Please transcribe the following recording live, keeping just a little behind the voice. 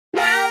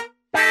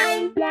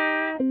Hello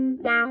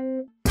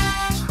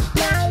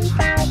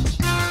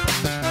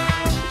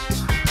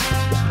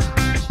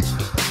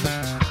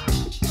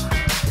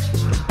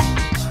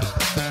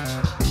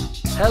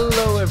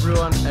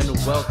everyone and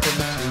welcome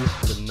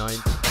to the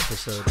 9th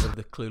episode of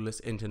the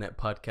Clueless Internet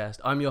podcast.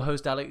 I'm your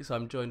host Alex.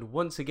 I'm joined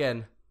once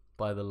again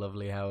by the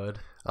lovely Howard.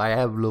 I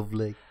am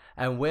lovely.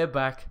 And we're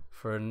back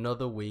for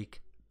another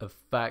week of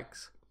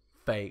facts,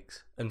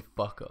 fakes and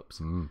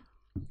fuck-ups.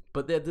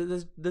 But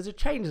there's a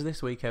change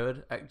this week,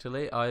 Howard,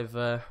 actually. I've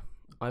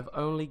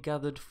only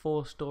gathered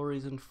 4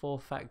 stories and 4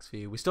 facts for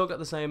you. We still got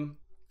the same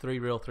 3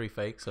 real, 3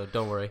 fake, so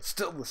don't worry.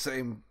 Still the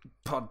same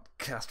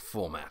podcast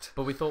format.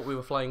 But we thought we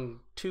were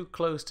flying too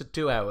close to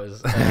 2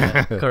 hours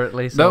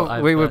currently. So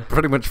no, we were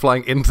pretty much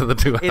flying into the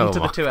 2 hour into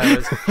mark. the 2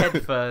 hours,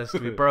 head first.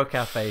 We broke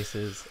our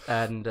faces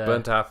and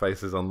burnt our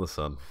faces on the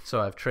sun. So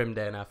I've trimmed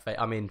down our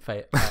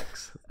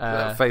facts.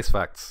 Face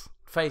facts.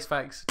 Face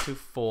facts to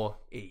 4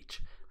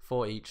 each.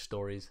 4 each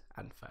stories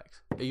and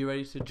facts. Are you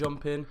ready to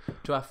jump in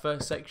to our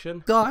first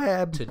section? I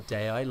am.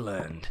 Today I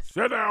learned.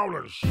 Sit down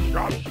and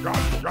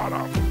shut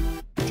up.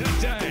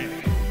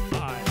 Today,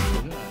 I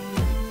learned.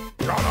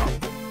 Shut up.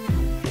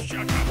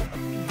 Shut up.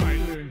 I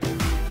learned.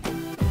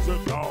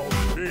 Sit down.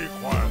 Be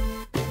quiet.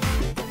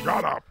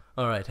 Shut up.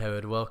 Alright,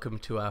 Howard, welcome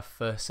to our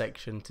first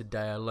section.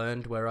 Today I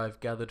learned, where I've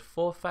gathered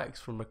 4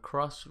 facts from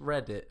across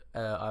Reddit.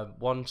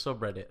 One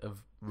subreddit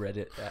of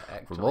Reddit,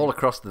 actually. From all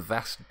across the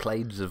vast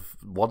plains of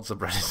one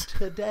subreddit.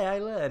 Today I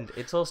learned.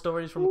 It's all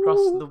stories from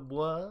across the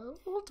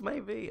world,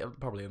 maybe.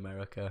 Probably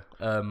America.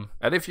 And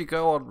if you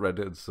go on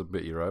Reddit and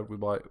submit your own, we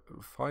might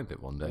find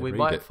it one day. We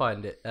might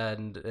find it.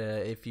 And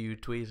if you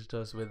tweet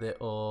us with it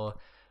or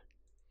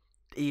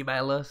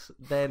email us,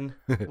 then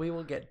we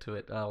will get to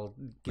it. I'll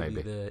give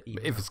you the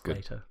email if it's good.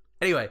 later.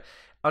 Anyway,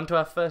 on to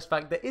our first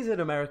fact that is in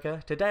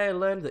America. Today I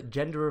learned that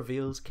gender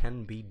reveals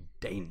can be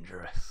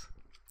dangerous.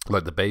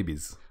 Like the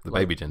babies.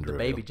 Baby gender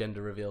reveal. Baby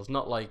gender reveals.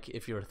 Not like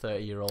if you're a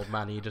 30-year-old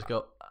man and you just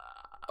go,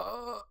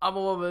 I'm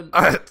a woman.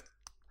 I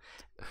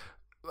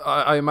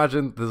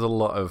imagine there's a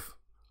lot of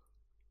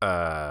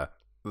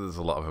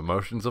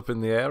emotions up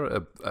in the air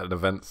at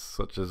events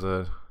such as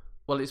a...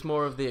 Well, it's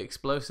more of the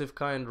explosive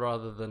kind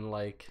rather than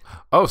like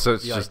so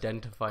it's the just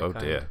identify oh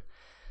kind. dear.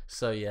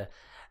 So yeah,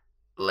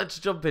 let's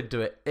jump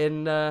into it.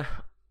 In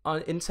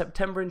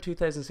September in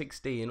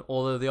 2016,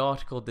 although the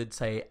article did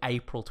say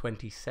April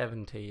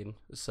 2017,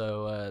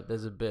 so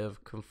there's a bit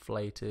of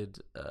conflated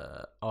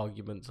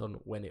arguments on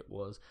when it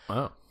was.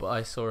 Oh. But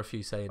I saw a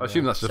few saying. I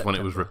assume that's just when it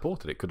September. was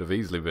reported. It could have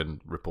easily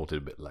been reported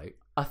a bit late.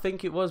 I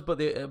think it was, but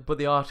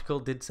the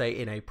article did say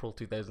in April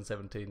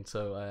 2017.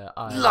 So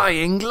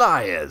Lying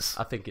liars.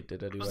 I think it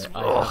did anyway.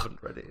 I haven't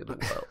read it in a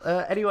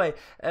while. Anyway,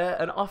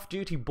 an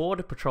off-duty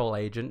border patrol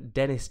agent,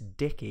 Dennis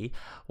Dickey,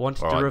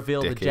 wanted to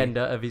reveal the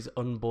gender of his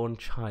unborn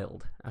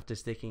child after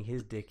sticking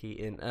his Dickey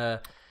in.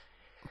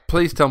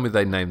 Please tell me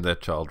they named their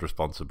child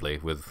responsibly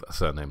with a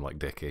surname like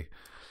Dickey.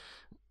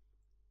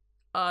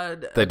 They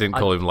didn't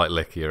call him like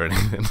Licky or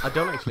anything. I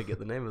don't actually get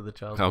the name of the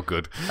child. Oh,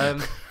 good.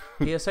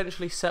 He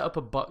essentially set up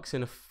a box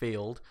in a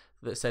field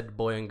that said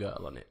boy and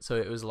girl on it. So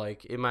it was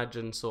like,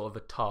 imagine sort of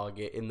a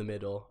target in the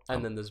middle,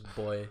 and then there's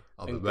boy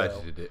and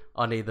girl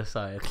on either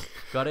side.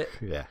 Got it?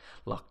 Yeah.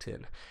 Locked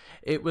in.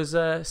 It was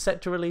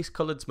set to release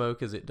coloured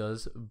smoke, as it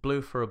does,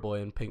 blue for a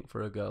boy and pink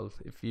for a girl.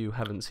 If you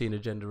haven't seen a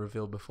gender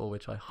reveal before,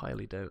 which I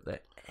highly doubt,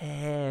 they're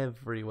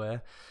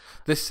everywhere.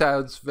 This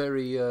sounds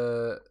very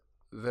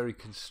very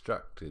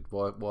constructed.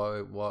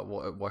 Why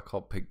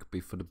can't pink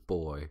be for the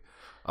boy?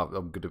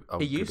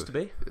 It used to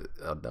be.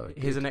 No,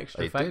 Here's an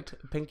extra fact.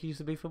 Did. Pink used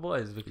to be for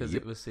boys because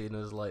it was seen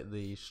as like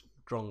the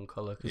strong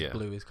colour, because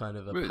blue is kind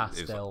of a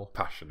pastel. It's like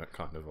passionate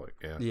kind of like,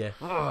 yeah. Yeah.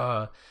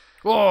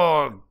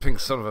 Oh, pink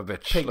son of a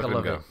bitch. Pink, Look I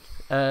love him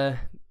it.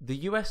 The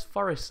US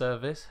Forest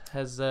Service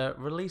has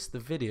released the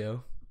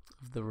video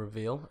of the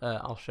reveal.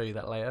 I'll show you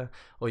that later,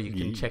 or you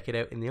can check it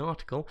out in the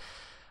article.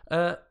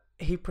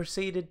 He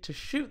proceeded to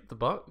shoot the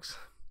box.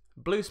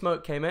 Blue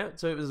smoke came out,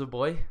 so it was a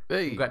boy.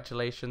 Hey.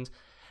 Congratulations.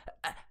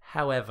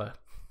 However,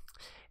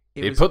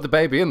 he put the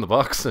baby in the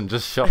box and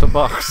just shot the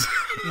box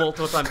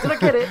multiple times. Did I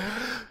get it?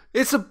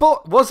 It's a boy.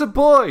 Was a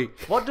boy.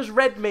 What does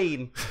red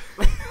mean?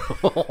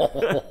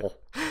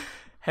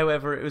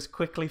 However, it was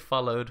quickly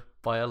followed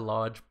by a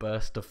large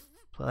burst of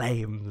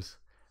flames.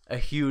 A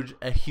huge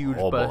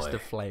burst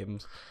of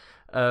flames.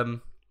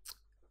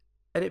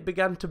 And it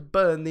began to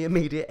burn the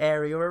immediate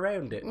area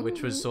around it,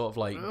 which was sort of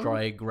like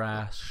dry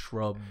grass,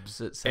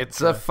 shrubs, etc. It's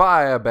a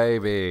fire,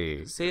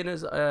 baby. Seeing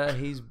as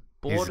he's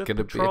border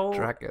gonna patrol, be a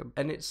dragon.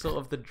 and it's sort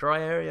of the dry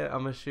area,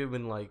 I'm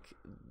assuming like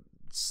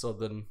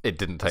southern. It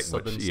didn't take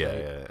much. State.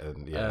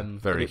 Yeah,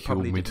 very it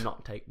probably humid. did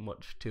not take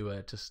much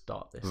to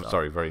start this.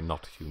 Sorry, very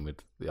not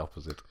humid. The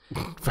opposite.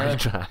 Very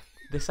dry.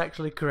 This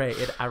actually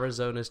created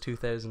Arizona's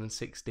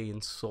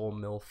 2016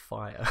 sawmill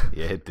fire.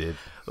 Yeah, it did.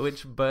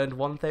 Which burned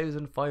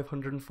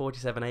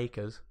 1,547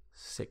 acres,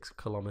 6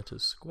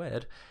 kilometers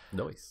squared.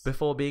 Nice.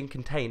 Before being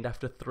contained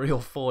after 3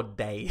 or 4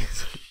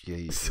 days.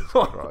 Jesus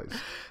Christ.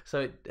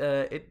 So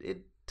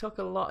it took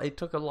a lot. It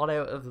took a lot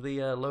out of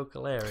the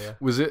local area.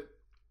 Was it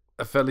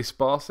a fairly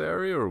sparse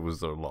area, or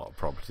was there a lot of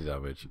property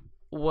damage?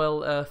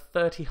 Well,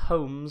 30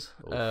 homes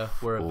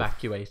were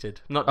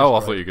evacuated. Not Oh, I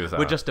destroyed. thought you were going to say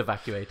Were that. just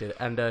evacuated,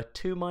 and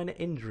 2 minor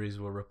injuries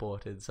were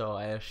reported. So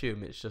I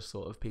assume it's just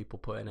sort of people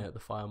putting out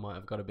the fire might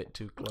have got a bit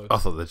too close, I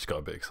thought they just got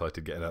a bit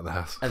excited getting out of the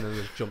house. and then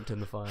just jumped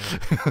in the fire.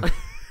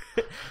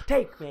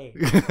 Take me.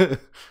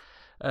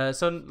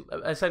 So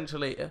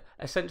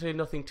essentially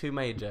nothing too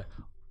major,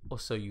 or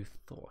so you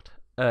thought.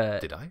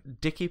 Did I?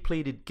 Dickie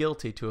pleaded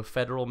guilty to a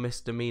federal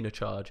misdemeanor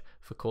charge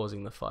for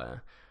causing the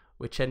fire,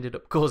 which ended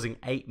up causing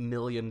 $8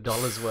 million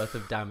worth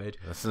of damage.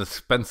 That's an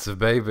expensive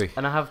baby.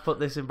 And I have put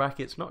this in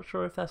brackets. Not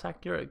sure if that's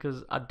accurate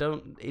because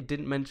it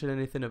didn't mention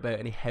anything about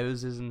any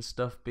houses and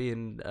stuff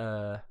being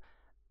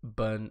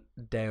burnt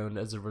down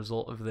as a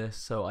result of this.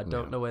 So I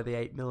don't know where the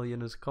 $8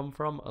 million has come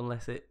from,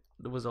 unless there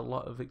was a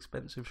lot of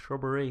expensive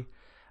shrubbery,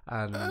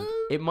 and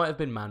it might have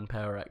been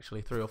manpower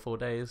actually, 3 or 4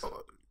 days.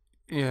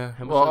 Yeah.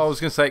 How much Well, I does- was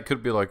going to say it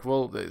could be like,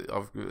 well,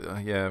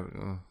 yeah.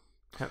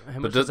 How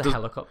much does a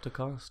helicopter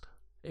cost?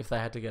 If they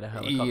had to get a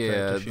helicopter,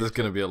 Yeah, to shoot there's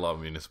going to it? be a lot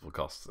of municipal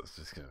costs. That's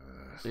just going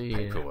to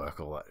paperwork,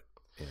 all that.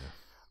 Yeah.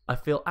 I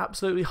feel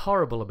absolutely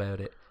horrible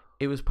about it.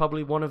 It was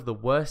probably one of the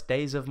worst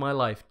days of my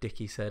life,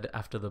 Dickie said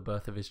after the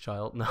birth of his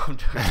child. No, I'm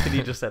joking.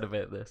 He just said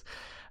about this.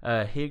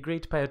 He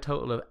agreed to pay a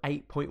total of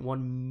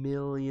 $8.1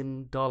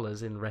 million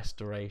in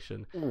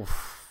restoration.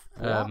 Oof.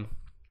 What?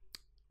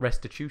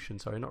 Restitution,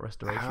 sorry, not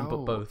restoration,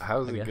 but both.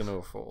 How's I he guess. going to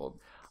afford?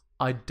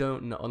 I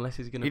don't know, unless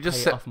he's going to He pay just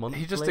it said, off monthly.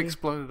 he just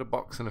exploded a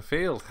box in a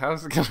field.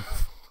 How's it going to?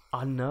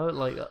 I know,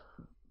 like,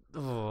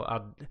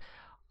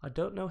 I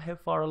don't know how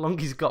far along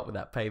he's got with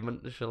that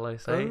payment, shall I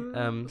say?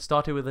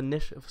 Starting with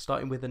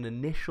an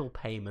initial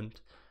payment,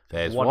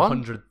 There's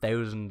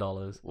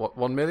 $100,000. What,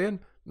 1 million?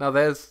 No,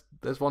 there's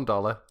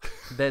 $1.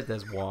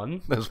 There's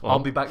one. There's one. I'll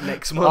be back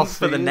next I'll month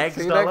for see the you- next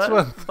see you dollar. next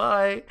month.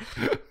 Bye.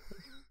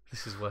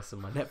 This is worse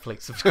than my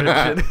Netflix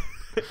subscription.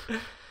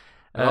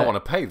 I don't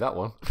want to pay that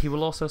one. He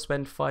will also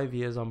spend 5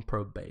 years on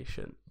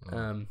probation.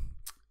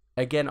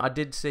 Again, I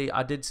did see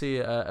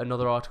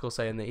another article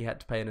saying that he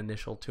had to pay an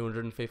initial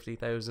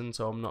 $250,000.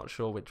 So I'm not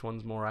sure which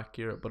one's more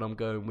accurate, but I'm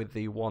going with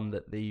the one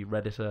that the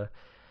Redditor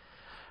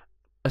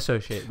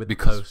associated with the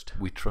post.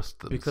 We trust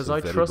them. Because so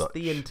I very trust much.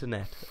 the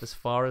internet as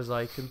far as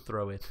I can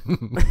throw it.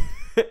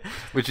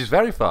 Which is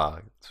very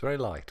far. It's very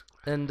light.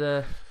 And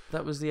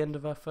that was the end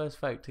of our first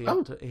fact. He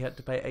had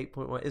to pay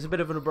 8.1. It's a bit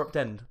of an abrupt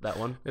end, that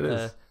one. It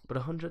is. But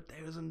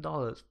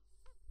 $100,000.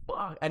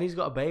 Fuck. And he's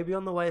got a baby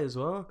on the way as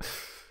well.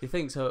 You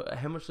think so?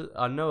 How much?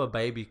 I know a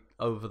baby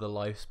over the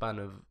lifespan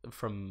of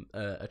from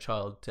a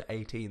child to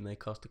 18, they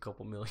cost a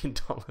couple $1 million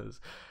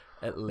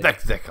at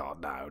least. They can't.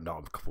 No,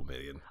 not a couple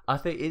million. I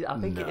think it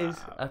is.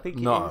 I think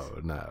it No,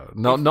 is.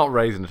 not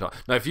raising a child.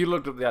 Now, if you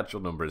looked at the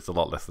actual number, it's a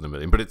lot less than $1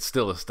 million, but it's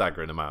still a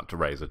staggering amount to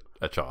raise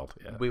a child.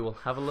 Yeah. We will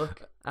have a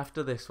look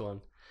after this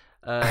one.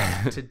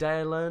 Today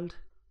I learned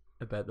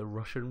about the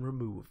Russian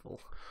removal.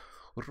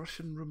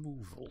 Russian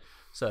removal.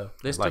 So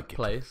this Like took it.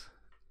 place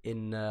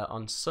in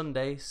on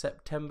Sunday,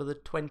 September the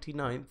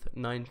 29th,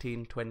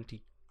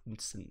 1920.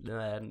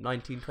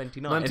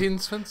 1929. 19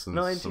 Svensson.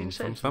 19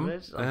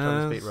 centimeters. I'm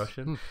trying to speak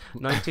Russian.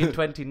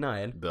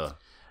 1929. Duh.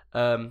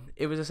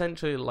 It was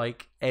essentially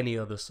like any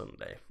other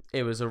Sunday.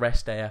 It was a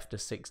rest day after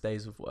 6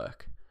 days of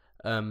work.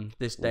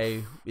 This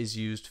day is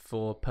used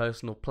for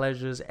personal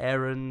pleasures,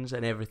 errands,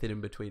 and everything in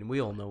between. We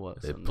all know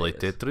what They Sunday play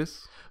is.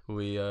 Tetris.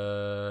 We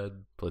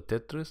Play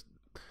Tetris.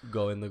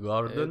 go in the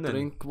garden and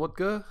Drink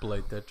vodka.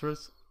 play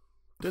Tetris.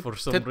 For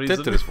some reason,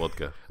 Tetris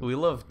vodka. we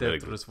love Very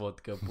Tetris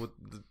vodka.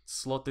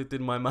 Slot it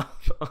in my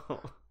mouth.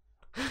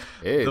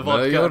 Hey, The now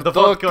vodka- you're the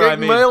vodka, I talking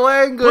mean. my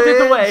language. Put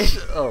it away.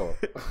 Oh.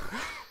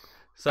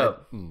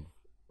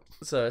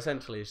 So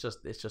essentially, it's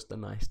just a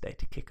nice day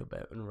to kick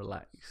about and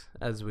relax,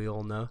 as we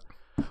all know.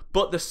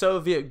 But the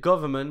Soviet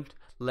government,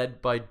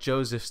 led by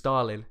Joseph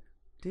Stalin,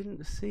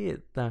 didn't see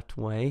it that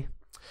way.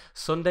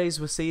 Sundays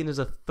were seen as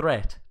a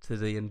threat to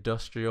the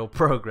industrial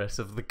progress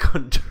of the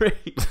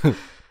country.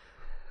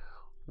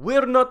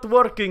 We're not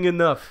working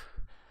enough.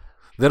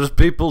 There's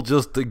people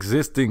just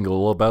existing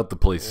all about the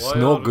place. It's Why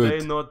no are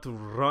good. they not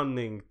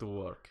running to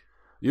work?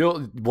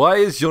 Why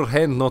is your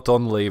hand not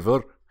on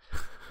lever?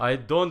 I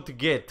don't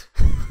get.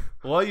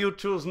 Why you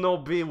choose no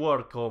be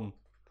work home?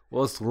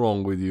 What's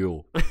wrong with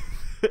you?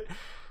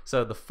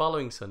 So the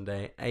following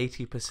Sunday,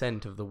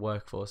 80% of the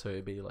workforce, so it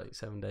would be like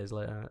 7 days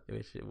later,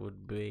 which it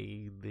would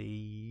be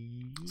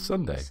the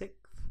Sunday. 6th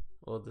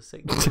or the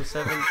 6th or the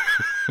 7th,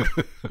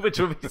 which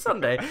would be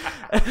Sunday.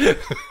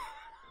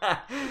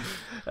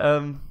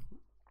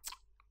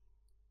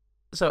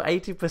 So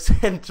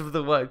 80% of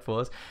the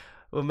workforce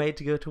were made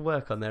to go to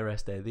work on their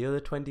rest day. The other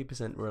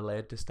 20% were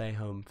allowed to stay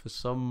home for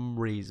some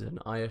reason.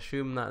 I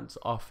assume that's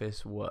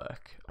office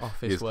work.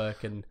 Yes.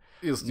 Work and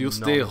You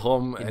stay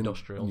home and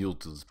non-industrial. you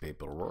do the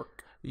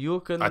paperwork. you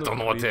can. I don't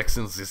know what read-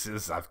 accent this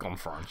is. I've gone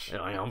French.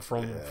 I am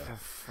from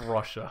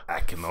Russia. I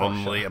can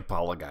only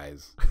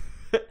apologize.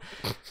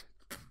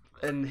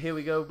 And here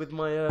we go with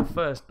my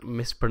first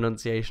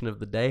mispronunciation of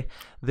the day.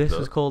 This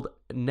was called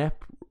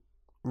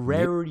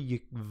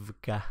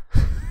Neprerivka.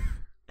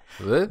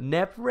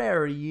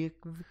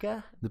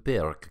 Nebrarica. The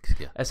bear.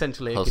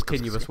 Essentially a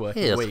continuous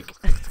working week.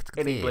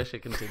 In English, a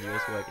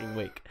continuous working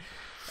week.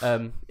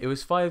 It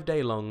was 5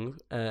 days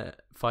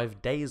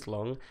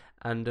long,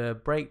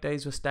 and break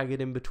days were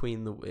staggered in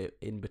between the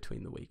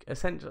week.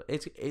 Essentially,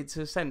 it's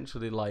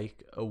essentially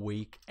like a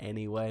week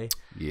anyway.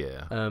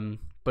 Yeah.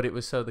 But it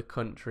was so the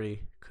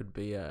country could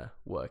be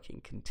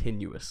working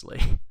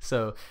continuously.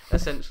 So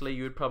essentially,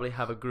 you would probably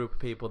have a group of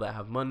people that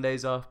have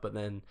Mondays off, but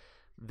then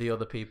the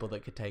other people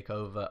that could take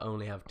over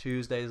only have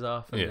Tuesdays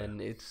off, and then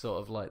it's sort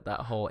of like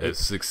that whole... It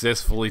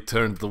successfully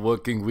turned the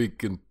working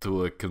week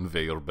into a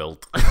conveyor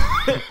belt.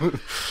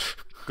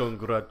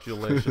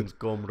 Congratulations,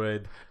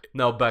 comrade.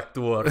 Now back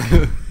to work.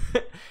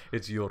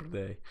 It's your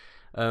day.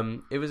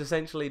 It was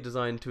essentially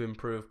designed to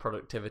improve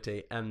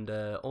productivity, and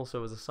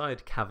also as a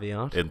side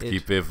caveat... And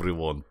keep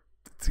everyone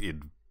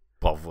in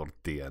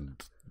poverty and...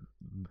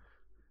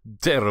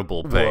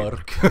 terrible pain.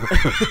 Work.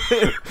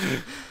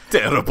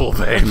 Terrible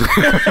pain.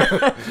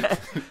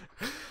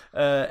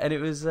 And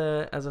it was,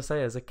 as I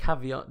say, as a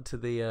caveat to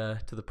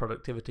the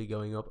productivity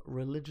going up,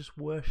 religious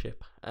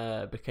worship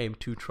became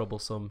too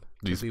troublesome.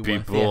 These to be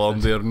worth the people on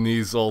effort. their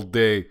knees all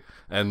day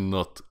and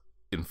not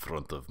in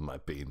front of my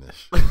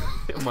penis.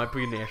 My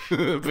penis.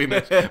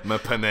 My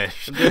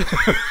panache.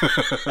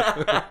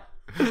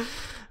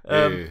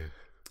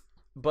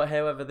 But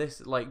however,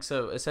 this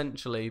so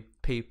essentially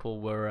people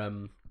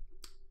were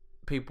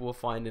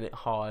finding it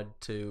hard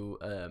to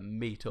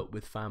meet up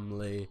with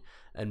family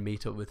and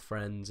meet up with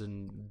friends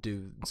and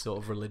do sort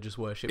of religious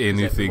worship.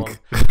 Anything.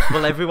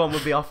 Everyone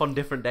would be off on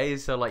different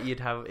days. So like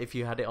if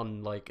you had it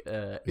on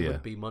it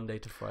would be Monday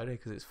to Friday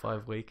because it's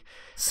 5 week.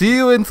 See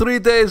you in 3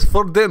 days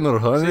for dinner,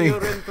 honey. See you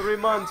in 3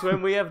 months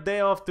when we have day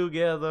off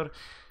together.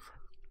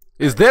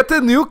 Is that a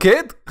new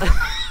kid?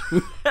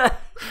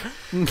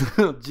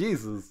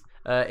 Jesus.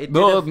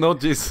 No,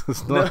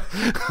 Jesus. No.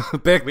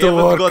 Back We to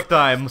haven't work. got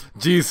time.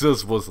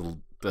 Jesus was a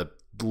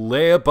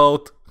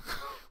layabout.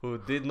 Who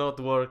did not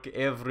work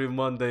every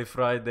Monday,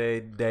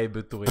 Friday, day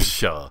between.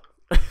 Pshaw.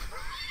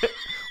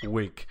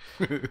 Week.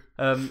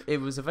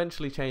 It was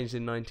eventually changed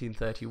in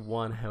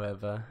 1931,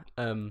 however,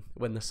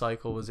 when the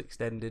cycle was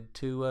extended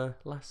to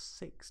last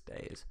 6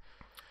 days.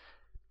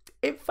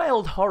 It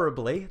failed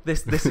horribly,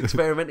 this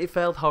experiment. It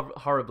failed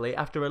horribly.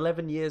 After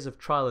 11 years of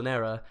trial and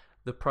error,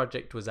 the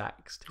project was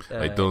axed.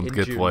 I don't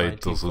get June why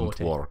it doesn't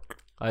 1940. work.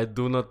 I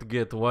do not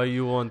get why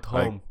you want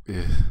home.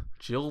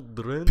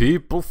 Children?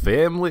 People,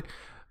 family.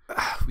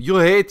 You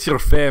hate your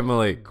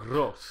family.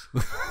 Gross.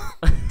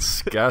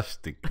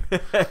 Disgusting.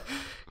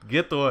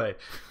 Get away.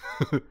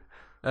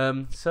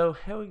 So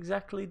how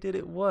exactly did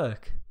it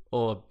work?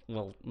 Or,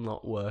 well,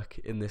 not work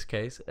in this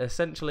case.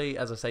 Essentially,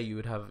 as I say, you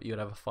would have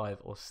a 5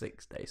 or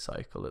 6 day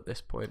cycle at this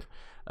point,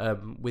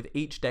 with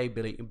each day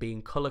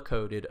being color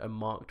coded and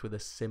marked with a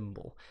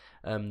symbol.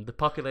 The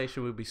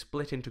population would be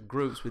split into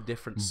groups with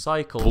different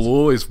cycles.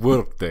 Blue is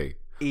work day.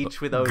 Each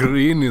with own.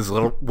 Green is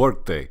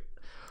work day.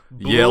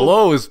 Blue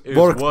Yellow is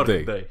work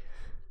day. day.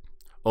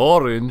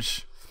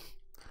 Orange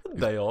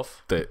Day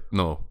off. day.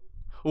 No.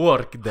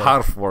 Work day.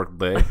 Half work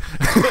day.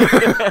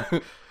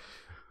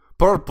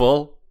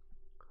 Purple.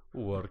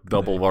 Work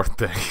Double day. work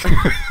day.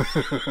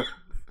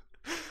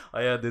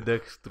 I added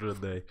extra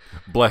day.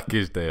 Black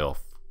is day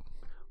off.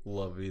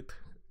 Love it.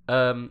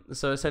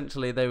 So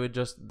essentially, they would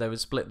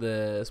split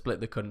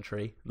the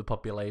country,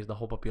 the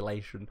whole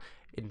population,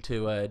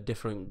 into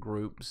different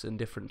groups and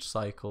different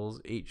cycles,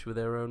 each with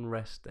their own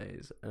rest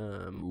days.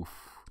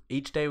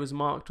 Each day was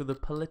marked with a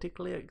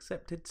politically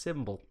accepted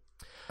symbol.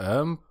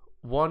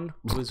 One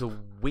was a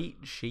wheat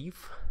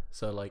sheaf,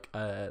 so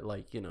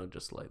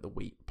just like the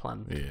wheat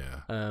plant.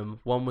 Yeah.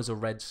 One was a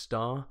red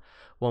star.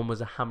 One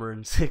was a hammer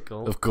and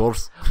sickle. Of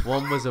course.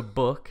 One was a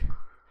book,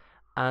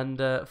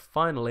 and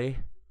finally,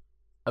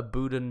 a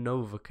Buddha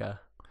Novica.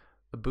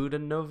 A Buddha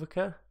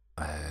Novica?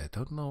 I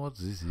don't know what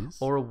this is.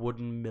 Or a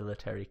wooden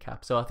military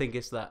cap. So I think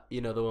it's that, the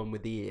one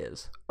with the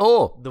ears.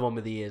 Oh! The one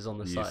with the ears on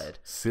the side.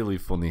 Silly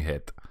funny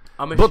head.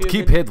 I'm But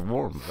keep head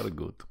warm. Very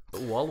good.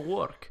 Will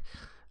work.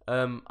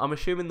 I'm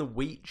assuming the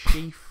wheat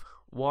sheaf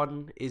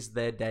one is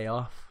their day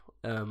off.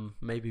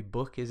 Maybe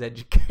book is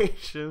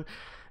education.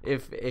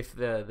 If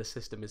the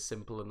system is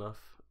simple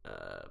enough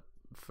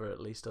for at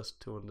least us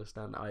to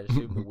understand, I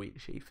assume the wheat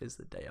sheaf is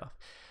the day off.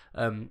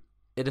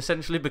 It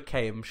essentially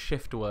became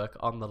shift work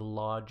on the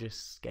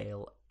largest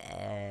scale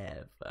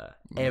ever.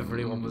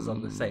 Everyone was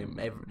on the same.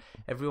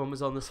 Everyone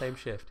was on the same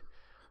shift.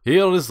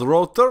 Here is the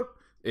rotor.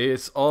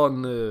 It's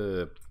on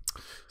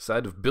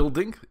side of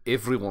building.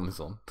 Everyone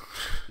is on.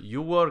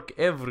 You work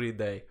every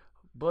day,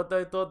 but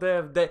I thought they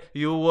have day.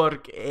 You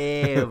work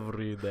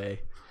every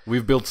day.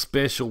 We've built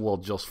special wall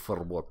just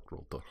for work,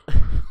 rotor.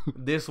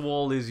 This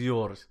wall is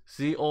yours.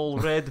 See all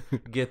red?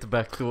 Get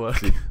back to work.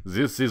 See,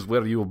 this is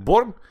where you were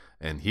born,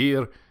 and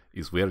here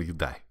is where you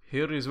die.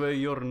 Here is where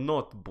you're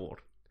not born.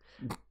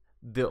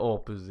 The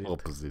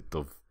opposite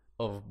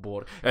of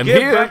born. And Get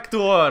here back to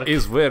work.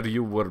 is where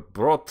you were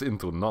brought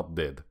into not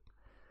dead.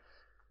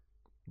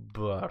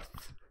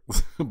 Birth.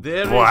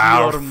 There is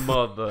Barf. your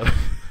mother.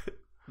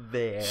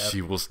 there.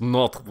 She was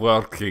not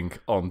working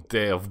on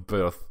day of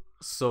birth.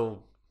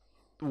 So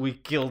we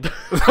killed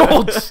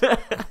her.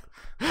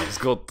 I was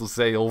going to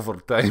say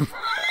overtime.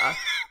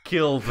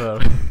 Killed her.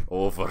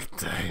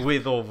 Overtime.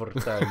 With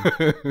overtime.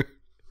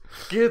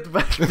 Get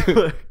back to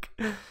work.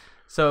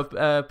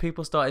 So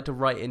people started to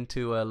write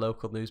into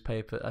local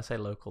newspapers. I say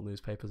local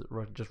newspapers,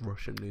 just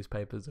Russian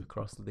newspapers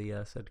across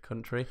the said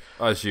country.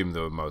 I assume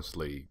they were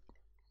mostly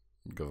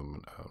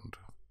government owned.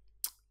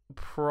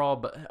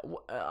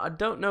 I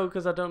don't know,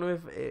 because I don't know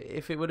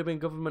if it would have been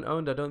government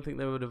owned. I don't think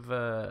they would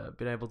have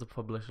been able to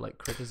publish like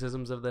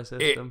criticisms of their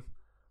system.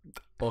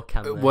 Or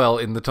can they? Well,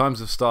 in the times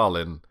of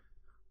Stalin,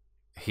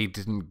 he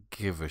didn't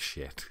give a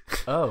shit.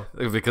 Oh.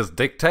 Because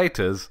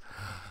dictators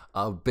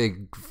are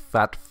big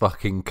fat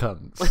fucking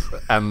cunts,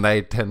 and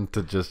they tend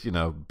to just,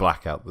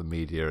 black out the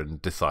media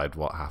and decide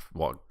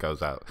what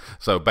goes out.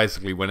 So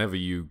basically, whenever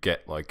you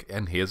get like,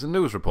 and here's a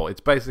news report, it's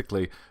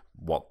basically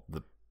what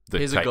the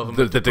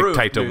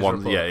dictator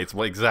wants. Yeah, it's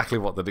exactly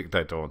what the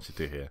dictator wants you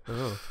to hear.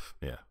 Oh.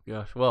 Yeah.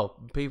 Gosh. Well,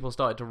 people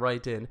started to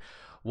write in,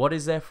 what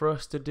is there for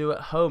us to do at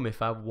home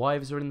if our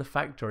wives are in the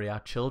factory,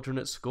 our children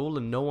at school,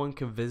 and no one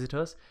can visit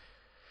us?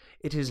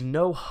 It is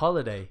no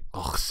holiday.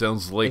 Oh,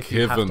 sounds like if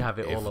you heaven. Have to have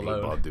it all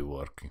Everybody alone.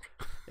 working.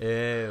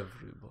 Everybody.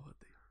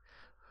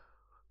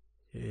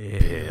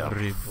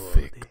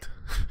 Perfect.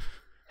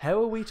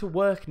 How are we to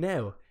work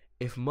now?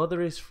 If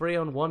mother is free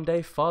on one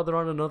day, father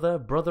on another,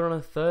 brother on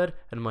a third,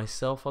 and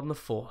myself on the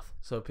fourth.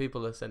 So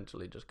people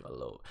essentially just got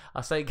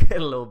get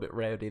a little bit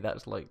rowdy.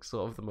 That's like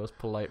sort of the most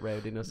polite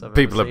rowdiness I've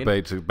People ever seen.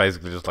 are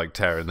basically just like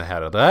tearing their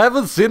head out. I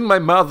haven't seen my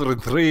mother in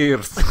 3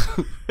 years.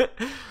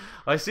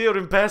 I see her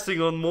in passing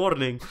on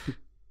morning.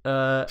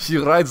 She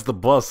rides the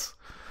bus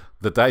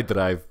that I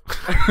drive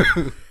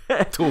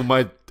to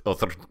my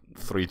other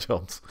 3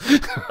 jobs.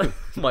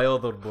 My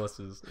other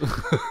bosses.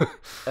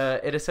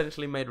 It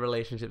essentially made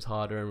relationships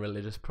harder and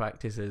religious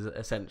practices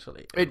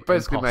essentially It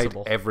basically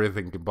impossible. made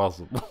everything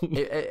impossible.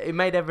 It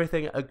made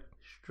everything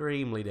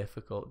extremely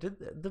difficult.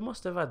 They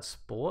must have had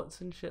sports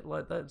and shit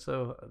like that.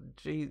 So,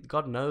 gee,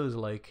 God knows,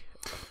 like.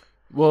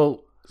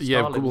 Well,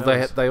 yeah, Stalin well,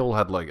 knows. they all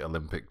had like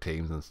Olympic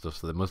teams and stuff,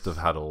 so they must have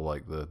had all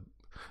like the.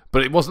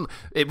 But it wasn't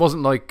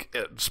like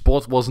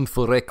sport wasn't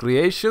for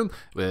recreation.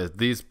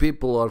 These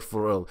people are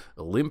for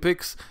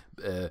Olympics.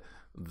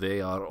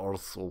 They are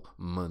also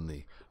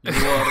money. You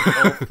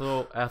are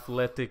also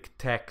athletic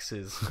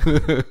taxes.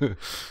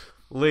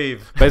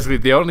 Leave. Basically,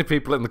 the only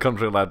people in the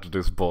country allowed to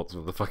do sports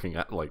were the fucking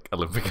like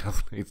Olympic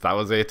athletes. That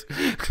was it.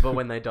 But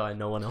when they die,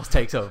 no one else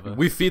takes over.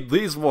 We feed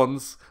these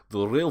ones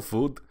the real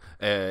food.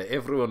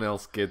 Everyone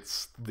else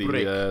gets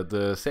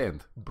the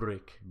sand.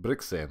 Brick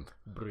sand.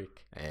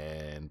 Brick.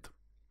 And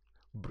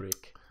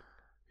Brick.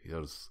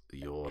 here's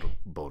your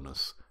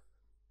bonus.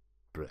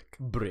 Brick.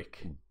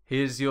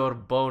 Here's your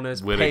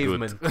bonus Very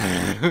pavement.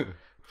 good.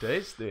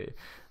 Tasty.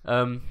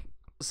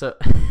 So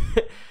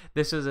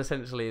this was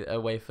essentially a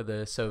way for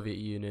the Soviet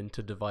Union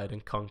to divide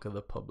and conquer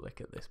the public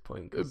at this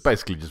point.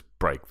 Basically, just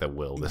break their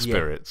will, their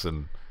spirits,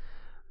 and.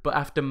 But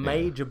after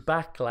major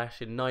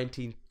backlash in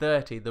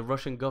 1930, the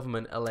Russian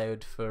government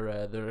allowed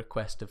for the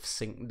request of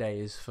sync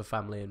days for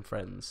family and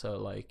friends. So,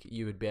 like,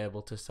 you would be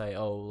able to say,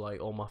 oh, like,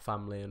 all my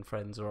family and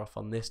friends are off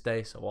on this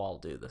day, so I'll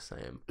do the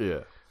same. Yeah.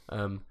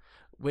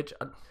 Which...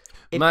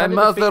 My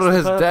mother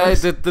has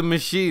died at the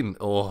machine.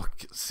 Oh,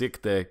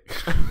 sick day.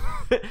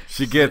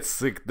 She gets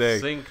sick day.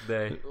 Sync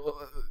day.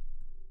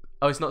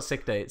 Oh, it's not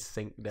sick day, it's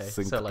sync day.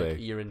 Sync so, like, day.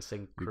 you're in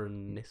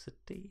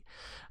synchronicity.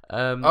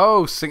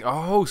 So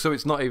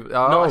it's not even...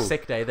 Oh. Not a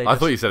sick day. They I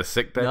thought you said a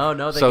sick day.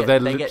 No,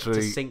 they get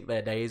to sync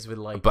their days with,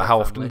 like... But how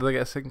their often family. do they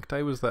get a sync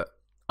day? Was that...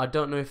 I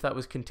don't know if that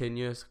was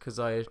continuous, because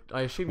I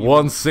assume...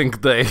 One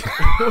sync day.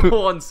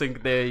 One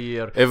sync day a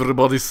year.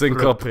 Everybody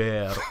sync up.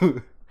 Prepare.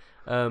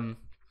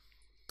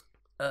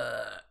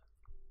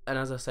 And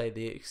as I say,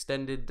 they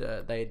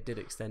did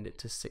extend it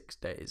to 6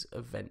 days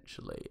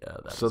eventually.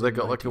 So they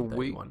got like a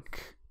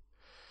week...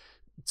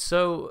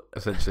 So...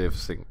 essentially of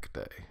sync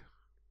day.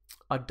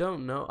 I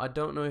don't know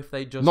if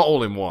they just... Not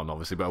all in one,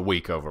 obviously, but a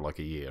week over like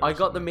a year. I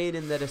got the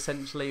meaning that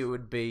essentially it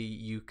would be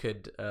you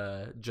could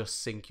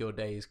just sync your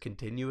days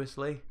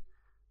continuously.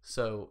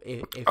 So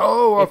if it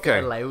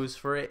allows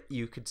for it,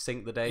 you could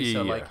sync the day.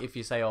 So like if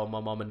you say, oh, my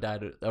mom and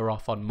dad are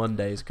off on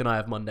Mondays, can I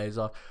have Mondays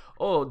off?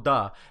 Oh,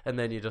 duh. And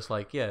then you're just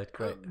like, yeah,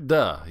 great.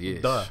 Duh,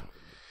 yes. Duh.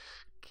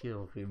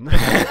 Kill him.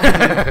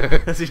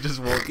 As he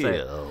just walks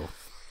out.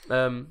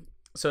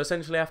 So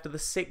essentially, after the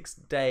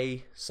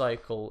 6-day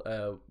cycle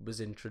was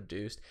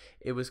introduced,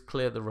 it was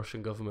clear the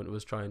Russian government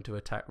was trying to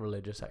attack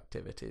religious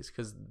activities,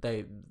 because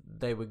they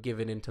were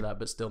giving into that,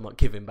 but still not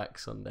giving back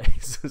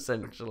Sundays,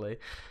 essentially.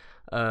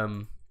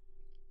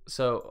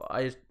 So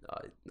I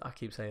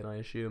keep saying I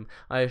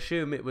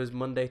assume it was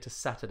Monday to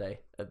Saturday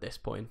at this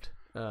point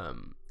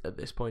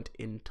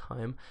in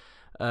time.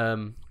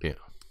 Yeah.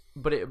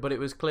 But it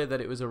was clear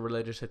that it was a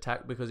religious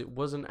attack, because it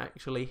wasn't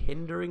actually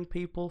hindering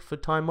people for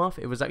time off.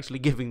 It was actually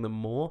giving them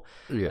more,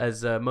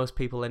 as most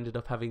people ended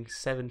up having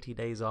 70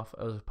 days off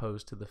as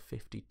opposed to the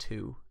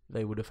 52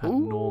 they would have had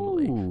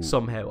normally. Ooh.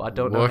 Somehow. I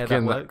don't know how that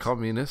Working works. that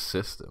communist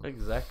system.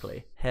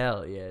 Exactly.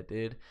 Hell yeah,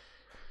 dude.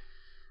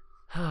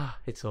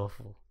 It's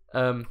awful.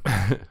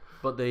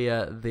 But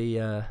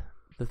the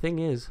thing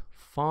is,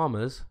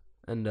 farmers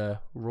and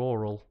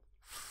rural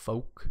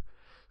folk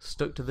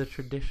stuck to the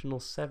traditional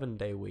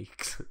 7-day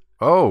weeks.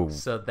 Oh,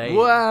 So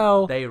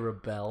they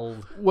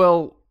rebelled.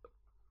 Well,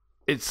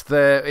 it's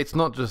there. It's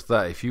not just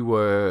that. If you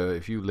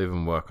live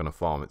and work on a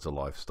farm, it's a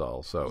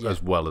lifestyle. So Yeah.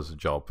 as well as a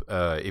job.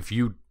 If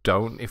you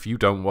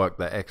don't work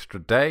that extra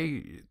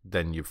day,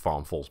 then your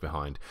farm falls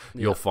behind.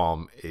 Your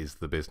farm is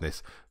the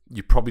business.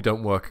 You probably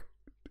don't work.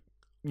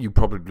 You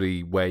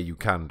probably, where you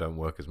can, don't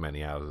work as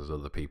many hours as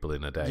other people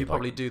in a day. You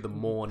probably do the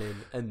morning,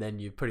 and then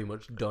you're pretty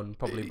much done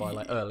probably by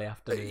like early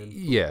afternoon.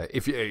 Yeah,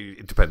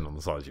 depending on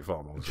the size of your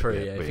farm. Obviously. True,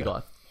 yeah. If you got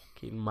a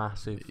fucking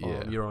massive farm,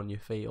 Yeah. you're on your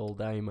feet all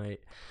day,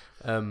 mate.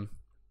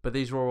 But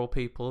these rural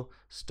people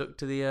stuck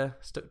to the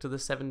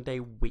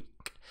 7-day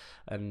week,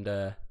 and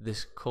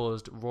this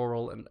caused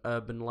rural and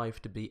urban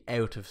life to be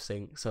out of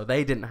sync. So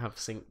they didn't have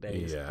sync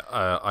days. Yeah,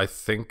 I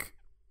think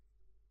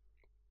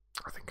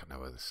I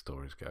know where this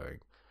story's going.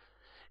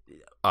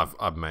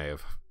 I may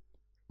have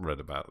read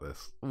about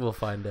this. We'll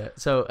find it.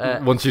 So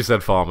Once you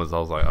said farmers, I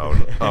was like,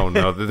 oh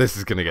no, this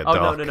is gonna get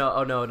dark.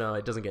 no,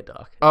 it doesn't get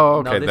dark. Oh,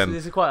 okay, no, then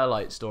this is quite a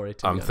light story.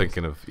 To be I'm honest.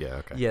 thinking of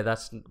okay. Yeah,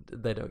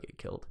 they don't get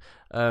killed.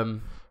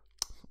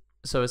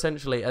 So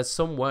essentially, as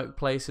some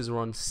workplaces are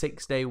on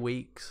 6-day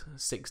weeks,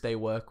 6-day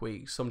work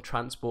weeks, some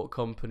transport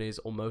companies,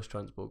 or most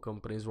transport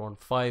companies, are on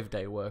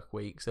 5-day work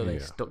weeks, so they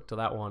stuck to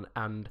that one,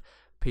 and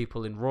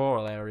people in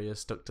rural areas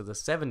stuck to the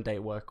 7-day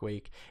work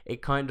week.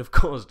 It kind of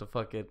caused a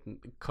fucking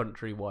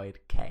countrywide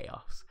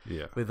chaos.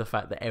 Yeah. With the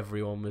fact that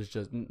everyone was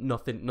just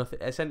nothing.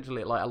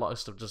 Essentially, like a lot of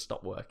stuff just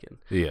stopped working.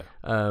 Yeah.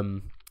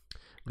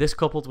 This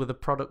coupled with the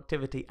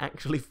productivity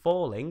actually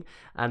falling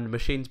and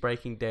machines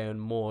breaking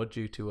down more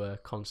due to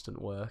constant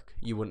work.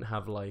 You wouldn't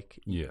have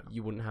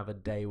you wouldn't have a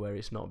day where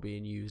it's not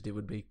being used. It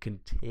would be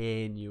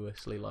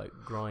continuously like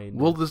grinding.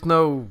 Well, there's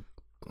no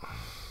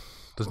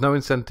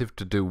incentive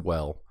to do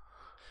well.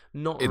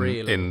 Not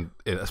really.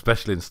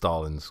 Especially in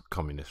Stalin's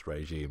communist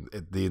regime,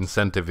 the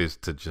incentive is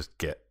to just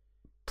get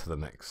to the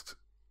next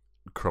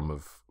crumb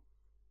of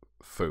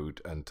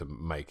food and to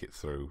make it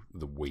through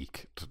the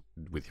week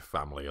with your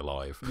family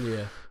alive.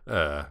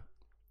 Yeah.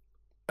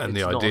 And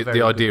It's not a the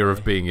very idea good of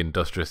way. being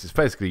industrious is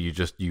basically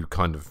you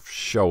kind of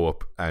show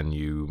up and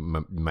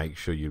you make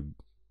sure you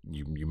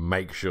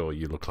make sure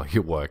you look like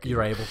you're working.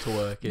 You're able to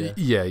work. Yeah.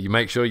 Yeah, you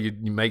make sure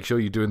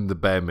you're doing the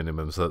bare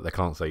minimum so that they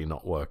can't say you're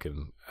not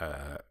working.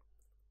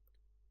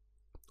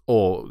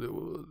 Or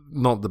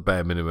not the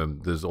bare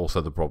minimum. There's also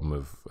the problem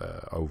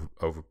of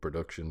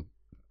overproduction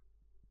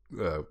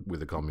with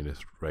the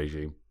communist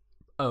regime.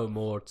 Oh,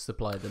 more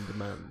supply than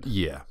demand.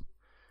 Yeah.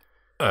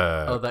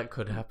 That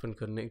could happen,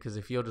 couldn't it? Because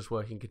if you're just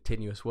working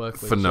continuous work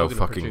weeks, For no you're gonna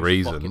fucking produce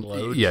reason. fucking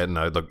loads. Yeah,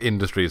 no. Look,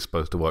 industry is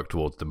supposed to work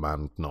towards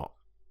demand, not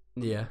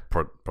Yeah.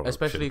 production.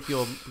 Especially if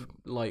you're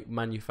like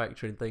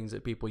manufacturing things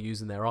that people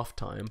use in their off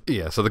time.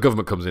 Yeah, so the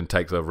government comes in,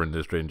 takes over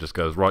industry, and just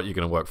goes, right, you're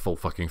going to work full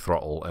fucking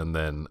throttle. And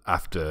then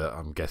after,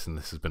 I'm guessing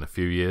this has been a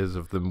few years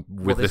of them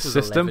with this was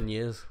system. 11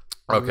 years.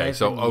 Okay,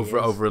 so 11 years.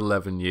 over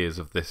 11 years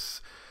of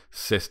this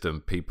system,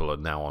 people are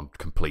now on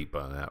complete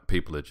burnout.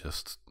 People are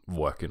just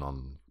working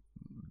on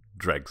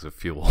dregs of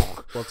fuel.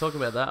 Well, talking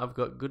about that, I've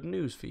got good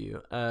news for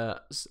you.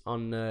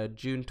 On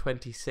June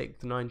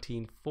 26th,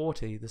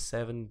 1940, the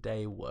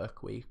 7-day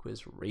work week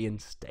was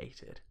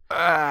reinstated.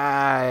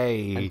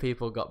 Aye. And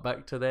people got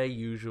back to their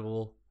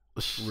usual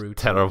routine.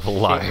 Terrible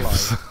shit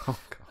lives.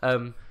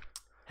 life.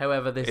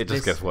 However, It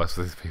just gets worse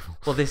for these people.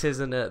 Well, this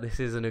isn't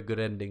a good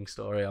ending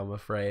story, I'm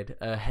afraid.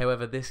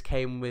 However, this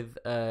came with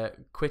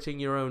quitting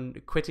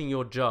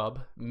your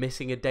job,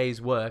 missing a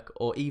day's work,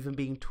 or even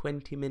being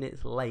 20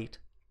 minutes late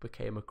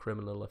became a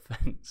criminal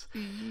offence,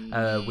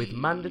 with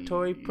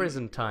mandatory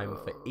prison time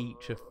for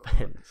each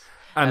offence.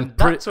 And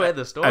that's where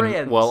the story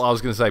ends. Well, I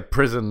was going to say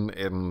prison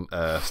in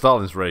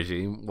Stalin's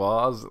regime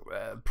was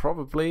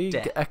probably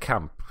Death. a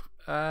camp,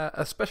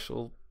 a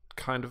special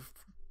kind of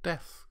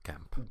death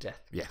camp.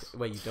 Death. Yes.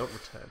 Where you don't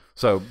return.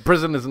 So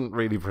prison isn't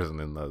really prison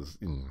in those.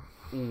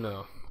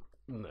 No.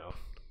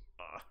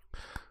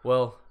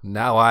 Well,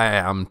 Now I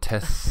am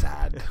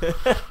sad.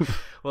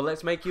 well,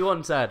 let's make you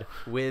unsad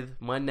with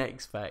my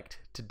next fact.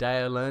 Today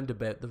I learned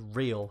about the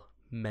real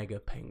mega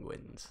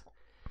penguins.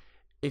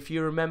 If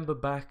you remember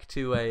back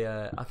to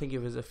I think it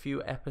was a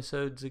few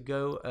episodes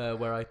ago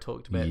where I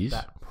talked about Yes.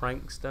 that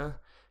prankster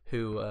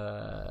who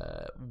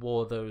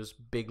wore those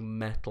big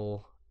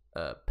metal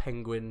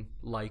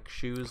penguin-like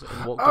shoes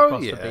and walked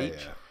across the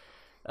beach.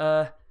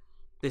 yeah.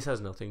 This has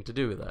nothing to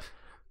do with that.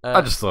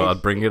 I just thought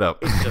I'd bring it up.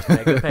 It's just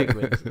mega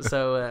penguins.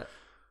 So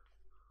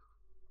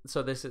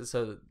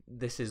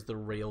this is the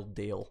real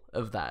deal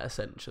of that.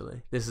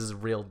 Essentially, this is the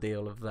real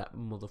deal of that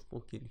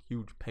motherfucking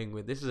huge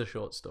penguin. This is a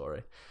short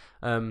story.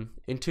 In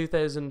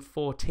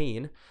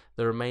 2014,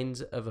 the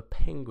remains of a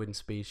penguin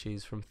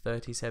species from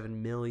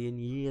 37 million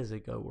years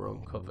ago were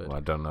uncovered.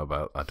 I don't know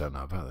about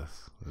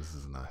this. This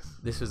is nice.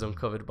 This was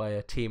uncovered by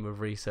a team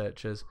of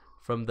researchers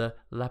from the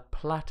La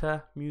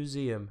Plata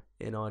Museum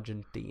in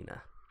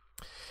Argentina.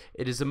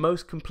 It is the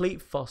most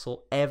complete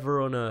fossil ever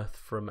unearthed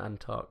from the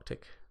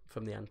Antarctic,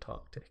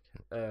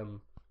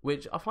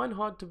 which I find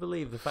hard to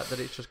believe. The fact that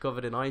it's just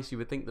covered in ice, you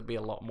would think there'd be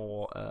a lot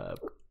more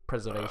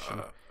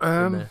preservation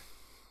in there.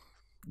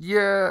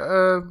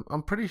 Yeah,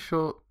 I'm pretty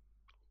sure.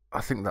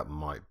 I think that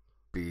might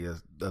be a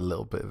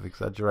little bit of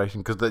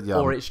exaggeration because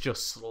or it's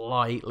just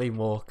slightly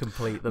more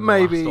complete than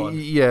maybe the last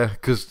one. Yeah,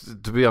 because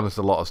to be honest,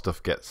 a lot of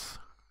stuff gets.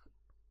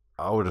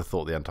 I would have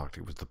thought the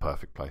Antarctic was the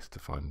perfect place to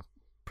find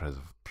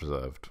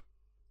preserved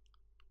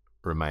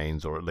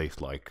remains, or at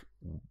least like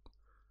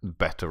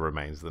better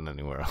remains than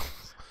anywhere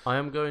else. I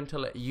am going to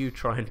let you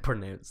try and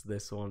pronounce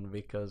this one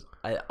because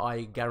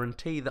I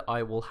guarantee that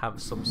I will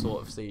have some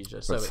sort of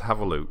seizure. So Let's have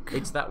a look.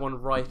 It's that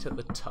one right at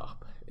the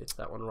top. It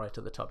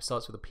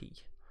starts with a P,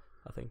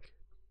 I think.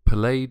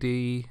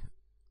 Palladioptes,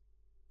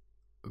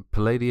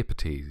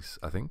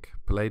 I think.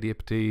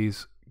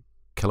 Palladioptes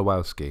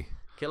Kilowowski.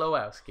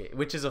 Kilowowski,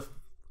 which is a...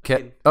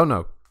 Oh,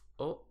 no.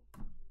 Oh.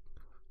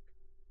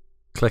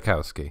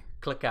 Klikowski.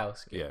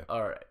 Yeah.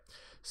 All right.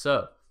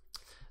 So,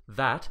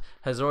 that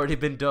has already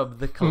been dubbed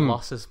the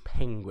Colossus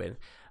penguin.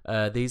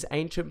 These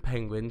ancient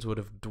penguins would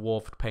have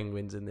dwarfed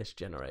penguins in this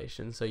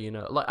generation. So,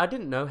 like, I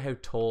didn't know how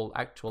tall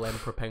actual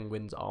emperor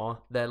penguins are.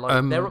 They're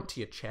like they're up to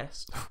your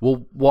chest.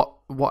 Well,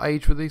 what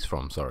age were these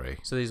from? Sorry.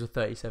 So these were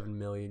 37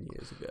 million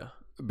years ago.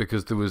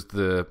 Because there was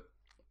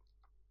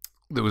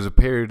a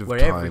period of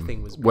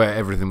time where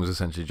everything was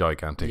essentially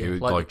gigantic. Yeah, it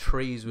was like the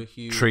trees were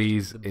huge.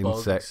 Trees, the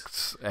bugs,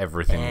 insects,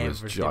 everything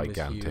was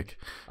gigantic.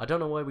 I don't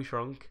know why we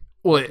shrunk.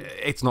 Well,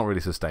 it's not really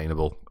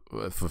sustainable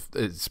for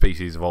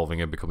species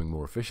evolving and becoming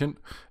more efficient,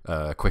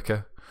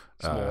 quicker,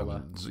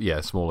 smaller.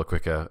 Smaller,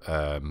 quicker.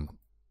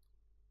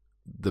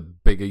 The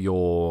bigger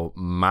your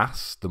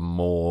mass, the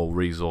more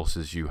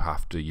resources you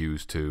have to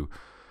use to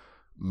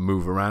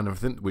move around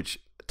everything, which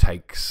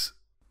takes.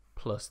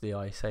 Plus the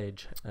Ice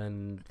Age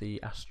and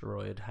the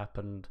asteroid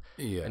happened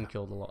and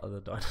killed a lot of the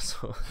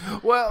dinosaurs,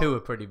 who were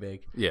pretty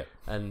big,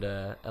 and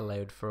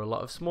allowed for a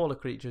lot of smaller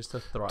creatures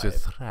to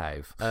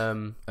thrive.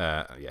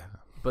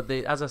 But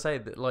as I say,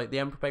 like the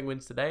emperor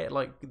penguins today,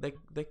 like they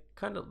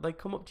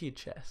come up to your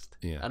chest,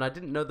 and I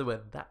didn't know they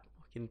were that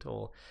fucking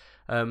tall.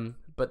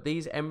 But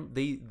these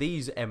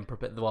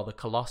emperor, the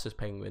Colossus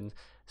penguins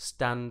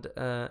stand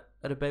at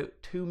about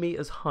 2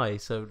 meters high,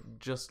 so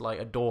just like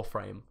a door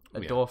frame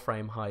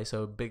high,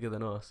 so bigger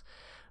than us.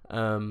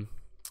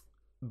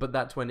 But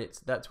that's when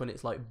its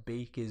like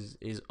beak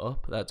is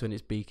up. That's when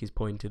its beak is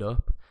pointed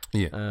up.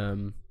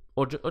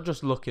 Or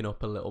just looking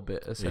up a little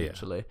bit,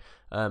 essentially.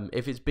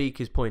 If its beak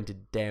is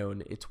pointed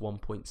down, it's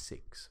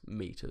 1.6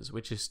 meters,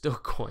 which is still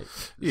quite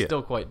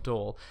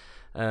tall.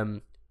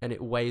 And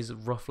it weighs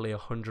roughly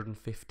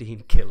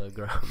 115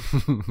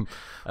 kilograms.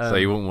 So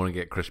you wouldn't want to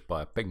get crushed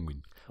by a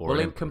penguin. Well,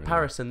 in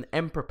comparison,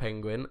 emperor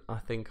penguin, I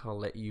think I'll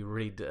let you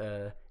read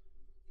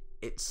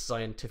its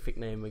scientific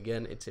name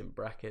again. It's in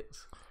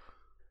brackets.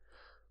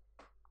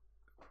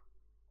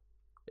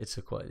 It's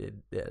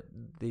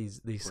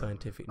these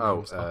scientific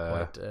names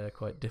are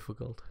quite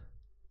difficult.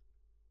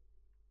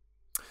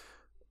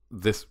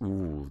 This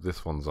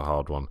one's a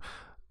hard one.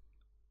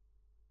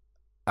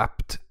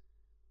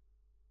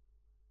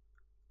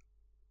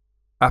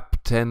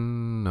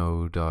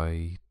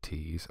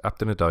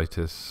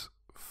 Aptenoides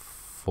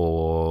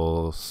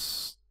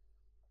forsteri?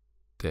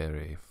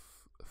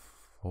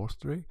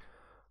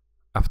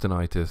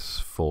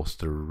 Aptenitis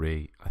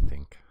forsteri, I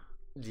think.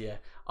 Yeah,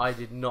 I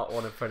did not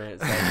want to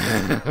pronounce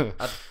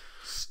that.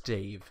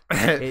 Steve.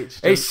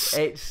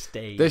 It's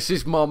Steve. This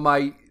is my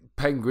mate,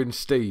 Penguin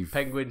Steve.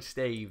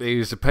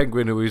 He's a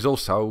penguin who is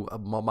also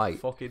my mate.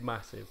 Fucking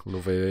massive.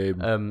 Love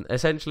him.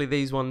 Essentially,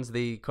 these ones,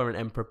 the current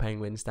emperor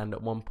penguins, stand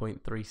at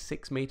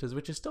 1.36 meters,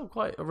 which is still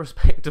quite a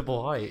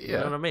respectable height. You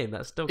know what I mean?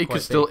 That's still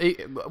quite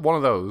big. One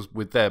of those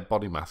with their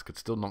body mass could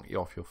still knock you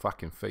off your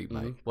fucking feet,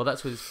 mate. Well,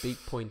 that's with its beak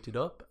pointed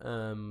up.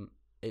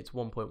 It's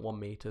 1.1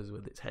 meters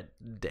with its head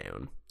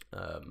down.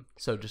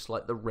 So just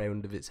like the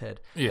round of its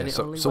head. Yeah. And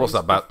so what's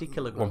that about?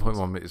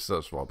 1.1 meters.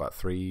 That's what, about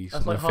 3.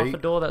 That's like feet? half a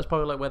door. That's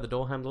probably like where the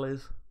door handle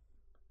is.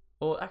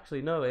 Or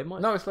actually, no, it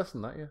might. No, it's less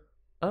than that. Yeah.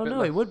 Oh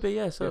no, it would be.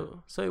 Yeah.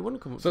 So it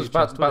wouldn't come up. So it's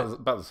about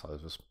the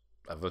size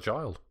of a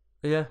child.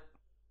 Yeah.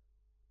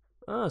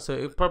 Oh, so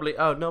it probably.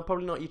 Oh no,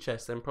 probably not your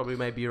chest. Then probably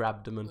maybe your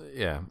abdomen.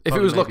 Yeah. If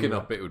it was looking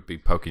up, it would be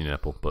poking your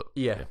nipple. But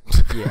yeah.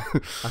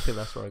 I think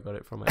that's where I got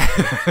it from.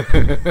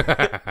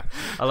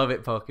 I love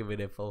it poking my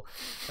nipple.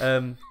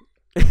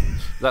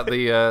 That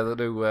the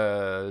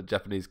new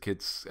Japanese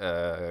kids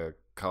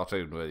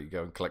cartoon where you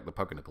go and collect the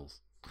poke nipples.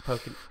 I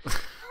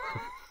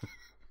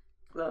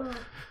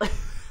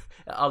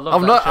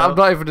love that show. I'm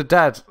not even a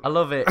dad. I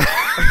love it.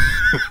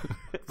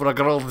 but I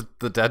got all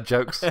the dad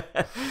jokes.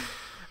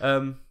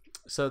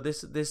 So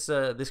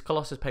this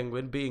Colossus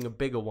penguin, being a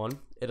bigger one,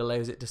 it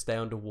allows it to stay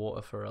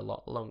underwater for a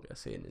lot longer,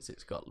 seeing as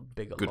it's got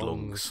bigger Good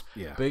lungs.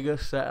 Yeah. Bigger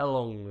set of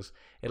lungs.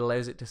 It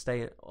allows it to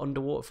stay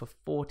underwater for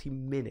 40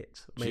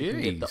 minutes, making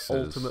it the Jesus.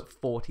 ultimate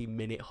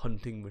 40-minute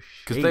hunting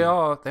machine. Because they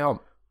are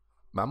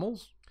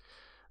mammals.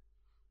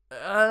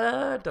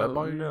 I don't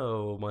I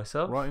know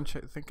myself. Right in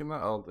thinking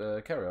that.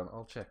 I'll carry on.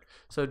 I'll check.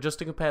 So just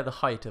to compare the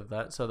height of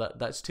that, so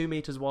that's 2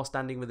 meters while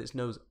standing with its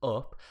nose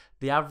up.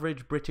 The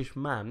average British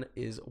man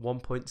is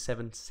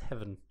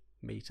 1.77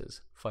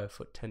 meters, 5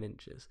 foot 10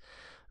 inches.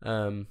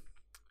 I've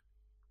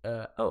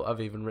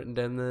even written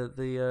down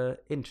the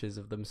inches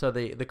of them. So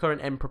the current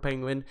emperor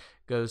penguin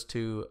goes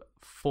to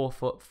 4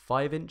 foot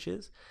 5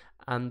 inches,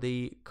 and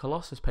the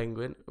Colossus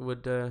penguin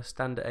would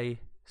stand at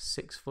a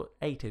 6 foot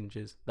 8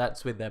 inches.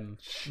 That's with them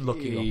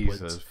looking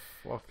upwards.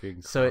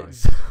 Fucking So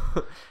Christ.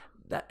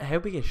 it's how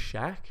big is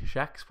Shaq?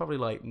 Shaq's probably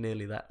like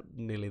nearly that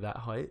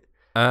height.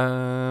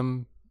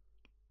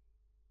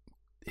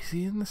 Is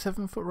he in the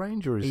 7 foot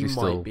range, or is he He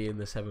still? might be in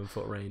the 7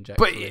 foot range.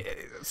 But Actually.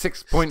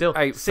 6.8 Still,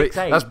 feet.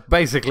 6'8". That's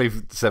basically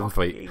 7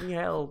 feet. Fucking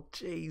hell,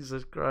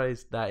 Jesus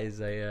Christ! That is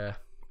a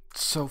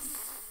So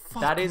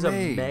fuck that is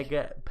me. a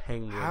mega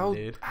penguin,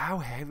 dude. How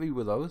heavy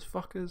were those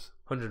fuckers?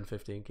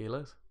 115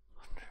 kilos.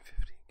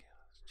 115 kilos.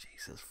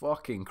 Jesus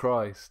fucking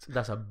Christ.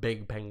 That's a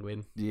big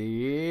penguin. Yeah,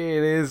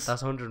 it is.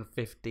 That's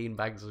 115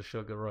 bags of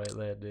sugar right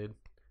there, dude.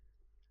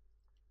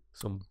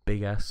 Some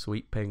big ass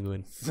sweet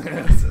penguin.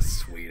 That's a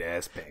sweet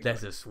ass penguin.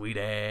 That's a sweet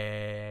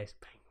ass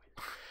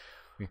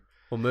penguin.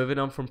 Well, moving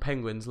on from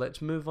penguins,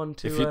 let's move on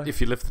to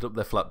If you lifted up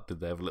their flap, did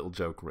they have a little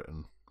joke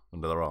written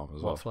under their arm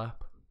as well? what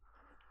flap?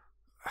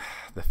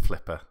 The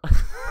flipper.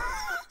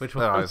 Which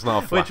one? No, it's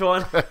not a flap. Which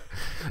one?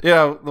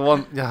 Yeah, the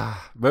one. Yeah.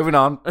 Moving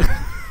on.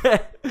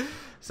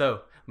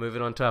 So,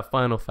 moving on to our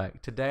final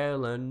fact. Today I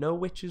learned no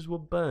witches were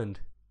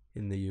burned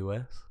in the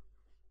US.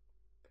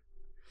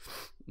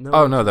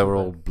 Oh no, witches they were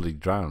all burned. bleed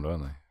drowned,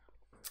 weren't they?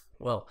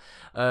 Well,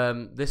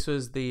 this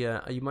was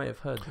the. You might have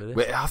heard of this.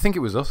 Wait, I think it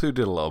was us who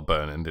did a lot of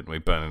burning, didn't we?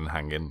 Burning and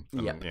hanging.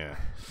 And, Yep. Yeah.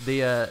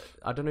 The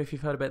I don't know if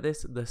you've heard about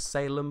this. The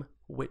Salem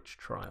witch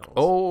trials.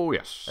 Oh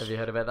yes. Have you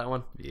heard about that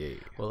one? Yeah.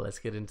 Well, let's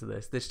get into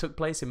this. This took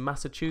place in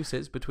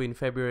Massachusetts between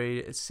February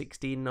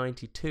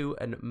 1692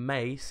 and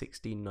May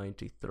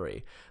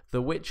 1693.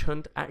 The witch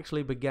hunt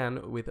actually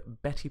began with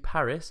Betty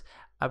Paris,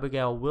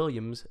 Abigail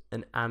Williams,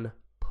 and Anne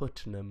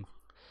Putnam.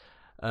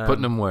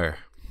 Putting them where?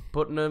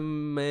 Putting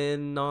them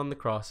in on the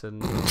cross and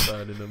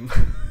burning them.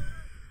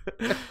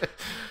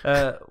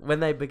 When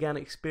they began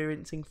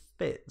experiencing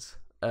fits.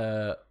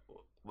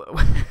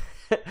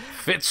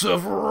 Fits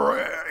of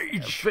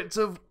rage. Fits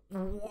of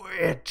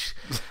witch.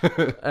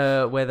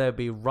 Where they'd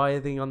be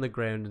writhing on the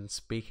ground and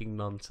speaking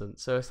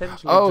nonsense. So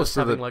essentially just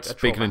so having that like a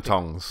speaking in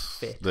traumatic tongues.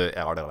 fit.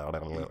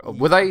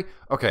 Were they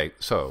okay?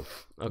 So,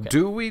 Okay.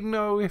 do we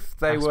know if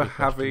they Ask were me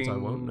questions having? I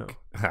won't know.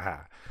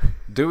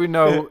 Do we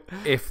know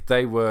if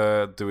they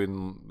were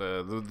doing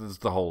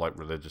the whole like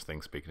religious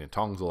thing, speaking in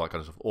tongues, all that kind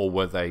of stuff, or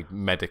were they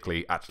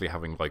medically actually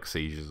having like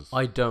seizures?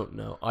 I don't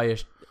know. I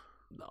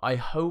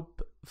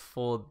hope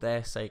for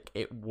their sake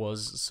it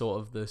was sort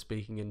of the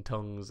speaking in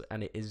tongues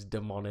and it is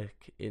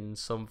demonic in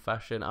some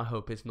fashion. I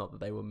hope it's not that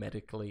they were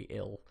medically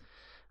ill.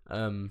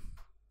 But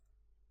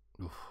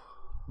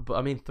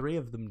I mean, 3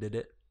 of them did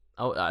it.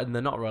 Oh, and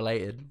they're not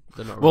related.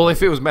 Well,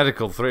 if it was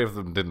medical, 3 of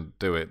them didn't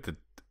do it.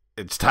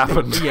 It just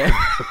happened. Yeah.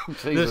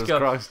 Jesus go,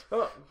 Christ.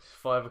 Oh, it's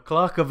 5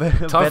 o'clock. I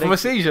better, Time for my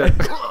seizure.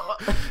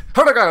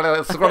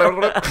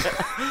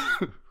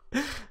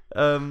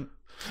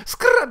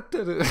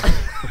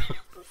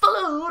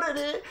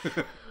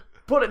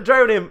 Put it,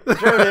 drown him.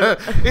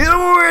 He's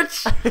a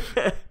witch.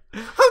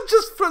 I'm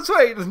just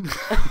persuaded.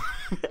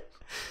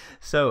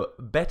 So,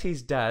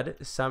 Betty's dad,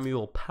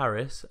 Samuel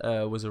Paris,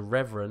 was a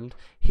reverend.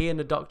 He and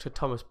a Dr.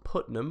 Thomas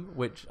Putnam,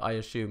 which I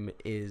assume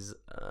is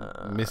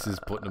Mrs.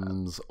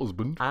 Putnam's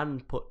husband.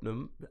 Anne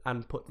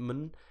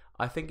Putnam.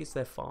 I think it's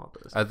their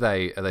fathers. Are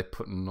they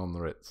putting on the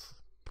Ritz?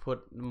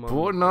 Putnam.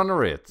 Putting on the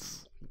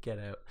Ritz. Get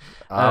out.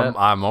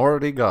 I'm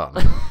already gone.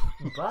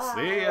 Bye.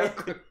 See ya.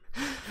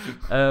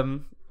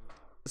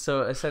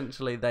 So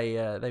essentially,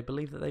 they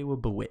believe that they were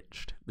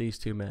bewitched. These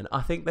 2 men.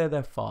 I think they're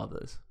their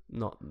fathers,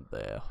 not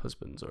their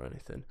husbands or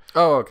anything.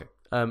 Oh, okay.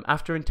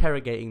 After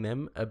interrogating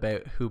them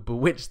about who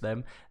bewitched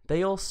them,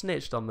 they all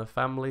snitched on the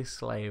family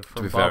slave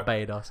from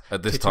Barbados.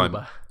 At this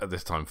Tituba.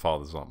 time,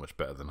 fathers aren't much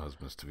better than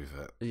husbands. To be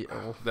fair, Yeah,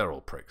 well, they're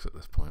all pricks at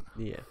this point.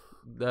 yeah.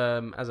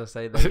 As I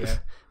say,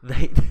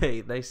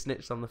 they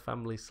snitched on the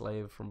family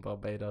slave from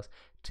Barbados,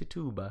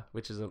 Tituba,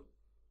 which is an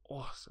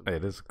awesome.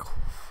 It is.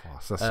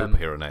 It's a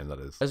superhero name, that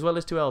is. As well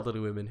as 2 elderly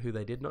women who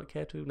they did not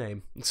care to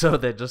name, so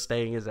they're just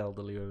staying as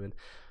elderly women.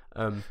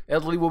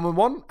 Elderly Woman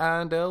 1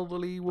 and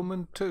Elderly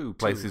Woman 2.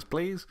 Places,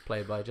 please.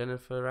 Played by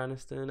Jennifer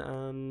Aniston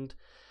and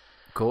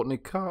Courtney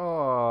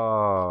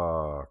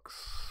Cox.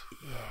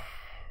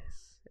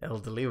 yes,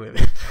 elderly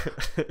women.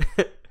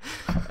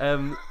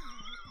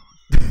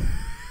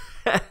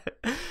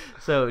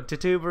 So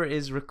Tituba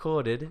is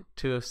recorded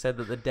to have said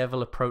that the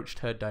devil approached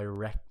her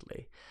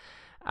directly.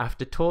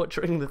 After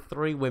torturing the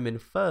 3 women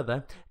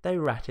further, they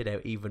ratted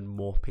out even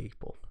more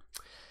people.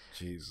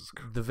 Jesus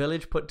Christ. The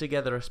village put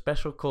together a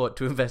special court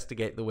to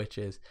investigate the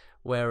witches,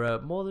 where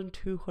more than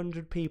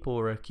 200 people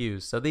were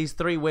accused. So these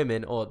 3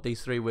 women,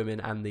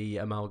 and the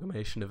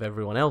amalgamation of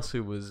everyone else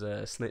who was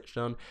snitched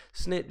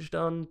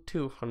on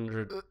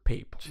 200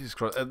 people. Jesus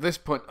Christ. At this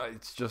point,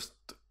 it's just...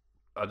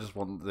 I just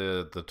want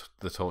the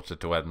torture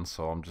to end,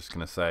 so I'm just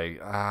going to say...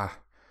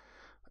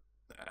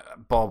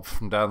 Bob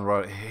from down the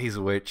road, he's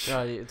a witch.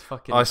 It's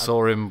fucking... I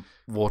saw him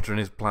watering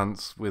his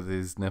plants with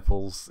his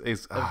nipples.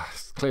 He's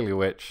clearly a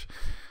witch.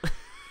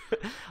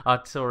 I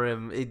saw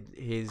him.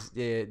 He's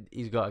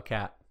got a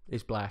cat.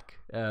 He's black.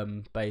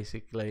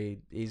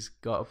 Basically, he's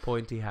got a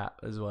pointy hat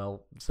as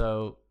well.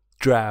 So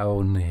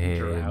drown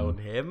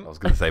him. I was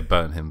going to say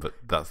burn him, but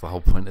that's the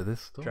whole point of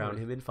this story. Drown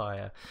him in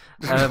fire.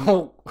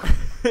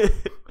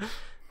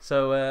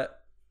 So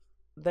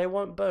they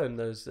weren't burned.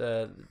 Those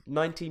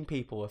 19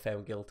 people were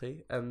found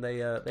guilty, and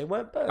they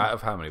weren't burned. Out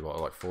of how many? What,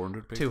 like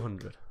 400 people?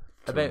 200.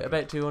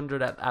 About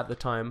 200 at the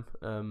time.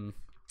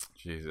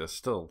 Jesus,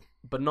 still.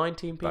 But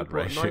 19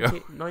 people,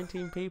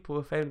 19 people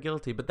were found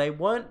guilty, but they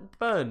weren't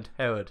burned,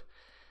 Howard.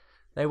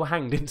 They were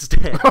hanged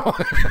instead.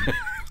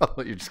 I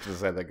thought you were just going to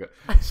say they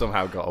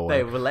somehow got away.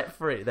 They were let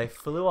free. They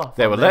flew off.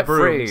 They were let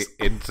brooms.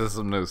 free into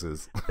some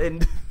nooses.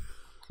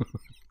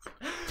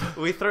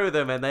 We threw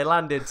them and they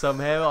landed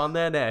somehow on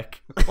their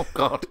neck. Oh,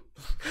 God.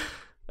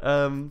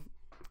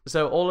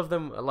 So all of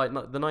them, like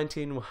the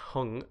 19 were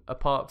hung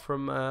apart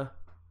from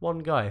one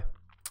guy,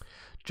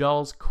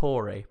 Giles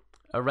Corey,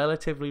 a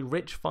relatively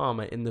rich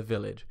farmer in the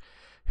village,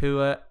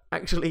 who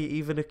actually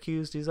even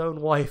accused his own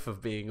wife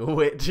of being a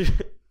witch.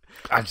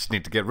 I just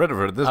need to get rid of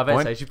her at this I bet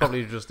point. say she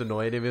probably just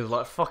annoyed him. He was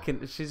like,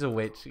 "Fucking, she's a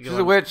witch." She's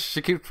a witch.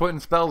 She keeps putting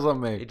spells on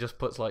me. He just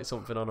puts like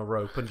something on a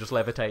rope and just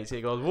levitates it.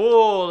 He goes,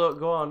 "Whoa, look,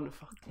 go on,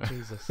 fuck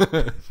Jesus,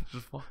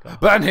 just fuck off."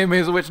 Burn him.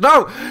 He's a witch.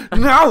 No,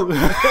 no,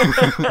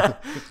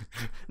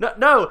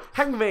 no,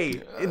 hang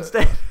me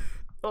instead.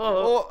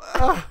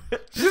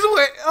 She's a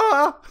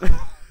witch.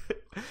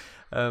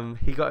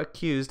 He got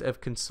accused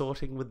of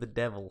consorting with the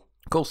devil.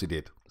 Of course he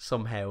did.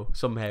 Somehow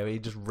he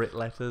just writ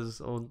letters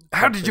on.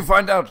 How did you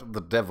find out?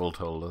 The devil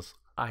told us.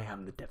 I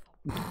am the devil.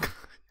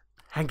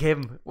 Hang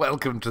him.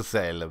 Welcome to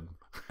Salem.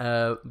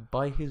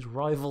 By his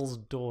rival's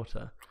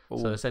daughter. Ooh.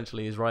 So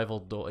essentially, his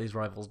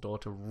rival's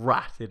daughter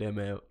ratted him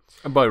out.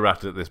 And by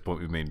rat at this point,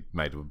 we mean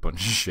made of a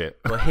bunch of shit.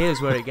 But here's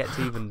where it gets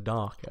even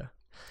darker.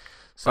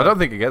 So, I don't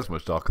think it gets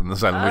much darker than the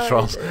Salem witch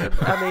trials.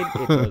 I mean,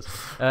 it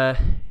does.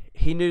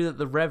 He knew that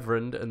the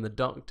Reverend and the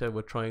Doctor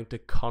were trying to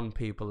con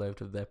people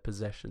out of their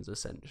possessions,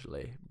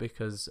 essentially,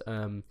 because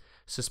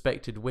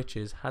suspected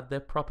witches had their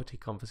property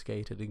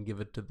confiscated and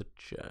given to the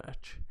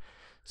church.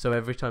 So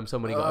every time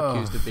somebody got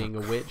accused of being a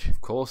witch...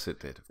 Of course it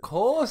did. Of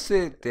course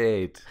it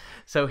did.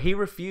 So he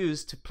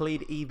refused to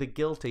plead either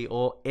guilty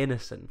or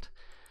innocent.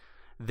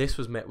 This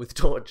was met with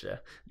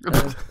torture.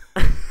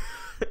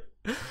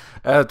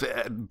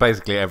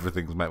 Basically,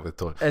 everything's met with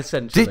torture.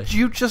 Essentially. Did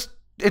you just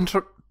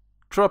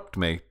interrupt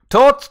me?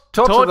 Torture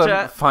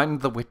them.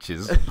 Find the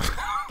witches.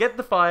 Get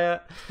the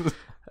fire.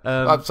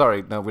 I'm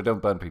sorry. No, we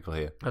don't burn people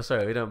here. Oh,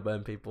 sorry, we don't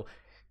burn people.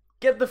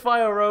 Get the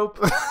fire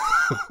rope.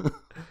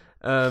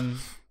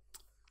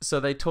 So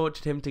they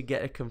tortured him to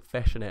get a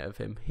confession out of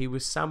him. He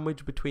was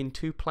sandwiched between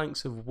 2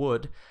 planks of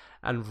wood,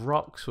 and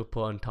rocks were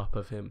put on top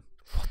of him.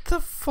 What the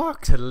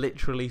fuck? To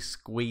literally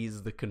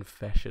squeeze the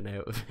confession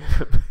out of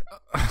him.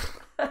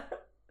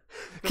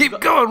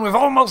 Keep going, we've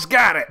almost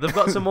got it. They've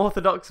got some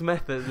orthodox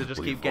methods that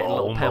just keep getting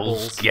little pebbles.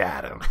 Almost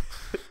got him.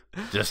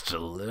 Just a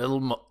little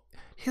more.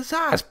 His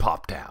eyes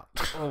popped out.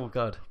 Oh,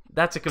 God.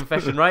 That's a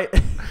confession, right?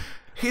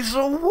 He's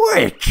a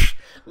witch.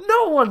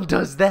 No one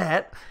does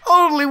that.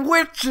 Only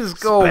witches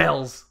go.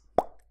 Spells.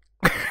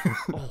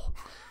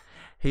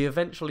 He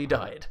eventually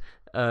died.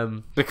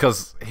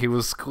 Because he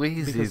was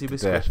squeezed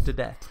to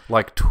death.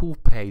 Like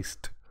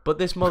toothpaste. But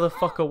this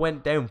motherfucker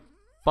went down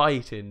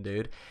fighting,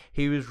 dude.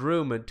 He was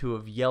rumoured to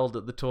have yelled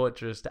at the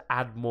torturers to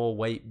add more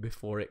weight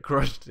before it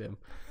crushed him.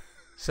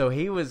 So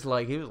he was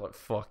like,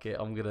 fuck it,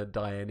 I'm gonna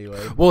die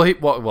anyway. Well, at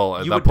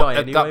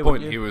that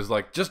point, he was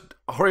like, just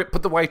hurry up,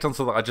 put the weight on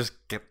so that I just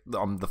get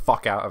the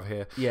fuck out of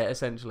here. Yeah,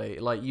 essentially,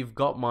 like you've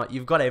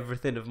got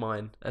everything of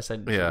mine.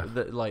 Essentially, yeah.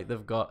 Like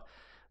they've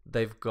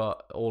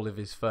got all of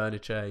his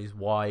furniture, his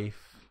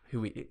wife,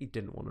 who he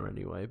didn't want her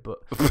anyway, but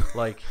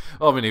like,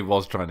 I mean, he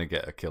was trying to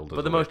get her killed.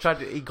 But the most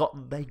tragic, they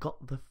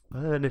got the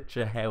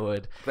furniture,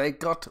 Howard. They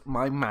got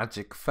my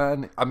magic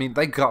furniture. I mean,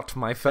 they got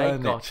my furniture.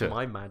 They got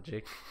my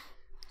magic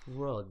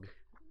rug.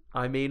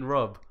 I mean,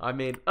 rub. I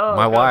mean,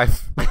 my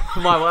wife.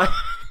 My wife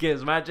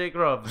gives magic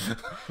rubs.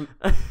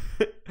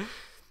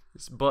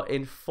 But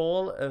in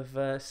fall of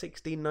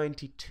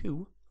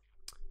 1692,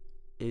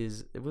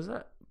 was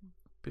that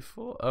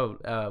before?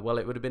 Well,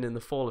 it would have been in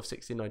the fall of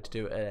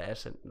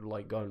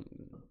 1692,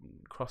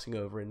 crossing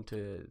over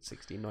into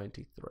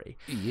 1693.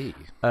 Yeah.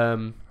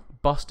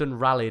 Boston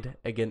rallied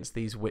against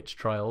these witch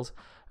trials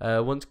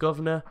once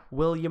Governor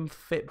William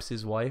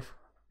Phipps's wife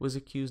was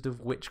accused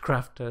of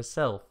witchcraft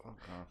herself.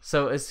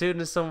 So as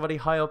soon as somebody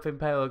high up in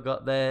power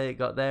got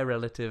their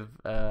relative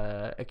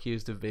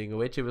accused of being a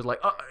witch, it was like,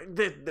 oh,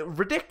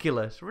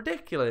 ridiculous! How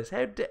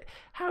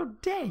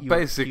dare you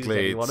accuse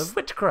anyone of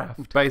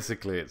witchcraft?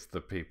 Basically, it's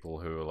the people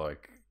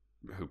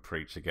who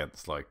preach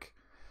against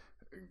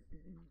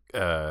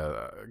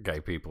gay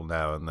people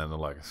now, and then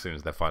as soon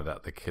as they find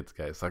out the kid's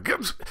gay, it's like,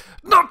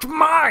 not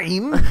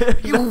mine,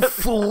 you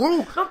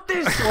fool! Not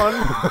this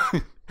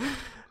one.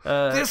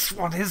 This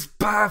one is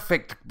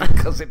perfect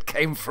because it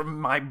came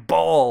from my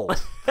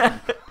balls.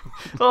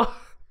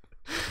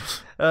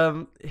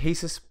 He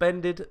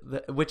suspended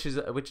this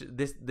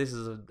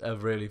is a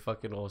really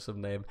fucking awesome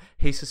name.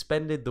 He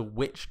suspended the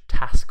Witch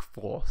Task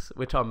Force,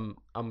 which I'm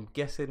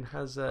guessing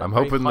has I'm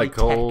hoping they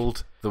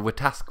called the Wit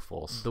Task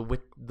Force. The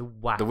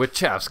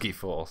Wachowski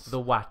Force. The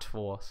Wat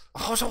Force.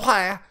 Oh, so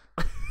where?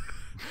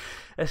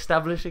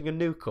 Establishing a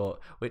new court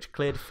which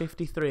cleared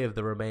 53 of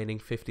the remaining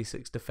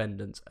 56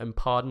 defendants and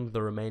pardoned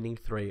the remaining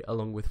 3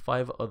 along with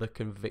 5 other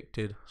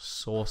convicted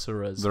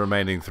sorcerers. The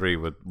remaining 3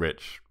 were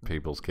rich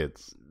people's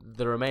kids.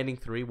 The remaining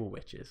 3 were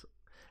witches.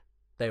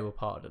 They were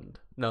pardoned.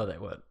 No, they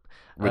weren't.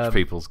 Rich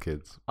people's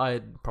kids.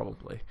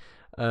 Probably.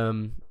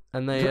 And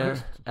they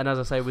and as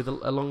I say,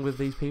 along with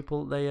these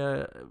people,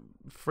 they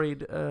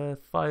freed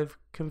 5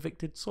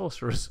 convicted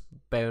sorcerers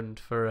bound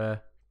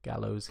for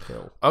Gallows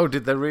Hill. Oh,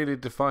 did they really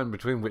define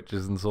between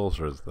witches and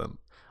sorcerers then?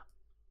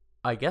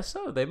 I guess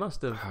so. They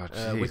must have.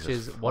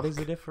 What is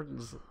the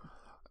difference?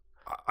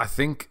 I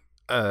think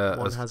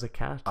one has a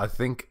cat. I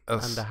think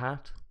and a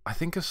hat. I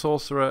think a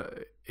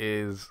sorcerer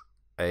is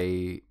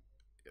I'm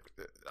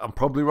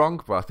probably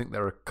wrong, but I think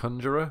they're a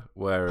conjurer,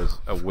 whereas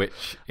a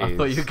witch is... I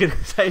thought you were going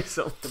to say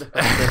something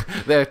else.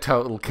 They're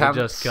total cunts.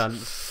 They're just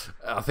cunts.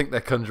 I think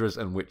they're conjurers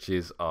and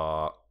witches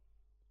are...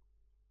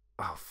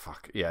 Oh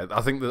fuck yeah!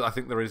 I think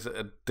there is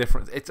a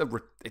difference. It's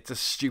a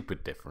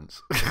stupid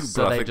difference.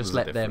 So they just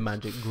let their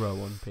magic grow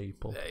on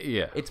people.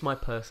 Yeah, it's my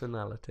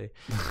personality.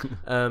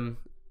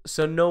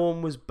 So no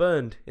one was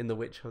burned in the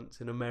witch hunts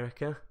in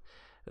America.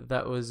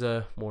 That was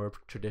more of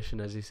a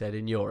tradition, as you said,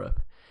 in Europe.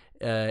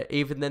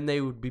 Even then,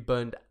 they would be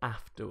burned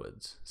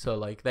afterwards.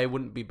 So they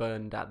wouldn't be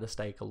burned at the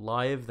stake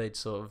alive. They'd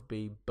sort of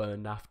be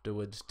burned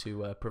afterwards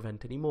to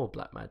prevent any more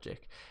black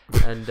magic.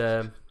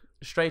 And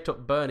straight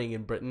up burning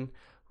in Britain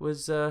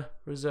was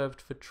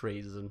reserved for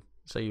treason,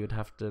 so you'd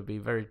have to be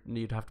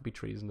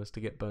treasonous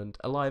to get burned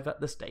alive at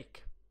the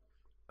stake.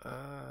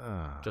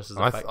 Just as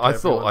a fact, I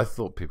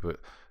thought people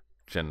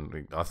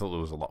generally, I thought there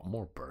was a lot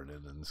more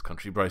burning in this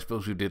country, but I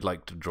suppose we did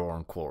like to draw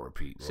on quarter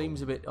Pete.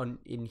 Seems a bit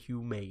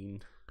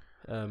inhumane.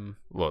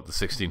 What, the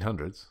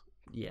 1600s?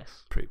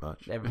 Yes, pretty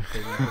much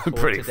everything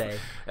before today,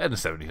 and the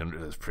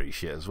 1700s is pretty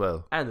shit as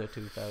well, and the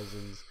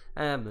 2000s,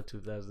 and the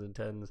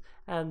 2010s,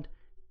 and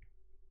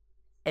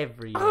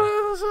every year.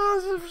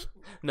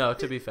 No,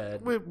 to be fair,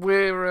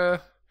 we're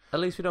at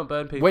least we don't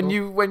burn people.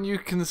 When you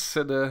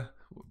consider,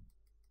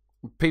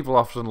 people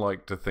often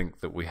like to think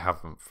that we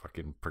haven't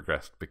fucking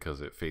progressed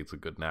because it feeds a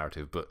good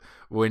narrative, but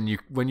when you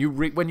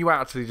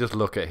actually just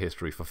look at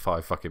history for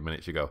 5 fucking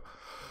minutes, you go,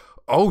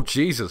 "Oh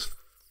Jesus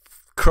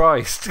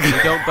Christ!" We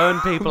don't burn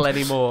people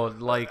anymore,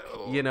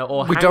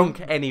 or hang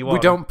anyone. We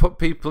don't put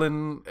people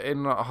in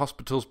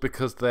hospitals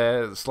because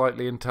they're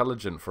slightly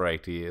intelligent for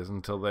 80 years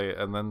and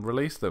then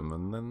release them,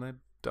 and then they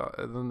die,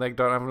 and then they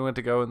don't have anywhere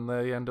to go, and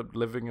they end up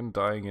living and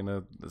dying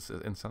in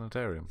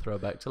sanitarium.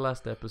 Throwback to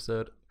last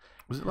episode.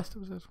 Was it last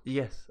episode?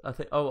 Yes, I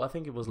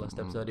think it was last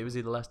episode. It was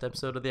either last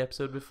episode or the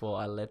episode before.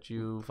 I'll let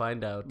you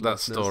find out. That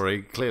listeners.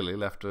 Story clearly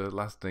left a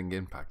lasting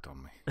impact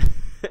on me.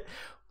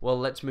 Well,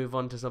 let's move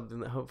on to something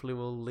that hopefully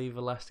will leave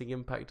a lasting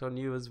impact on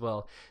you as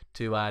well.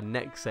 To our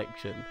next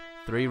section,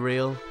 3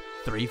 real,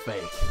 3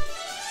 fake.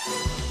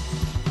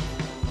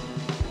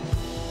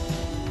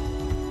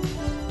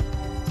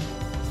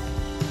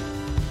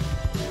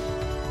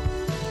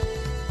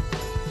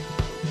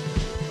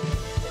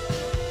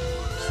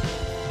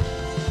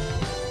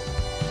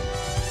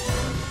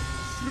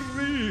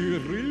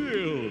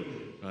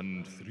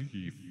 And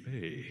 3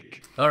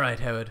 fake.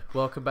 Alright, Howard,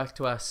 welcome back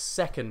to our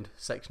second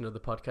section of the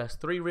podcast,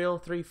 3 real,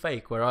 3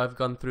 fake, where I've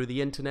gone through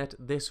the internet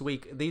this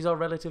week. These are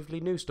relatively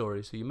new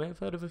stories, so you may have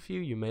heard of a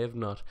few, you may have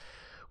not.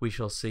 We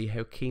shall see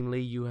how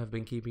keenly you have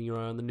been keeping your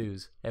eye on the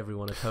news,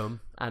 everyone at home,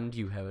 and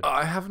you, Howard.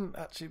 I haven't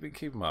actually been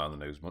keeping my eye on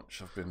the news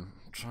much. I've been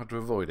trying to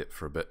avoid it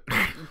for a bit.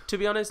 To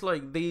be honest,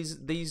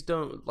 these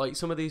don't,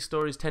 some of these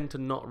stories tend to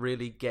not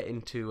really get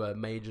into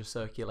major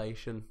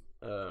circulation.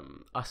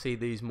 I see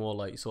these more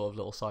like sort of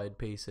little side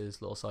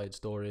pieces, little side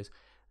stories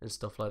and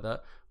stuff like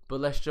that.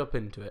 But let's jump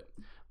into it.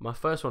 My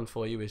first one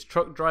for you is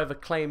truck driver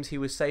claims he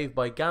was saved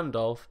by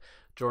Gandalf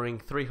during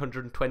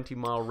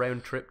 320-mile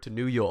round trip to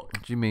New York.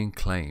 What do you mean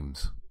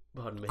claims?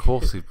 Pardon me. Of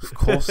course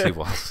he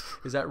was.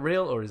 Is that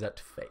real or is that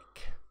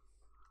fake?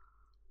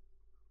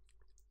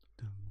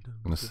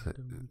 I'm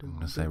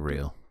gonna say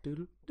real.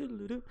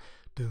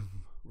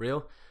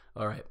 Real?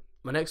 Alright.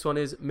 My next one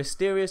is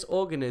mysterious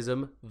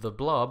organism, the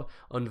Blob,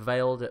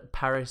 unveiled at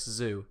Paris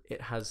Zoo.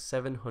 It has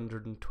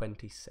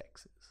 720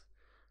 sexes.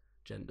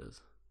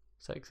 Genders.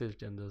 Sexes,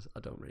 genders, I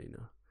don't really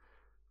know.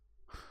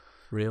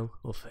 Real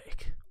or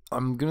fake?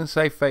 I'm going to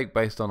say fake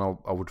based on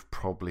I would have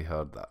probably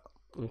heard that.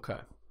 Okay.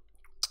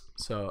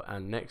 So,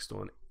 and next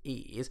one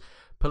is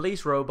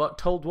police robot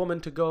told woman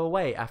to go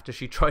away after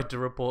she tried to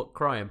report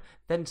crime,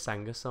 then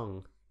sang a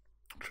song.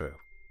 True.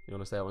 You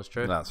want to say that one's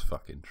true? That's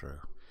fucking true.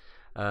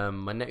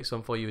 My next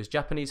one for you is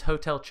Japanese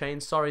hotel chain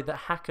sorry that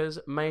hackers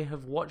may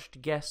have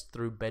watched guests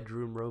through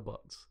bedside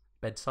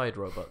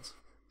robots.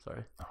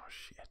 Sorry. Oh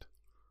shit.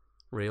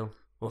 Real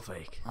or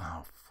fake?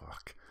 Oh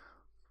fuck.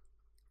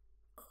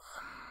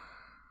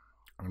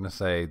 I'm gonna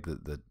say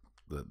that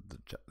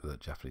the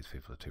Japanese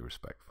people are too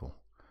respectful.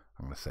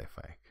 I'm gonna say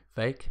fake.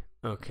 Fake?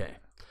 Okay.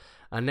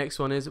 And next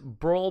one is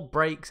brawl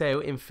breaks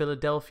out in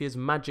Philadelphia's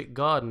Magic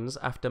Gardens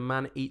after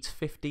man eats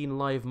 15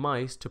 live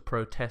mice to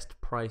protest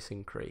price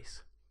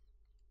increase.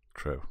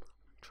 True.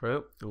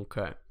 True.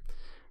 Okay.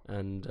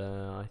 And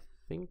I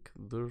think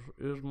this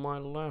is my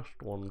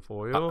last one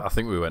for you. I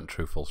think we went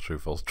true, false,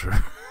 true.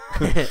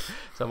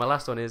 So my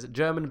last one is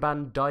German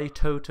band Die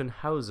Toten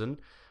Hosen.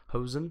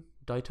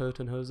 Die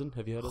Toten Hosen.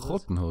 Have you heard of this?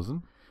 Toten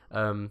Hosen.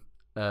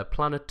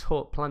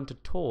 Plan to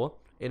tour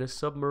in a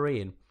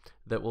submarine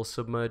that will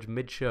submerge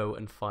mid-show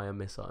and fire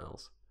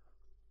missiles.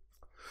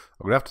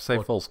 I'm gonna have to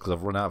say false because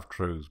I've run out of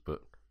trues,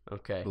 but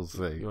okay, we'll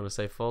see. You want to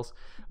say false?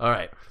 All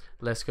right,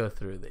 let's go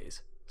through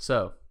these.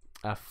 So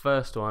our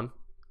first one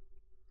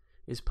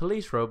is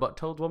police robot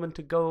told woman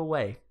to go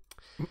away.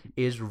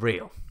 Is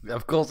real.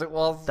 Of course it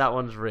was. That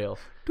one's real.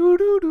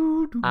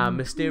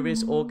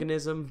 Mysterious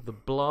organism, the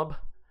Blob,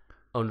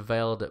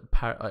 unveiled at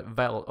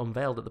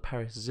the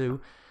Paris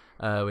Zoo,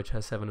 which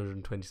has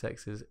 720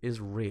 sexes, is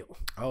real.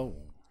 Oh,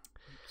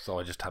 so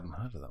I just hadn't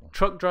heard of that one.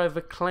 Truck driver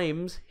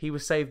claims he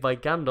was saved by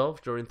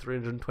Gandalf during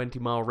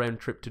 320-mile round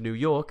trip to New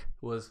York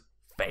was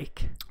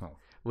fake. Oh.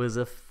 Was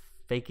a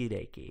fakey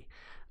dakey.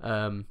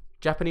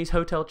 Japanese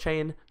hotel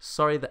chain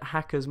sorry that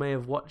hackers may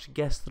have watched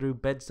guests through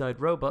bedside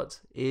robots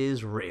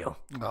is real.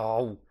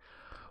 Oh,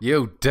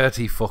 you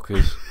dirty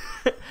fuckers.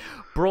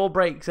 Brawl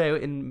breaks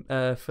out in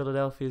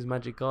Philadelphia's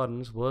Magic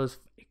Gardens was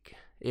fake.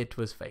 It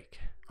was fake.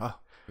 Oh,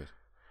 good.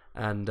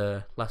 And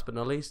last but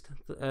not least,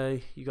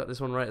 you got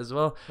this one right as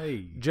well.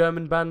 Hey.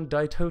 German band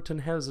Die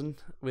Toten Hosen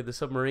with the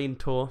submarine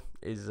tour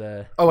is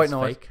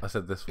fake. I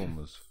said this one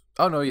was...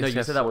 Oh, no, yes, No, you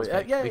yes, said that was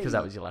sorry. fake because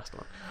that was your last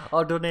one.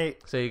 I'll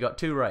donate. So you got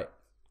two right.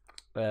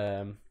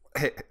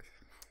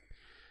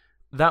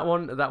 That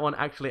one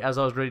actually, as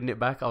I was reading it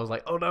back, I was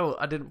like, oh no,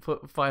 I didn't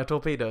put fire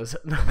torpedoes,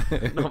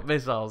 not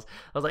missiles.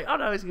 I was like, oh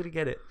no, he's going to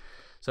get it.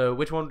 So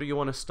which one do you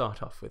want to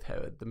start off with,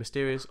 Howard? The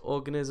mysterious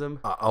organism?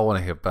 I want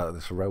to hear about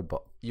this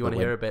robot. You want to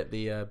hear about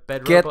the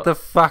bed Get robot? the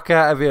fuck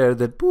out of here. Oh,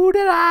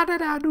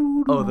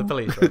 the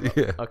police robot.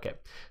 Yeah. Okay.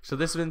 So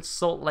this is in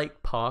Salt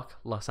Lake Park,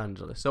 Los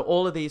Angeles. So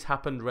all of these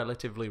happened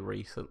relatively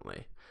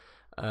recently.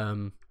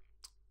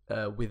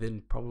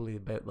 Within probably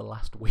about the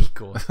last week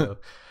or so.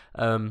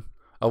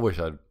 I wish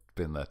I'd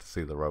been there to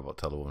see the robot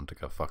tell a woman to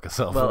go fuck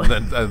herself, Well-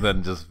 and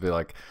then just be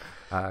like,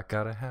 I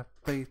gotta have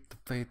faith.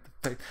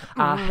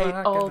 I hate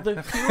all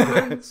the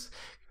humans.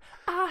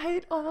 I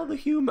hate all the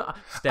humans.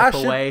 Step I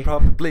away. should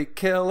probably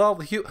kill all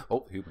the human.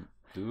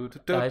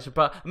 I should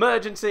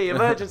emergency,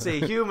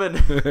 human.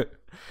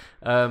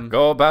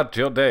 Go about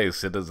your day,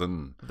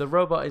 citizen. The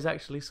robot is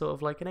actually sort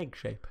of like an egg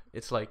shape.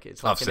 It's like I've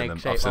an seen egg them.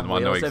 shape I've seen on them. I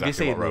know wheels. Have you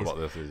exactly seen what these? robot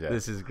this is. Yeah.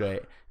 This is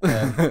great.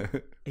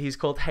 He's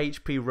called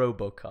HP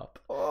RoboCop,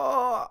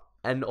 Oh,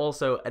 and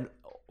also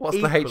what's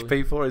equally- the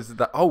HP for? Is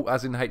that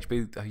as in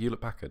HP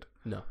Hewlett Packard?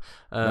 No.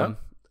 No?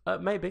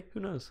 Maybe. Who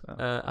knows?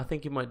 Oh. I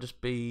think it might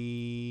just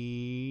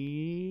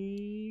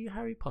be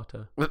Harry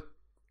Potter.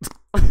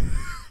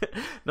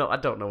 No, I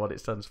don't know what it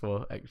stands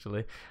for,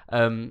 actually.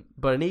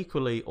 But an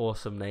equally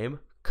awesome name,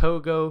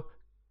 Kogo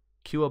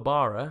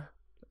Kuwabara,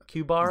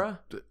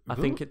 I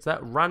think it's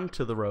that, ran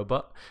to the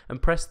robot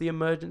and pressed the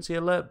emergency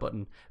alert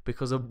button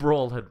because a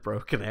brawl had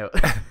broken out.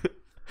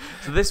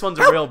 So this one's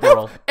a real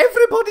brawl.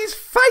 Everybody's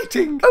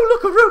fighting. Oh,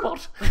 look, a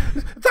robot!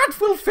 That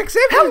will fix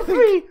Help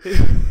everything.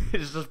 me!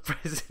 He's just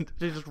pressing,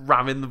 he's just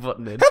ramming the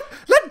button in.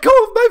 Let go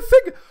of my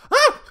finger.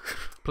 Ah!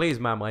 Please,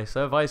 ma'am, I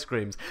serve ice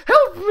creams.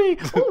 Help me!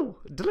 Oh,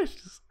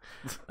 delicious.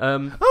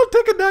 I'll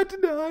take a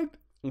 99.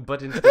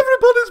 But instead,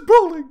 Everybody's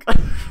brawling.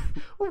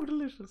 oh,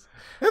 delicious.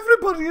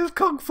 Everybody is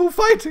kung fu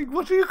fighting.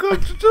 What are you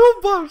going to do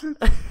about it?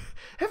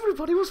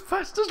 Everybody was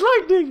fast as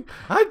lightning.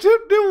 I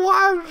don't know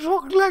why I'm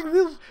talking like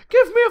this.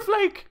 Give me a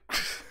flake.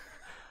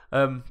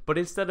 But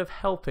instead of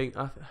helping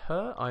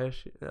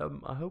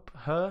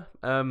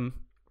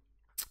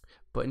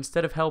but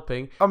instead of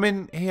helping, I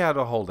mean, he had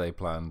a whole day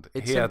planned.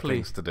 It He had simply-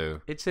 things to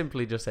do. it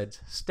simply just said,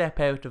 step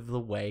out of the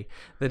way,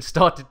 then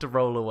started to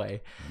roll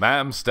away.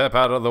 Ma'am, step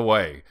out of the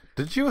way.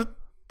 Did you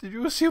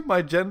assume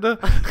my gender?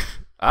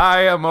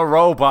 I am a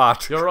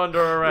robot You're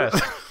under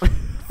arrest.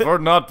 for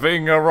not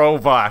being a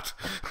robot.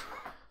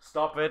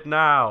 Stop it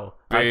now.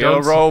 Be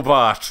a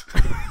robot.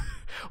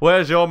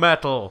 Where's your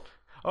metal?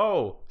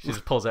 Oh, she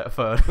just pulls out a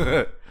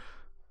phone.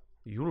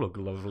 You look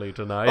lovely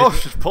tonight. Oh,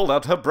 she's pulled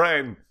out her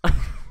brain. I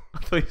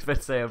thought you were supposed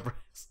to say her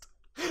breast.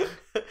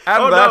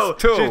 And oh that's no,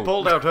 too. she's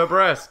pulled out her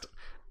breast.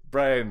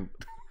 Brain.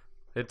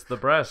 It's the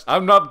breast.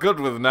 I'm not good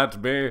with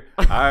anatomy.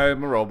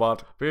 I'm a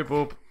robot. Beep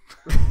boop.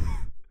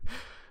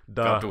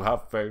 Got to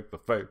have faith, the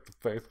faith, the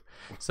faith.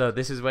 So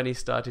this is when he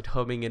started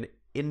humming an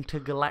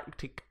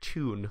intergalactic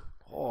tune.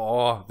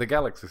 Oh, the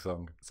Galaxy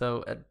song.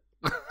 So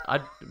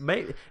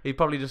he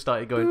probably just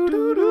started going.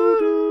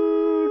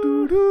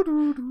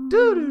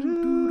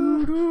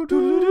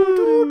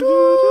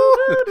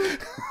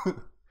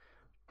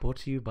 Brought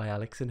to you by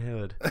Alex and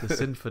Howard, the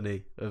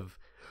symphony of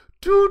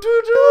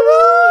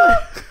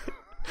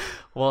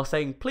while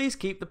saying, please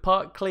keep the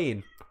park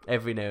clean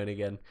every now and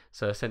again.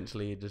 So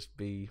essentially he'd just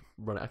be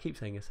running. I keep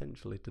saying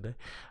essentially today.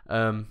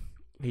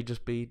 He'd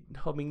just be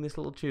humming this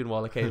little tune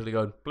while occasionally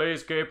going,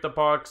 please keep the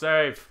park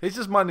safe. He's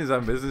just minding his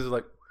own business,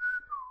 like,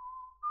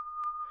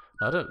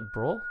 I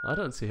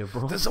don't see a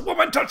brawl. there's a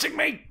woman touching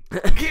me.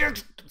 Here,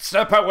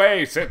 step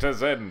away,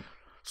 citizen.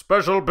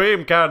 Special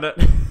beam cannon.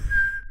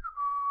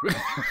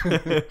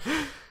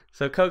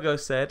 So Kogo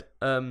said,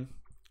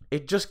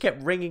 it just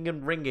kept ringing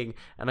and ringing,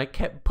 and I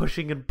kept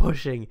pushing and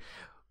pushing,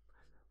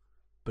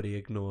 but he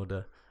ignored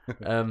her.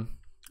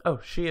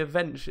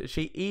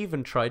 She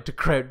even tried to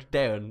crouch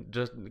down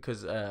just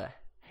because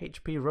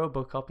HP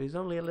Robocop is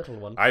only a little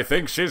one. I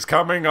think she's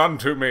coming on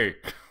to me.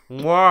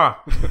 Mwah!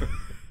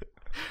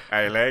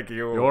 I like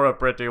you. You're a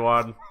pretty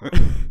one.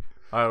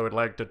 I would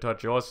like to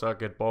touch your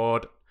circuit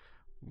board.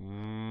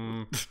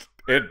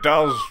 It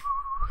does.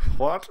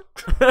 What?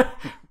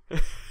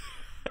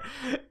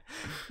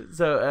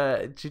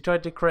 So she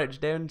tried to crouch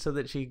down so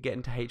that she could get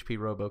into HP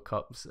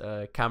Robocop's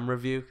camera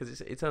view,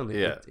 because it's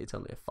only a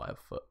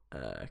 5-foot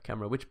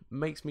camera, which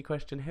makes me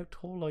question, how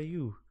tall are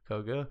you,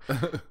 Kogo?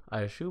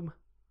 I assume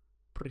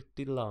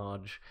pretty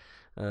large,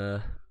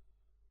 but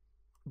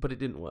it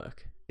didn't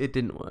work.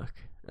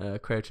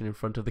 Crouching in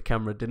front of the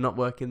camera did not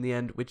work in the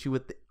end, which you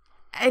would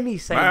any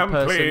sane Ma'am,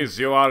 person. please,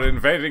 you are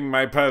invading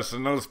my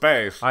personal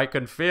space. I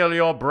can feel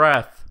your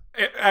breath.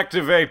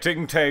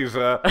 Activating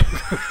taser.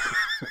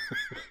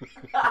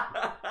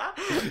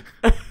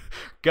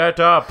 Get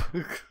up.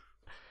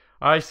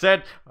 I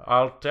said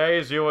I'll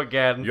tase you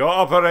again. Your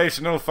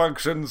operational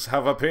functions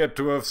have appeared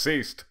to have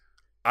ceased.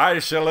 I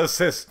shall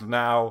assist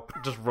now.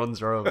 Just runs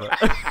her over.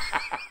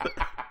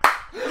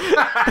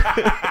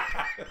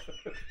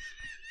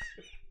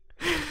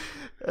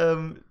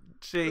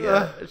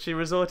 She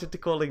resorted to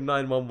calling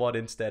 911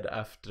 instead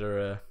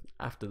after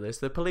this.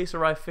 The police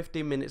arrived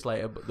 15 minutes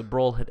later, but the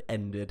brawl had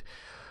ended.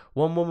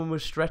 One woman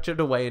was stretchered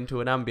away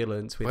into an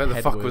ambulance with Where the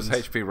head fuck wounds. was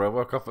HP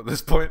Robocop at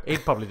this point?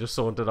 He'd probably just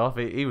sauntered off.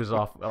 He was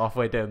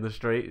halfway down the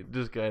street,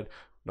 just going,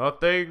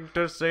 nothing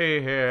to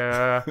see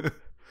here.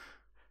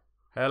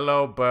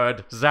 Hello,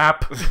 bird.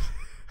 Zap.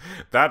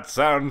 That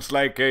sounds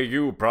like a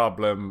you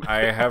problem.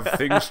 I have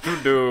things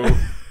to do.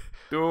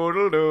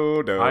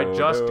 Doodle-doo-doo. I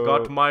just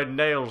got my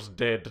nails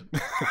did.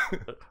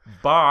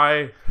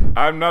 Bye.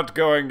 I'm not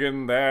going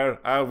in there.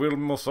 I will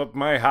muss up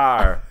my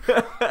hair.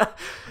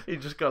 He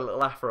just got a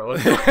little afro.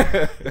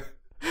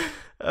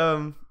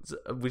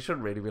 We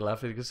shouldn't really be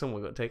laughing because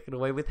someone got taken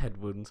away with head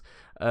wounds.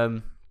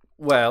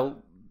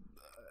 Well,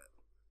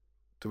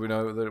 do we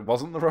know that it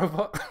wasn't the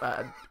robot?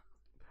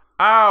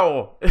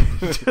 Ow!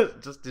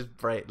 just his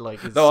brain, like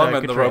his No, I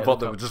meant the circuitry at robot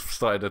the that top. just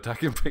started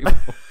attacking people.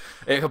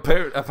 It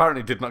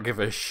apparently did not give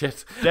a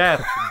shit.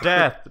 Death.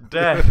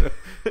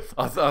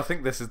 I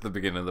think this is the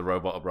beginning of the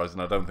robot uprising.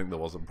 I don't think there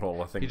was a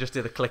brawl. I think He just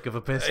did a click of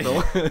a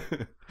pistol.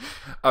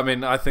 I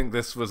mean, I think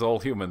this was all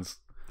humans.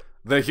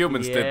 The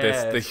humans did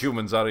this. The Yes.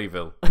 humans are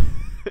evil.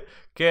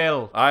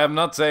 Kill. I am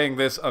not saying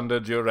this under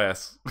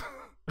duress.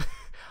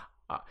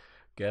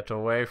 Get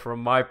away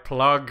from my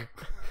plug.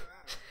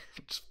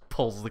 Just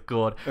pulls the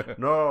cord.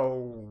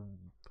 No.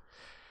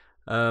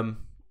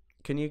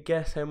 Can you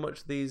guess how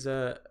much these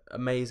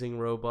amazing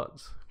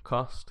robots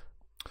cost?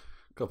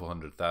 Couple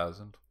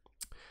 100,000.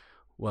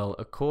 Well,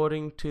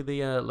 according to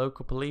the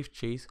local police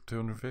chief,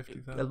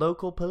 250,000. the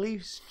local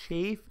police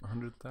chief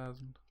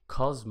 100,000.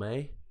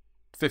 Cosme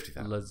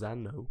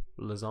 50,000.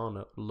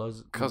 Lozano,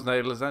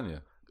 Cosne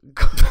lasagna.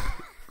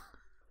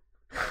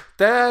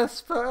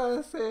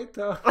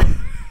 Despacito.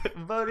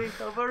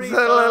 Burrito.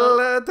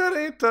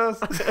 Doritos.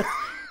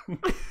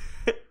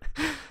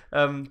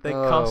 They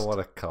cost. What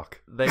a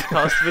cock. They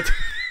cost.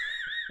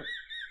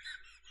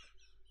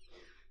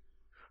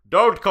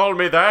 Don't call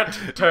me that,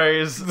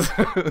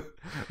 Tase.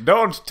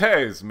 Don't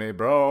tase me,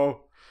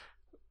 bro.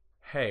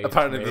 Hey.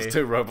 Apparently me. there's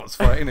two robots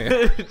fighting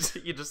here.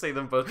 You just see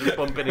them both just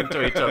bumping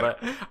into each other.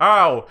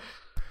 Ow!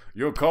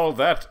 You call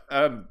that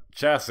a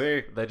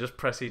chassis? They just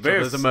press each This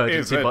other's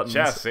emergency is a buttons.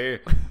 chassis.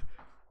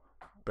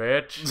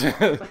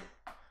 Bitch.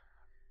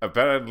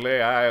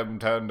 Apparently I am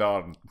turned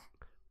on.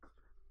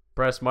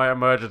 Press my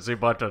emergency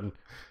button.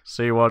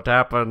 See what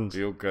happens.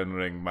 You can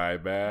ring my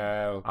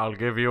bell. I'll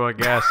give you a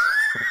guess.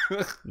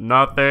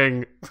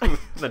 Nothing.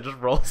 Then just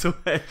rolls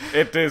away.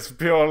 It is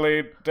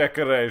purely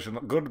decoration.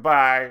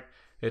 Goodbye.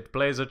 It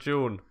plays a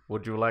tune.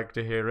 Would you like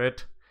to hear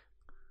it?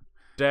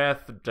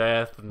 Death,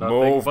 death, nothing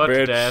Move, but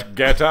bitch. death.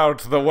 Get out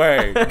the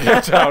way.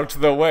 Get out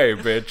the way,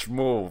 bitch.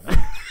 Move.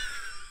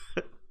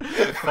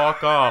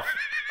 Fuck off.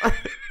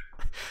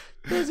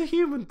 There's a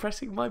human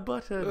pressing my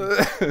button.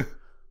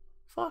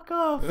 Fuck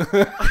off.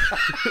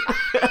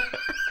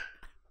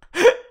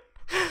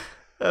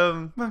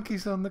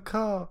 Monkeys on the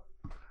car.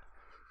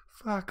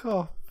 Fuck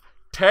off.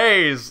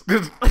 Tase.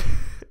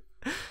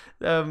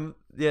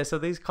 Yeah, so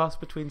these cost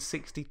between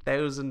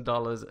 $60,000 and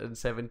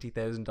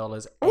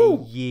 $70,000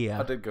 a year.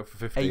 I did go for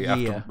 50 A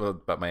year. after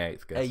about my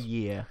 8th guess. A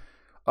year.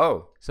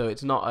 Oh. So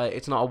it's not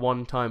a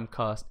one-time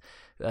cost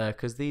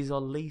because these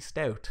are leased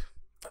out.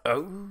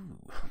 Oh.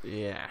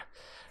 Yeah.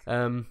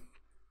 And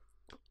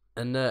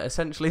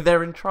essentially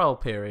they're in trial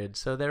period,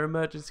 so their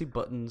emergency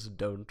buttons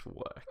don't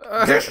work.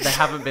 They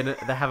haven't been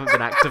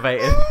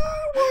activated.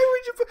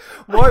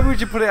 Why would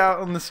you put it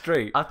out on the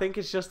street? I think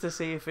it's just to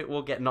see if it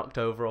will get knocked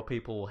over or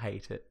people will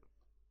hate it.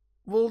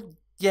 Well,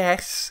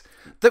 yes.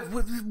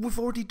 We've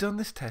already done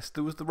this test.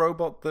 There was the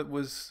robot that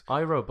was...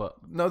 iRobot.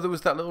 No, there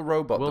was that little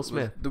robot. Will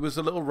Smith. There was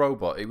a little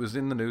robot. It was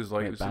in the news.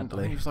 Like, I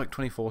think it was like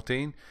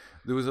 2014.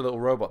 There was a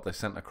little robot they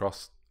sent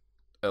across...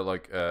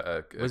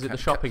 was it the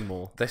shopping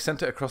mall? They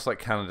sent it across like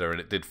Canada and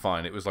it did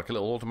fine. It was like a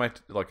little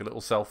automated, like a little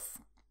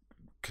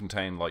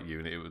self-contained like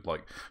unit. It would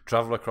like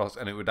travel across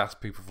and it would ask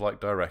people for like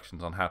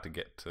directions on how to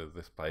get to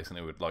this place, and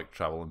it would like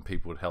travel and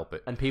people would help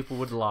it. And people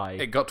would lie.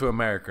 It got to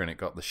America and it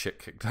got the shit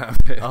kicked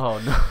out of it. Oh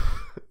no.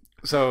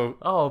 So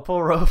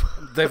poor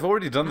robot. they've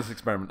already done this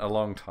experiment a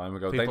long time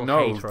ago. People they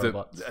know hate that,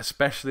 robots.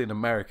 especially in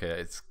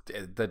America,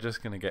 they're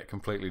just going to get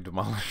completely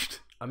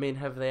demolished. I mean,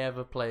 have they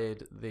ever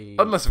played the...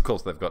 Unless, of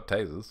course, they've got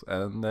tasers,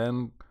 and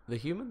then... The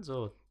humans,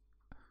 or...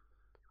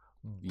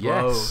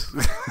 Yes.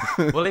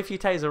 Well, if you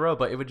tase a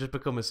robot, it would just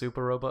become a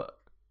super robot.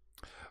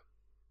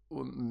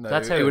 Well, no,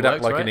 That's how it it would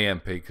act works, like an right?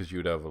 EMP because you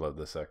would overload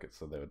the circuit.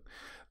 So they would...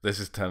 This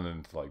is turning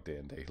into like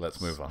D&D. Let's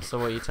move on. So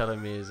what you're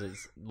telling me is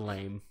it's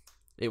lame.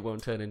 It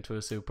won't turn into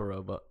a super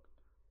robot.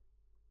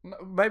 No,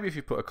 maybe if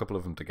you put a couple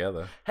of them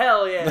together.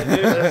 Hell yeah,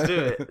 dude, let's do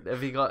it.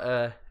 Have you got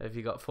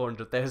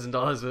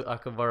 $400,000 I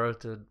can borrow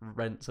to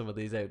rent some of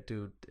these out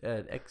to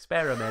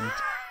experiment?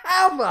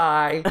 Am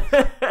I?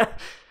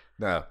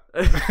 No.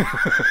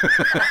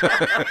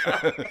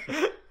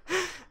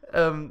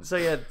 So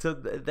yeah,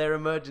 their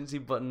emergency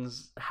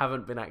buttons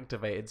haven't been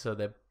activated, so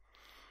they're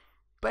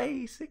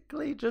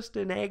basically just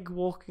an egg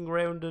walking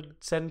around a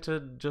centre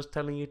just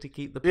telling you to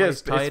keep the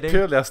place tidy. It's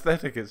purely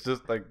aesthetic. It's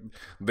just like,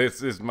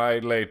 this is my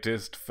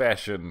latest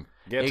fashion.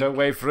 Get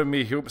away from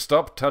me.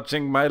 Stop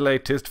touching my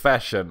latest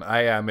fashion.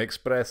 I am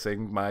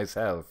expressing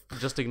myself.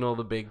 Just ignore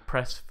the big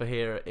press for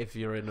here if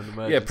you're in an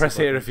emergency. Yeah, press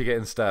button. here if you're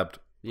getting stabbed.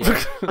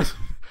 Yeah.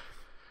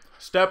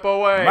 Step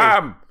away.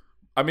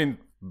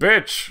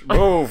 Bitch,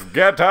 move.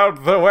 Get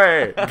out the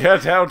way.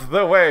 Get out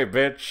the way,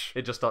 bitch.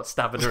 It just starts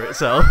stabbing her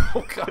itself.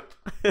 Oh, God.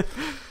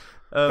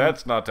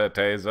 That's not a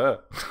taser.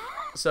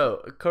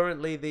 So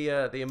currently, the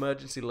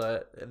emergency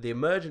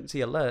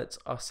alerts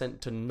are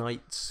sent to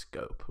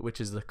Nightscope, which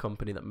is the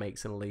company that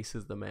makes and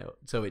leases them out.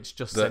 So it's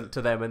just sent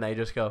to them, and they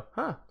just go,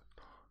 "Huh,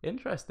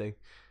 interesting."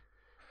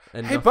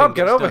 And Hey, nothing Bob,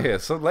 get gets over done. here.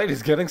 Some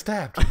lady's getting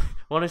stabbed.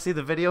 Want to see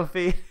the video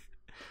feed?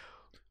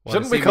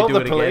 Shouldn't we call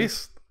the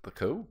police? The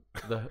cool.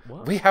 The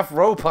what? We have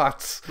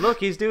robots.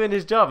 Look, he's doing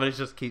his job, and it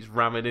just keeps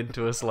ramming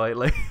into her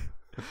slightly.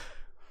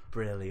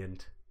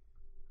 Brilliant.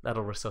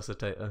 That'll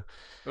resuscitate her.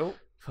 Oh,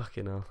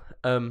 fucking hell.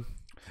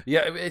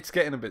 Yeah, it's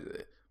getting a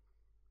bit.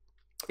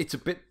 It's a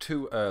bit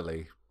too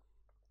early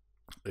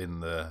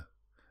in the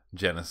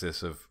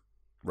genesis of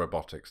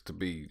robotics to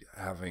be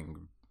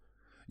having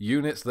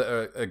units that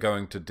are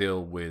going to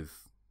deal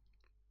with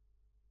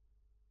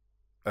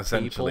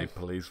essentially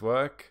police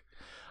work,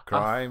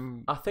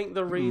 crime. I think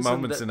the reason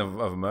moments of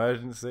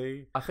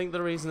emergency. I think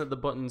the reason that the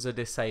buttons are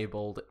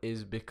disabled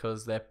is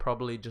because they're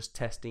probably just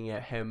testing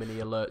out how many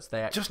alerts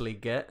they actually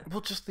get.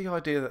 Well, just the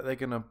idea that they're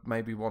gonna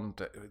maybe want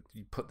to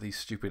put these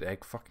stupid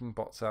egg fucking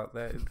bots out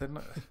there. They're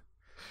not.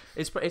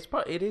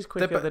 It is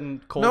quicker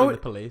than calling the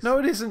police. No,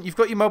 it isn't. You've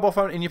got your mobile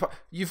phone in your pocket.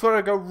 You've got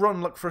to go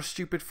run look for a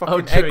stupid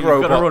fucking true, egg you've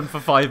robot. got to run for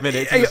 5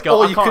 minutes and just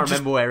go, I can't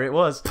remember where it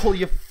was. Pull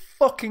your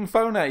fucking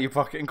phone out of your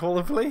pocket and call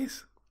the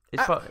police.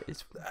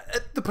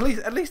 The police,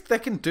 at least they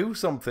can do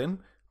something.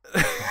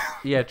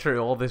 Yeah, true.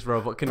 All this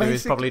robot can do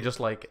is probably just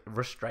like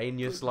restrain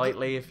you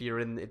slightly if you're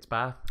in its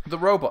path. The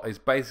robot is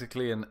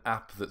basically an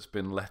app that's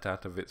been let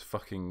out of its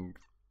fucking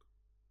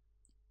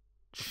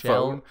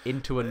shell phone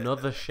into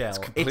another shell.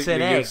 It's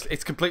an egg.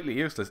 It's completely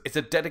useless. It's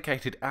a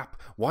dedicated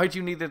app. Why do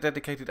you need a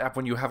dedicated app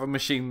when you have a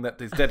machine that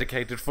is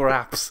dedicated for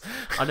apps?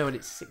 I know, and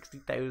it's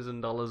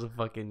 $60,000 a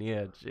fucking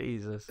year.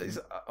 Jesus.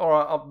 All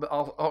right,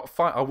 I'll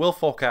fine. I will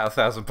fork out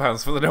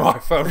 £1,000 for the new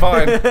iPhone.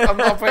 Fine, I'm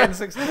not paying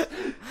 60.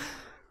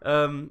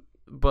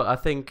 But I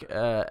think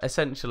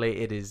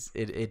essentially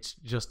it's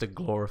just a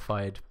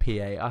glorified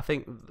PA. I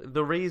think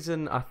the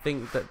reason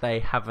that they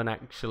haven't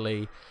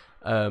actually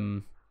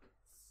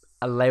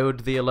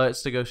allowed the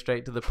alerts to go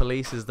straight to the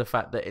police is the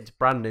fact that it's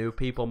brand new.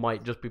 People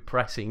might just be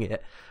pressing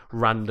it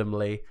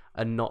randomly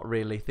and not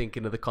really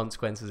thinking of the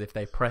consequences if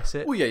they press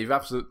it. Well, yeah, you've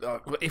absolutely.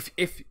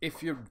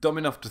 If you're dumb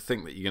enough to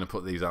think that you're going to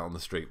put these out on the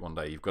street one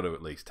day, you've got to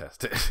at least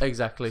test it.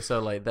 Exactly.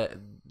 So like that,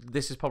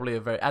 this is probably a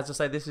very, as I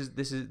say, this is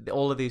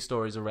all of these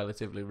stories are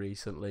relatively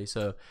recently,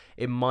 so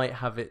it might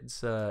have it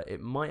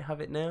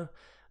now.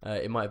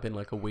 It might have been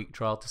like a week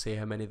trial to see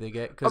how many they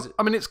get. Cause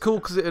I mean, it's cool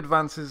because it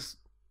advances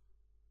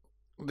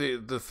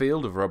the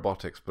field of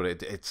robotics, but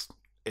it's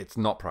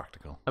not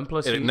practical. And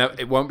plus,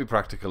 it won't be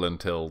practical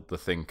until the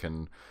thing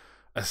can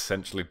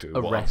essentially do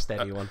arrest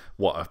anyone.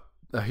 What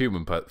a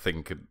human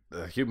person could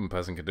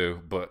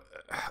do. But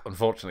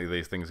unfortunately,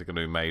 these things are going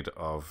to be made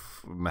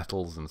of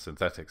metals and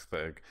synthetics that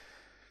are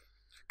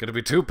going to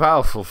be too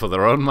powerful for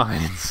their own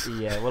minds.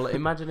 Yeah, well,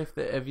 imagine if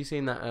have you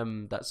seen that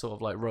that sort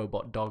of like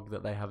robot dog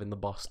that they have in the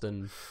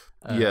Boston?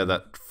 Yeah,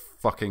 that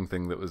fucking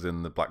thing that was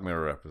in the Black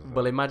Mirror episode.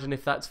 Well, imagine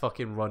if that's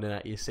fucking running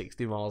at you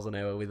 60 miles an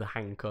hour with the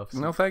handcuffs.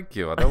 No, thank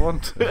you. I don't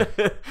want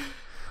to.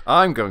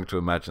 I'm going to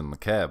imagine the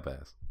Care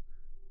Bears.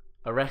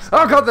 Arrest.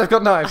 Oh God, they've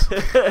got knives.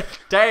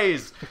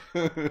 Days.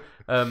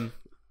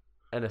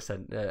 In a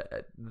sense,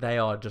 they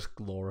are just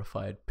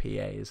glorified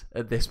PAs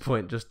at this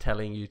point, just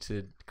telling you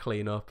to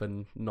clean up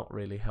and not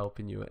really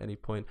helping you at any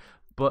point.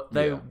 But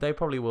they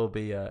probably will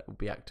be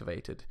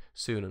activated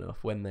soon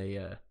enough when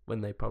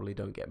they probably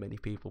don't get many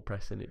people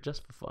pressing it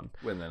just for fun.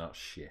 When they're not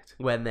shit.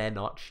 When they're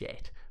not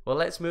shit. Well,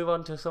 let's move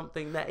on to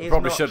something that is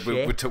probably not should.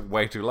 shit. We took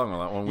way too long on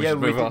that one. We should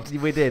move on.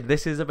 We did.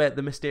 This is about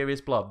the mysterious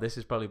blob. This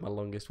is probably my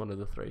longest one of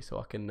the three, so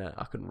I can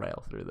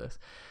rail through this.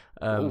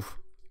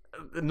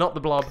 Not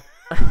the blob.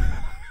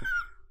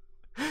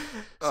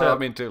 So, I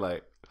mean, too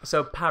late.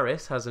 So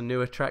Paris has a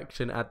new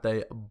attraction at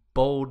the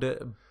Beau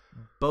de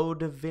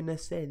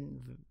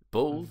Vincennes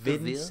Park.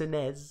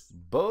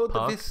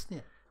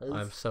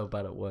 I'm so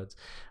bad at words.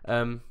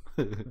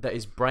 That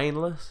is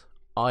brainless,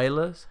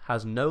 eyeless,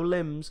 has no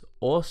limbs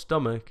or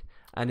stomach,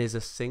 and is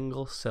a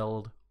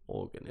single-celled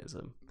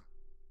organism.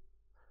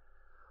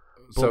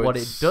 But what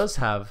it does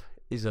have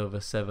is over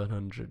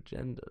 700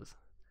 genders.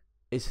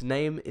 Its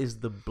name is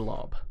the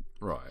Blob.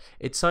 Right.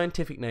 Its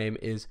scientific name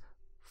is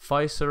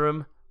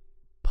Physarum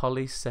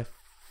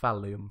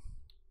polycephalum.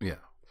 Yeah.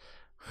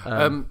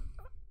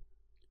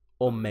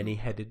 Or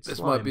many-headed slime.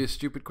 This might be a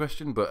stupid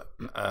question, but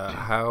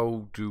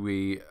how do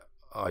we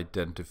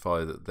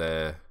identify that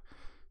they're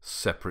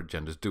separate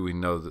genders? Do we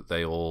know that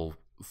they all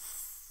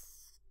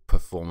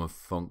perform a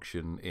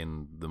function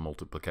in the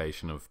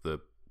multiplication of the?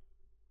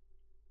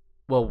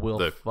 Well,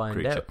 we'll find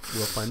creature. out.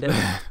 We'll find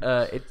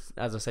out. It's,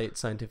 as I say,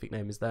 its scientific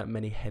name is that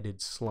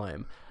many-headed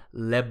slime.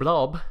 Le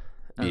Blob,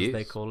 as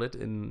they call it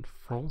in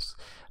France,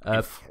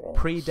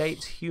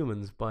 predates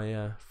humans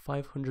by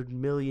 500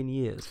 million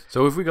years.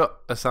 So have we got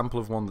a sample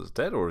of one that's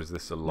dead, or is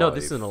this a live? No,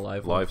 this is an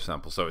alive one.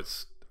 Sample. So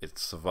it's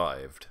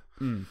survived.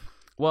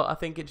 Well, I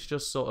think it's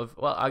just sort of.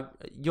 Well,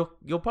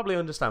 you'll probably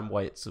understand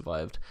why it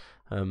survived.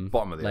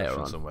 Bottom of the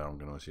ocean on. somewhere, I'm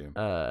going to assume.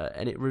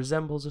 And it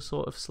resembles a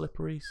sort of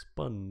slippery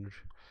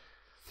sponge.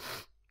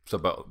 So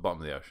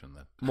bottom of the ocean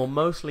then. Well,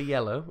 mostly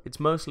yellow. It's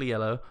mostly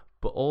yellow,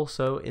 but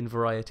also in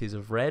varieties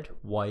of red,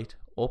 white,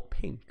 or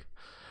pink.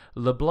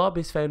 The blob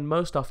is found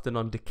most often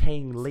on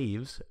decaying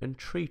leaves and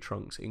tree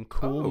trunks in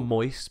cool,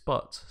 moist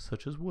spots,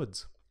 such as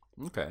woods.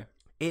 Okay.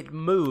 It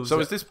moves... So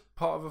is this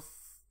part of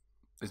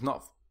it's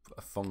not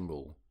a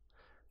fungal?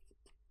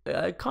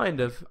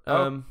 Kind of.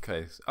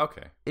 Okay.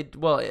 It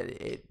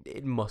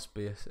must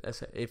be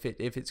if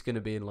it's going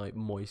to be in like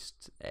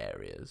moist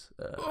areas.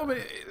 I mean,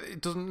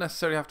 it doesn't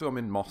necessarily have to. I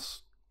mean,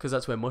 moss, because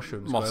that's where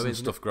mushrooms moss grow, and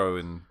isn't stuff it? grow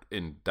in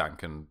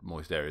dank and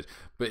moist areas.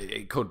 But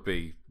it could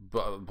be.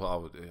 But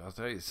I'd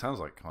say it sounds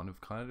like kind of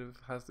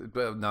has.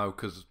 But no,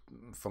 because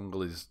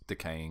fungal is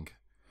decaying.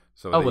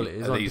 So it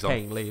is on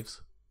decaying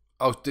leaves.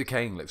 Oh,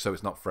 decaying leaves. So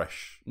it's not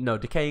fresh. No,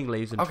 decaying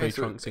leaves and tree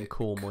trunks in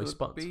cool, moist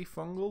spots. Could be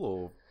fungal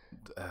or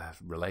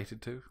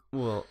related to?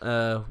 Well,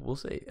 we'll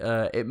see.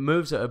 It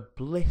moves at a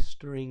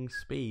blistering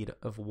speed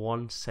of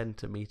 1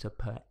 centimeter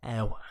per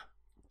hour.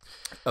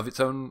 Of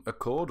its own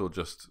accord, or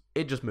just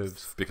it just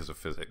moves because of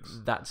physics?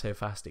 That's how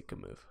fast it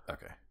can move.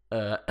 Okay.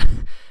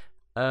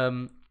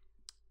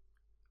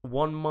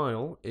 1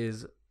 mile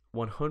is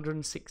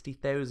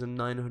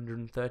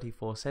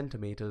 160,934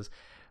 centimeters,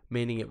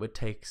 meaning it would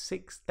take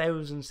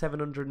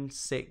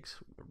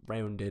 6,706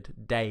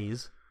 rounded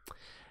days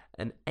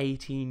and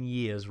 18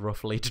 years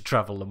roughly to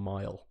travel a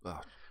mile.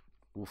 Oh,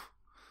 oof.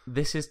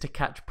 This is to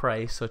catch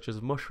prey such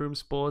as mushroom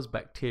spores,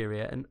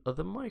 bacteria, and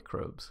other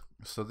microbes.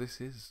 So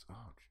this is...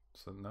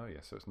 so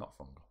it's not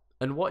fungal.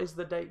 And what is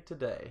the date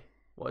today?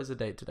 What is the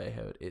date today,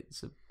 Howard?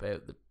 It's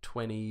about the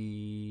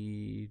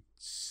 26th,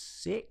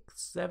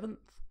 7th?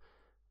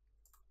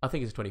 I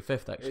think it's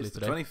 25th actually it's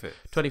today.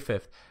 25th.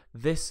 25th.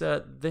 This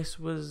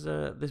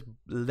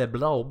Le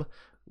Blob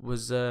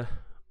was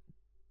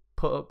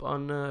put up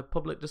on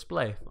public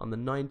display on the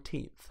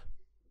 19th.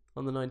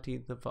 On the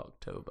 19th of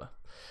October.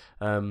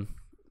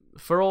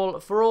 For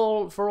all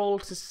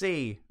to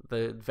see,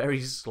 the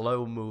very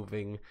slow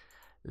moving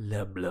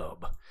Le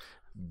Blob.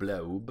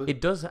 Blob.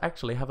 It does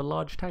actually have a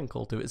large tank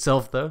all to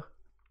itself, though,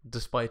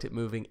 despite it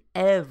moving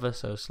ever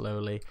so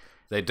slowly.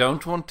 They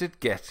don't want it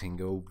getting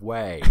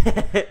away.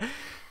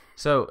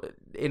 So,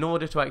 in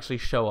order to actually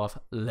show off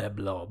Le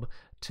Blob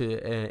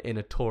in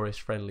a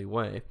tourist-friendly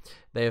way,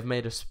 they have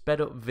made a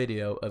sped-up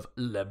video of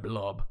Le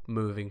Blob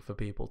moving for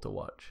people to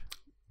watch.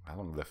 How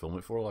long did they film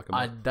it for? Like a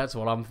month? That's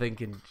what I'm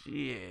thinking.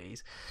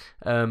 Jeez.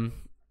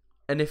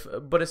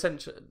 But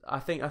essentially, I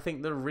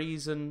think the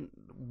reason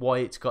why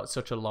it's got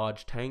such a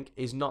large tank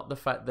is not the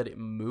fact that it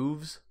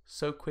moves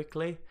so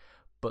quickly,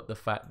 but the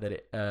fact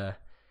that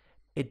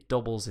it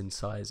doubles in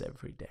size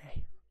every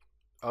day.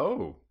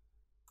 Oh.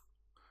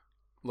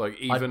 Like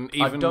I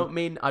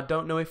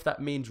don't know if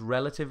that means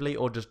relatively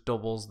or just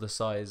doubles the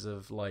size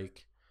of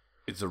like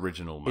its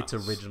original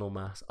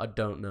mass. I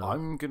don't know.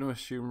 I'm gonna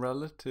assume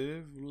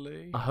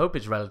relatively. I hope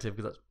it's relative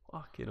because that's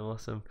fucking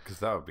awesome. Because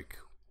that would be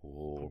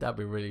cool. That'd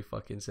be really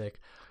fucking sick.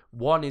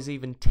 One is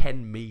even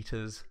 10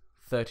 meters,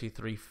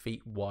 33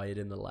 feet wide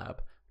in the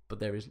lab,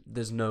 but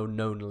there's no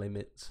known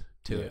limits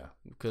to it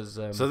because.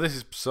 So this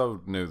is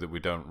so new that we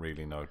don't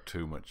really know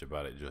too much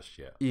about it just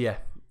yet. Yeah.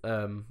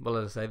 Well,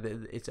 as I say,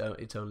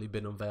 it's only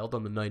been unveiled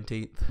on the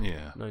 19th.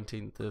 Yeah.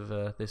 19th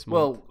of this month.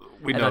 Well,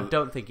 we know. I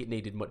don't think it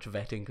needed much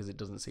vetting because it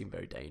doesn't seem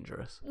very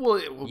dangerous. Well,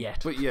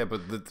 yet.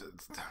 But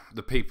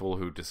the people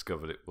who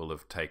discovered it will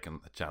have taken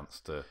the chance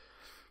to.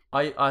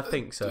 I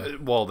think so.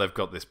 Well, they've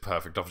got this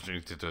perfect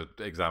opportunity to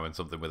examine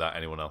something without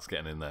anyone else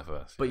getting in there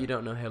first. But you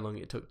don't know how long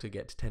it took to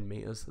get to 10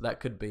 meters. That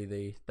could be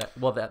that's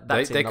they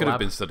in the could lab. have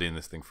been studying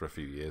this thing for a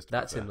few years.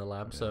 That's in the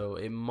lab, so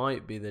it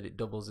might be that it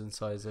doubles in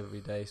size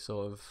every day,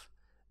 sort of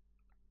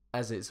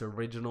as its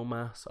original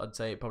mass. I'd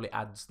say it probably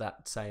adds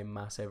that same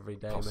mass every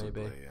day,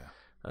 possibly, maybe.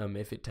 Yeah.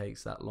 If it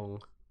takes that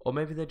long, or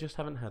maybe they just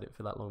haven't had it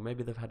for that long.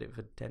 Maybe they've had it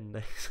for 10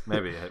 days.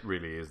 Maybe it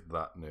really is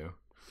that new.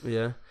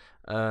 Yeah.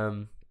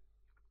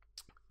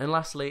 And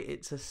lastly,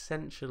 it's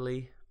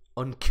essentially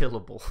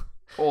unkillable.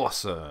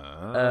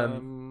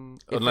 Awesome.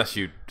 Unless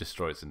you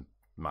destroy its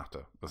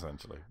matter,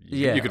 essentially.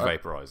 You could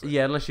vaporize it.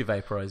 Yeah, unless you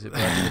vaporize it.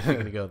 But if you're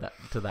going to go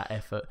to that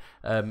effort.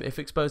 If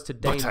exposed to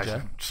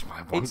danger,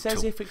 it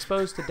says if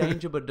exposed to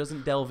danger, but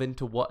doesn't delve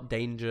into what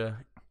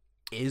danger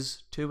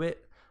is to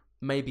it.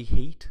 Maybe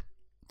heat.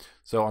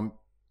 So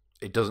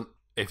it doesn't.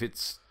 If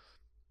it's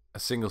a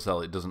single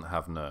cell, it doesn't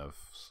have nerves.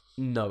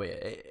 No,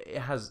 it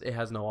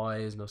has no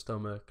eyes, no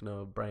stomach,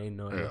 no brain,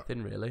 no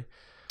anything really.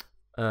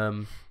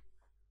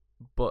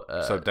 But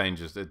so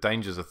danger's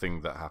a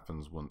thing that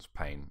happens once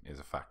pain is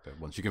a factor.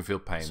 Once you can feel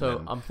pain,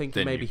 so I'm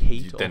thinking maybe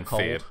heat or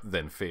cold.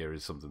 Fear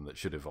is something that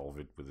should evolve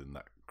within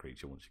that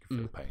creature once you can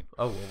feel pain.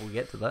 Oh well, we'll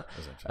get to that.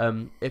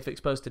 If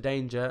exposed to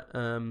danger,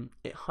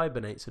 it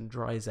hibernates and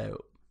dries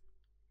out.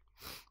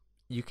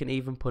 You can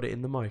even put it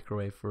in the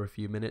microwave for a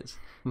few minutes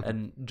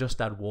and just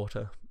add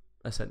water,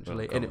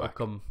 essentially, and it'll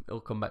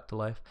come back to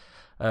life.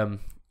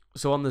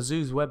 So on the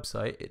zoo's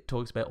website, it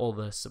talks about all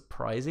the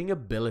surprising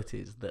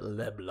abilities that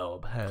Le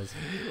Blob has.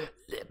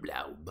 Le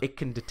Blob. It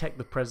can detect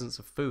the presence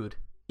of food,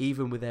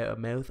 even without a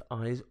mouth,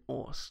 eyes,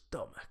 or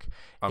stomach.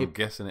 I'm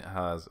guessing it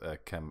has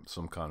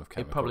some kind of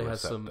chemical It probably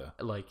receptor. has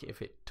some, like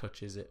if it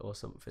touches it or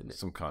something.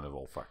 Some kind of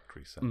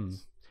olfactory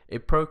sense.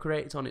 It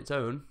procreates on its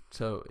own,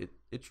 so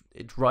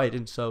it's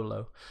riding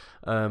solo.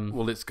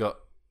 Well, it's got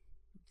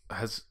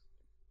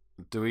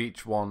does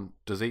each one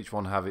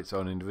have its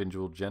own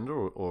individual gender,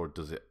 or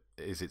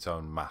is its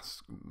own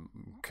mass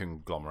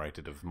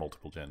conglomerated of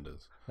multiple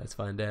genders? Let's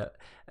find out.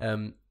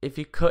 If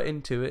you cut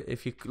into it,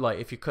 if you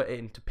cut it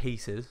into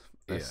pieces,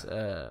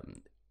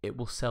 it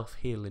will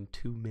self-heal in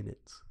 2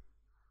 minutes,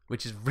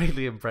 which is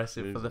really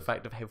impressive for the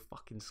fact of how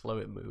fucking slow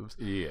it moves.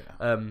 Yeah.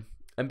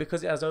 And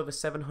because it has over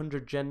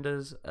 700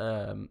 genders,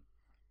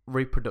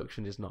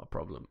 reproduction is not a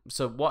problem.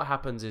 So what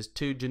happens is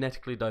two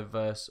genetically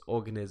diverse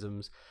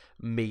organisms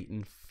meet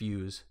and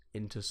fuse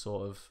into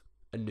sort of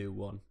a new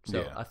one.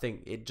 So I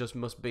think it just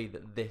must be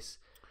that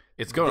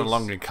it's going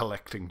along and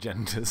collecting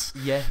genders.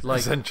 Yeah, like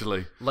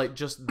essentially, like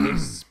just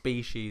this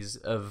species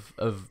of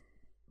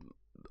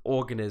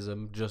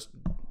organism just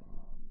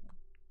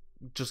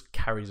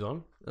carries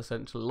on.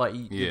 Essentially, like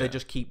they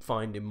just keep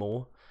finding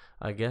more.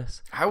 I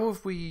guess. How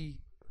have we?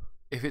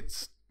 If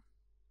it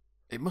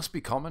must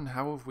be common.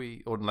 How have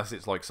we? Or unless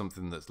it's like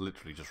something that's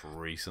literally just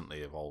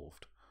recently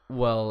evolved.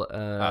 Well,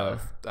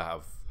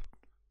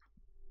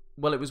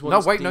 well, it was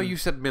once. No, wait, no. You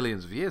said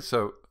millions of years,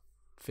 so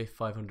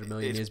 500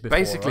 million years before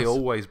basically us.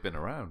 Always been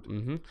around.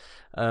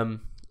 Mm-hmm.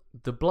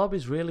 The blob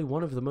is really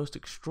one of the most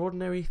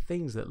extraordinary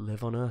things that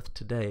live on Earth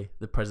today.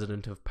 The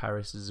president of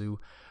Paris Zoo,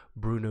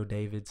 Bruno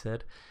David,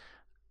 said,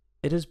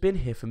 "It has been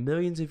here for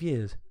millions of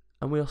years,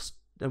 and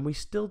we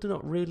still do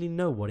not really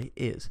know what it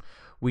is.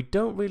 We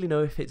don't really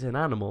know if it's an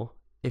animal,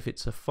 if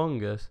it's a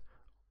fungus,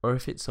 or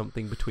if it's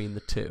something between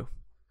the two."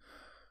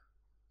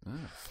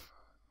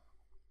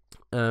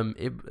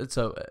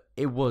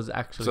 It was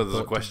actually. So there's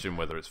a question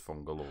whether it's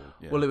fungal or.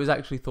 Yeah. Well, it was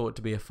actually thought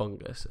to be a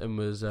fungus and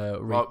was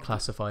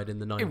reclassified in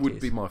the 90s. It would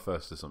be my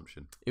first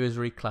assumption. It was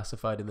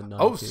reclassified in the 90s.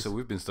 Oh, so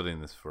we've been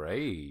studying this for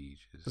ages.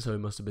 So we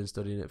must have been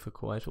studying it for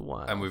quite a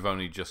while. And we've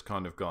only just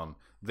kind of gone,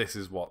 this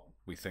is what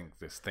we think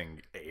this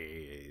thing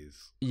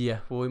is. Yeah,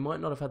 well, we might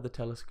not have had the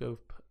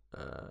telescope,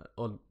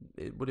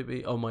 would it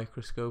be,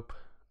 microscope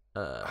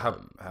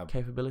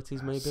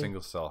capabilities, maybe?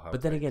 Single cell.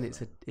 But then again,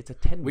 it's a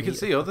 10 We can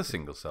see other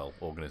single cell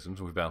organisms,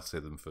 and we've been able to see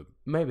them for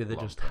maybe they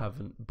just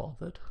haven't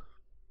bothered.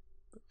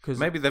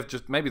 Maybe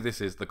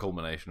this is the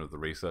culmination of the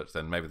research.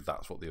 Then maybe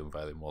that's what the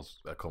unveiling was,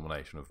 a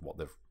culmination of what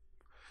they've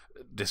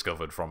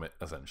discovered from it,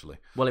 essentially.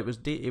 Well, it was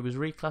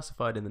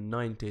reclassified in the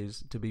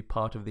 90s to be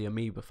part of the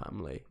amoeba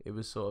family. It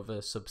was sort of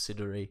a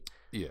subsidiary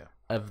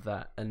of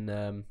that,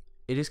 and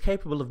it is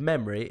capable of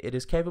memory. It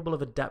is capable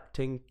of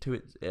adapting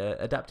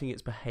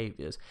its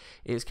behaviors.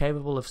 It is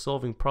capable of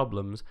solving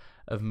problems,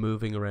 of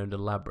moving around a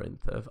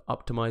labyrinth, of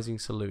optimizing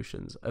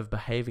solutions, of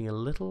behaving a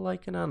little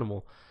like an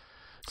animal.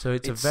 So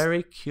it's a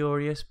very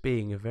curious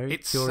being, a very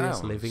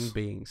curious living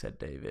being, said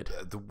David.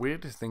 The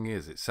weirdest thing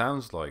is, it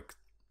sounds like,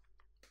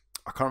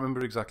 I can't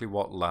remember exactly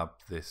what lab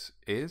this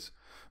is,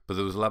 but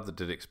there was a lab that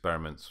did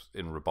experiments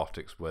in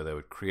robotics where they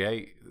would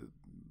create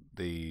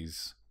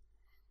these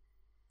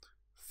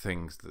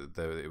things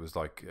that it was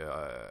like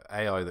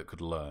AI that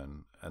could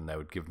learn, and they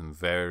would give them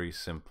very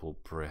simple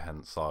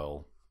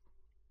prehensile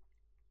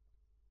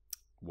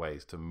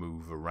ways to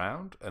move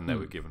around, and they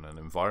were given an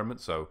environment.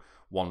 So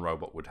one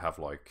robot would have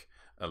like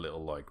a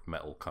little like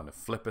metal kind of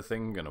flipper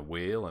thing and a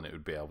wheel, and it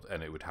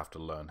would have to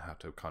learn how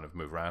to kind of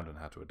move around and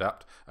how to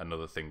adapt.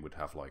 Another thing would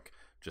have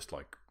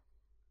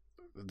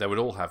they would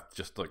all have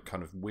just like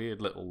kind of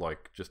weird little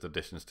like just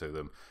additions to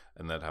them,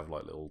 and they'd have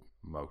like little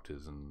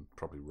motors and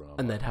probably run.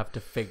 And they'd have to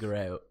figure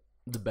out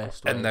the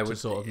best way to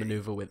sort of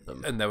maneuver with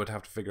them. And they would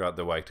have to figure out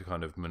the way to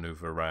kind of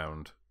maneuver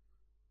around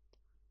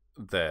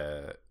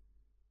their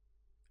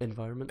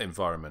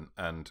environment,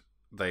 and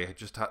they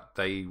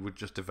would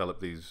just develop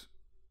these.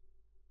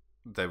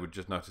 They would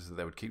just notice that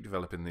they would keep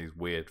developing these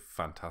weird,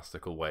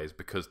 fantastical ways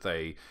because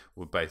they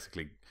were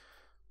basically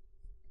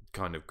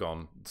kind of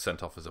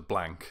sent off as a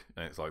blank,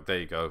 and it's like, there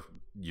you go,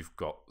 you've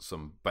got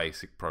some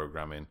basic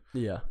programming.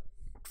 Yeah.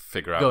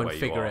 Figure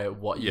out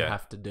what you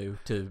have to do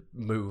to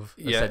move,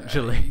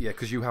 essentially. Yeah,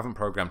 because you haven't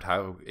programmed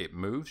how it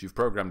moves. You've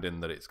programmed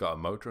in that it's got a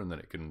motor and that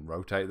it can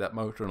rotate that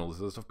motor and all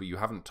this other stuff, but you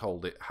haven't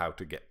told it how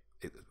to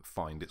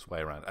find its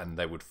way around, and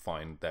they would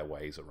find their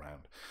ways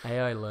around.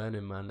 AI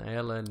learning, man. AI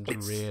learning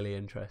is really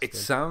interesting. It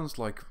sounds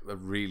like a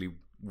really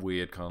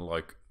weird kind of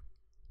like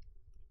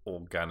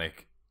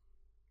organic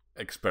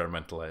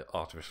experimental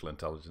artificial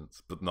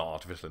intelligence, but not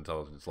artificial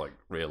intelligence, like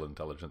real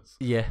intelligence.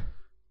 Yeah.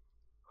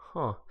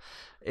 Huh.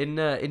 In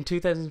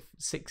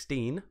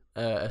 2016,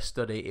 a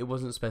study, it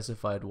wasn't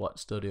specified what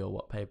study or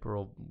what paper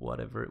or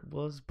whatever it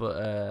was, but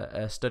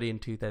a study in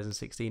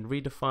 2016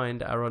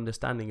 redefined our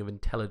understanding of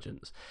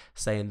intelligence,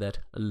 saying that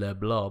Le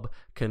Blob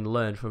can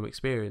learn from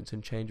experience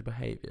and change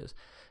behaviors.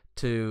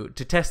 To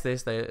test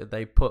this,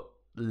 they put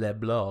Le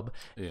Blob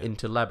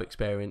into lab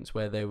experiments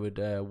where they would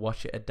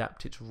watch it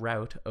adapt its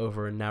route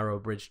over a narrow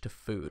bridge to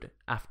food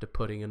after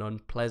putting an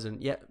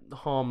unpleasant yet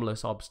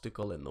harmless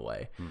obstacle in the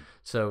way.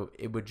 So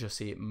it would just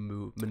see it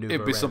maneuver It'd be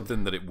around.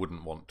 something that it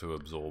wouldn't want to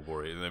absorb,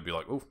 or they'd be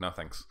like, oh, no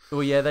thanks.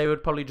 Well, yeah, they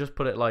would probably just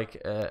put it like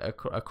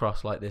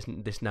across like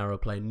this narrow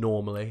plane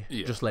normally,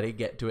 just let it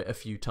get to it a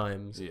few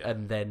times,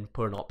 and then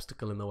put an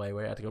obstacle in the way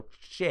where it had to go,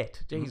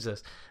 shit,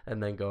 Jesus,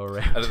 and then go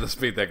around. And at the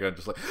speed they're going,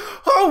 just like,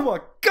 oh my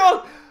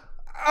god!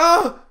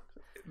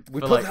 We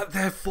put that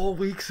there 4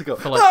 weeks ago.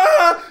 For like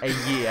a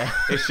year.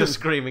 It's just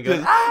screaming,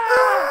 going,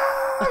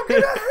 I'm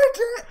gonna hit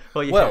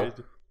it! Well,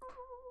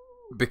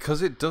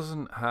 because it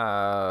doesn't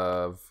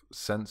have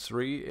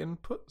sensory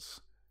inputs,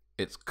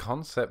 its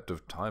concept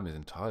of time is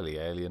entirely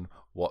alien.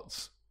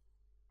 What's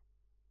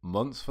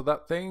months for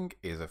that thing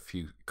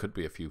could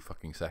be a few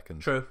fucking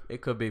seconds. True.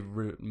 It could be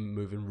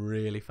moving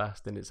really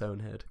fast in its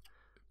own head.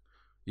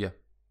 Yeah.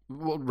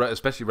 Well,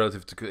 especially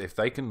relative to if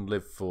they can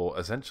live for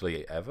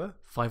essentially ever.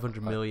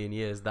 500 million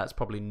years, that's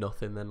probably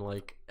nothing than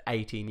like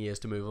 18 years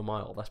to move a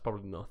mile. That's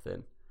probably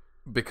nothing.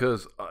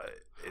 Because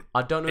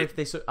I don't know if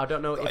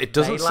it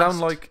doesn't sound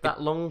like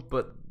that long,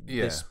 but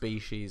this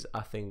species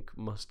I think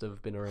must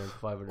have been around for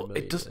 500 million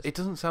years. It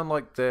doesn't sound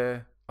like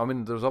they're. I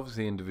mean, there's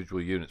obviously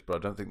individual units, but I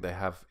don't think they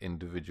have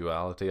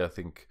individuality. I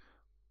think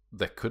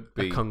there could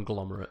be a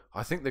conglomerate.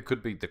 I think there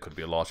could be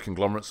a large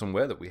conglomerate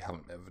somewhere that we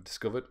haven't ever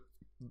discovered.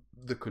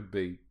 There could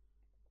be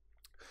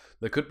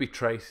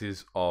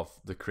traces of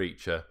the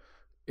creature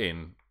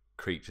in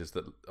creatures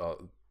that are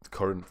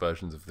current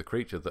versions of the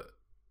creature that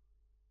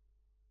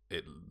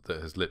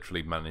has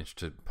literally managed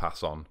to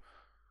pass on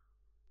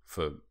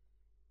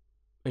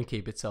and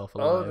keep itself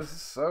alive. Oh, this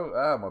is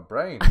so my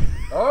brain.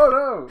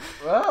 Oh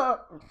no!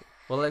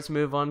 Well, let's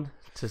move on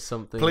to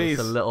something Please.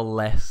 that's a little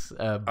less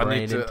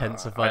brain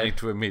intensified. I need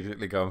to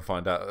immediately go and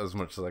find out as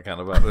much as I can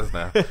about this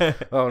now.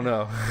 Oh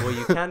no! Well,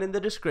 you can in the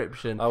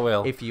description. I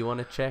will. If you want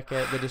to check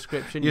out the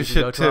description, You can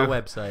go should to our too.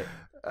 website.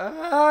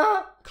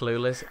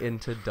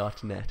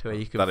 cluelessinter.net, where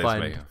you can That is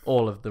find me.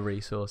 all of the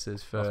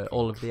resources for Fucking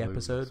all of the clueless,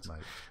 episodes. mate.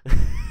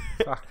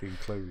 Fucking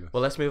clueless.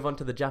 Well, let's move on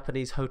to the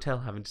Japanese hotel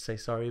having to say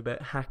sorry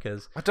about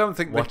hackers. I don't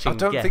think watching I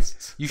don't think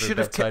guests you through should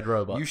have bedside kept.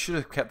 robots. You should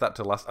have kept that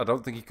to last. I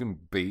don't think you can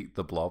beat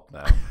the Blob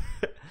now.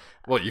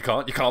 Well, you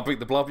can't. You can't beat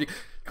the Blob. You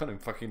can't even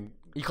fucking.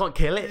 You can't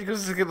kill You it. can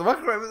just get the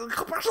microwave.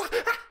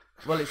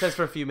 Well, it says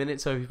for a few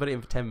minutes, so if you put it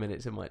in for 10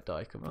 minutes, it might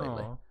die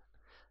completely. Aw.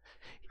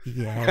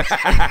 Yes.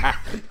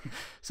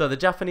 So the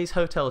Japanese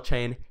hotel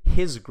chain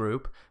His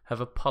Group have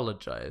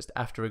apologized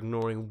after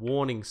ignoring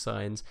warning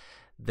signs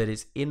that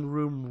its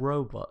in-room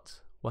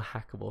robots were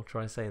hackable.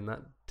 Try saying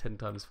that 10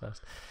 times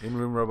fast.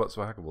 In-room robots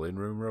were hackable.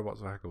 In-room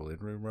robots were hackable.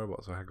 In-room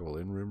robots were hackable.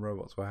 In-room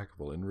robots were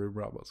hackable. In-room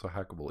robots were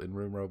hackable.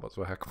 In-room robots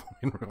were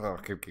hackable. Oh,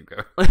 keep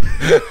going.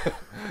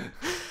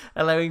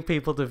 Allowing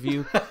people to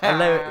view.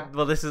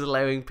 Well, this is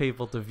allowing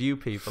people to view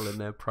people in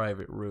their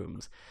private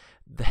rooms.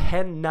 The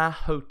Henna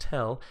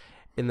Hotel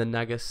in the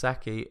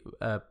Nagasaki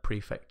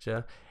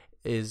prefecture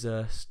is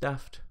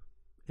staffed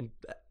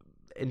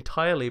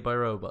entirely by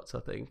robots, I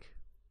think.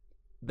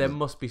 There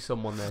must be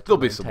someone there. There'll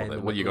be someone there.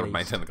 Well, you got to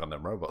maintain the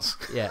goddamn robots.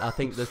 Yeah, I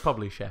think there's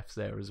probably chefs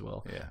there as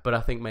well. Yeah. But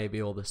I think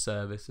maybe all the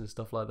service and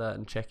stuff like that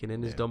and checking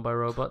in is done by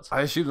robots. I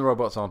assume the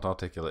robots aren't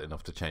articulate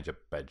enough to change a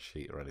bed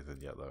sheet or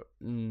anything yet, though.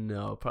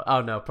 No,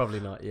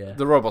 probably not. Yeah.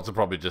 The robots are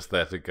probably just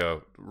there to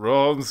go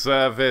room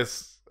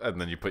service,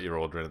 and then you put your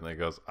order in, and it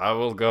goes, "I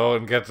will go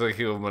and get a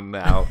human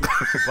now."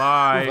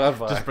 Bye.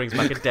 Bye-bye. Just brings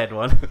back a dead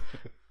one.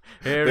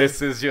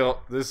 This is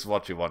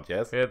what you want,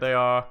 yes? Here they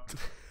are.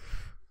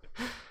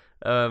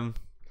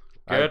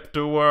 Get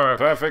to work.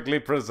 Perfectly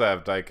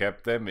preserved. I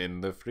kept them in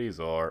the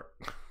freezer.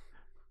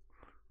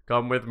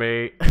 Come with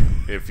me.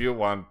 If you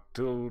want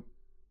to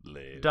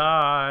live.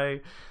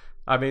 Die.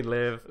 I mean,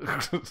 live.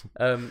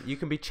 You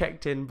can be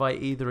checked in by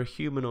either a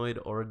humanoid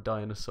or a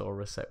dinosaur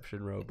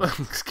reception robot.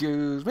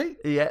 Excuse me.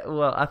 Yeah,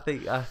 well, I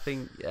think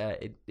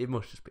it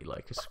must just be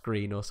like a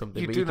screen or something.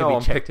 You but do you know can I'm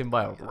be checked in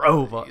by a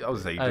robot. I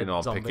was saying, you do know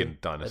I'm zombie, picking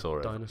dinosaur.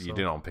 a dinosaur. You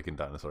do know I'm picking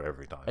dinosaur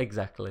every time.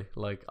 Exactly.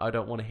 Like, I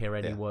don't want to hear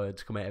any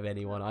words come out of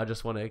anyone. I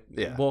just want to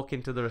walk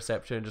into the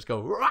reception and just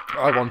go. Rah!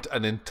 I want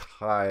an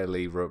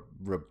entirely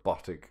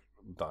robotic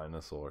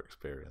dinosaur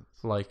experience.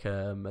 Like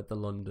at the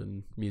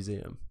London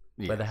Museum.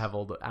 Where they have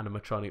all the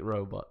animatronic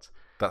robots.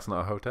 That's not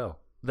a hotel.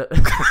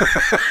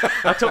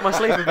 I took my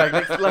sleeping bag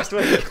last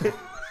week.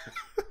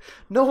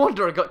 No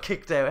wonder I got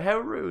kicked out. How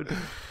rude.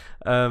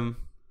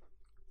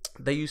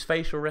 They use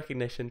facial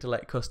recognition to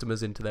let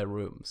customers into their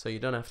rooms, so you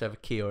don't have to have a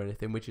key or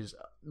anything. Which is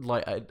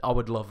like I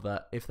would love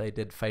that if they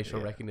did facial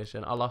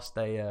recognition. I lost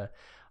I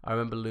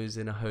remember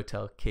losing a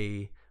hotel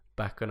key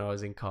back when I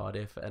was in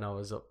Cardiff, and I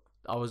was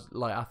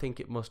like, I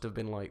think it must have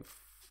been like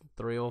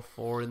 3 or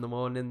 4 in the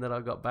morning that I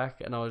got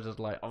back, and I was just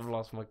like, I've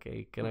lost my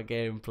key, can I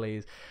get him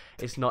please?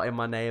 It's not in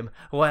my name.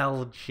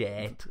 Well,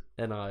 shit.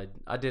 And I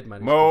did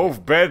manage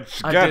move,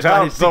 bitch, I get did out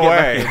manage to the get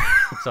way.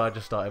 back in. So I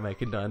just started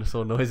making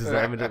dinosaur noises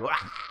at him and just,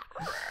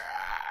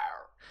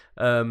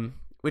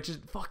 which is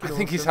fucking I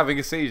think he's awesome. having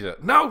a seizure.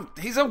 No,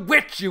 he's a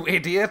witch, you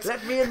idiot.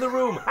 Let me in the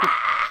room.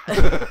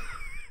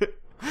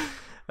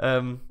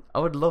 I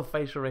would love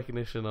facial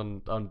recognition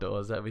on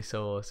doors. That'd be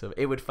so awesome.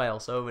 It would fail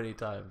so many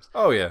times.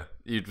 Oh yeah,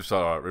 you'd just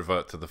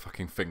revert to the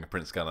fucking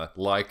fingerprint scanner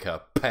like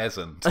a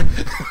peasant.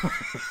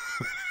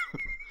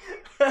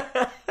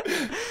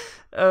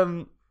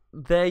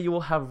 There you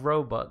will have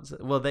robots.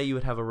 Well, there you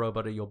would have a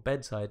robot at your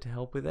bedside to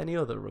help with any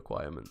other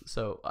requirements.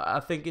 So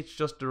I think it's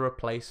just a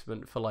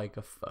replacement for like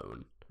a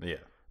phone. Yeah.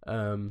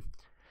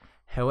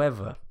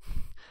 However,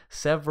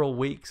 several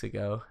weeks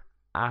ago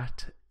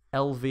at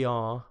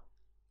LVR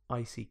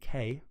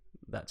ICK,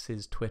 that's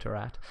his Twitter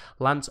at,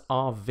 Lance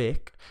R.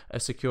 Vick, a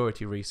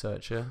security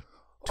researcher,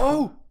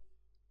 I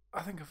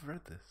think I've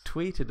read this.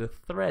 tweeted a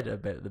thread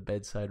about the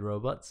bedside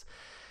robots,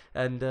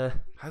 and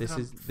this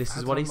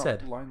is what he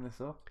said. Line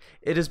this up?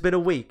 It has been a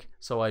week,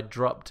 so I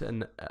dropped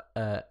an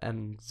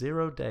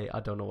 0 day. I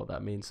don't know what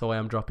that means, so I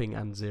am dropping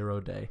an 0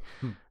 day.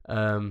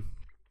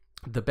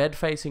 The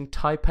bed-facing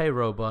Taipei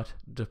robot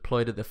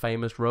deployed at the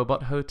famous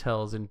robot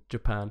hotels in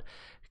Japan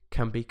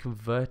can be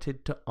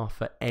converted to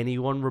offer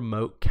anyone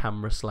remote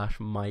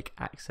camera/mic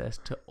access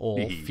to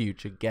all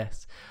future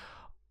guests.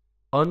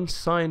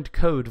 Unsigned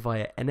code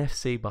via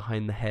NFC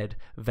behind the head.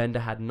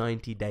 Vendor had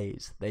 90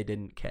 days. They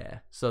didn't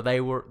care. So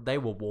they were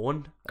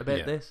warned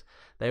about this.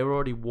 They were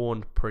already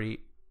warned pre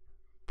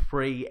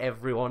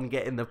everyone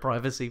getting the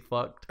privacy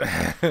fucked.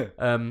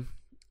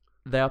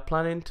 They are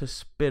planning to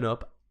spin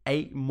up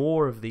 8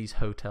 more of these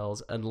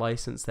hotels and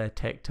license their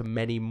tech to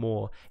many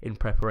more in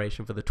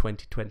preparation for the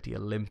 2020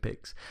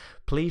 Olympics.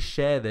 Please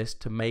share this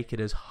to make it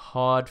as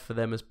hard for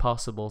them as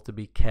possible to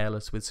be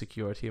careless with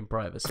security and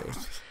privacy.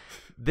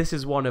 This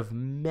is one of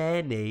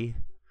many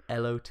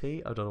LOT.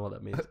 I don't know what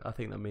that means. I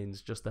think that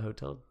means just the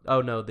hotel.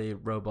 Oh no, the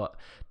robot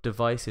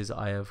devices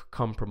I have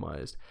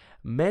compromised.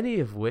 Many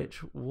of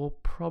which will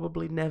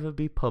probably never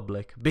be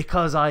public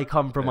because I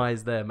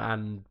compromised them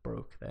and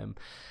broke them.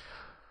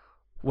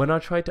 When I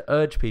tried to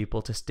urge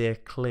people to steer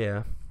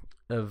clear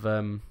of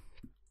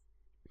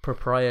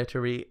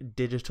proprietary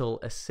digital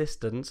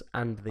assistants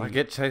and the I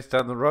get chased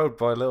down the road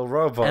by little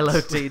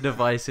robots. LOT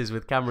devices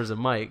with cameras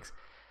and mics,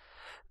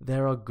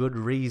 there are good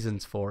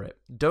reasons for it.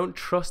 Don't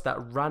trust that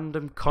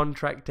random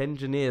contract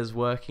engineers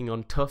working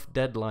on tough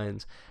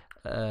deadlines.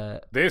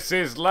 This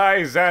is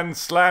lies and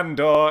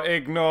slander.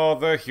 Ignore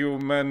the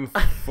human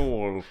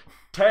fool.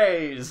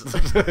 Tase.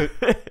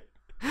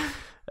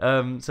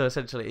 So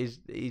essentially,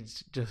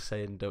 he's just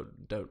saying,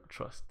 don't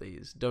trust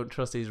these. Don't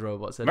trust these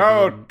robots that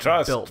are being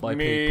built by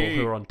people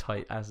who are on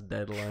tight ass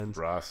deadlines.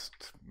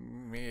 Trust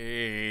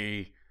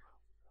me,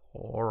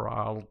 or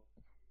I'll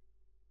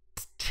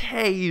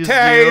tase you.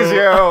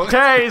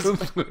 Tase.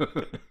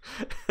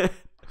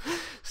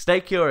 Stay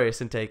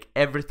curious and take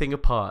everything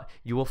apart.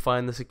 You will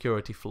find the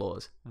security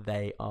flaws.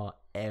 They are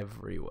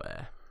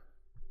everywhere.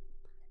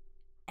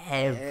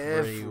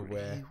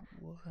 Everywhere.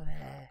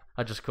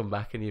 I just come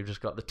back and you've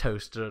just got the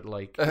toaster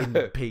like in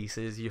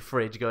pieces, your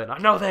fridge going, I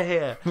know they're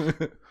here.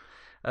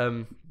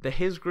 The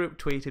His group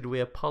tweeted, we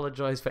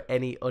apologise for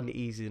any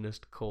uneasiness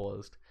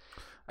caused.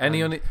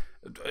 Any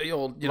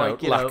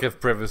lack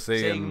of privacy.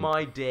 Seeing and,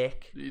 my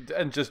dick.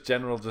 And just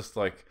general, just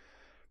like,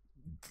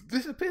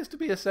 this appears to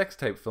be a sex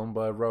tape filmed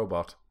by a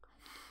robot.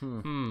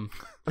 Well,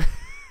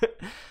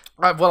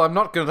 I'm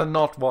not going to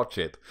not watch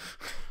it.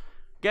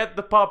 Get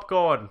the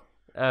popcorn.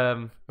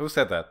 Who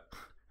said that?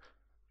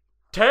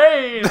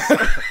 Tase!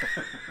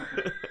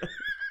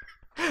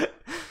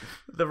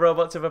 The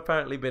robots have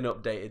apparently been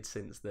updated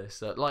since this.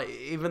 So, like,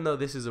 even though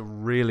this is a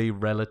really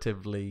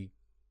relatively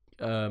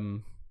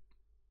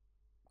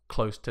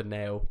close to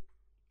now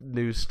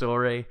news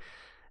story,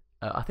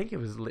 I think it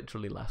was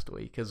literally last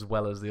week as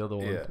well as the other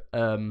one.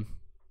 Yeah.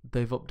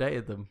 They've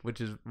updated them,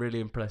 which is really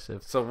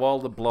impressive. So while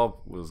the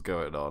Blob was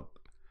going on,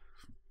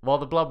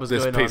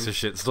 this piece of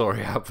shit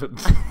story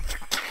happened.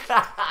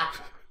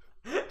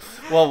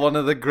 Well, one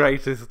of the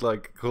greatest,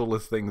 like,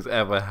 coolest things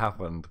ever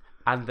happened.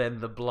 And then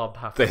the Blob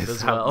happened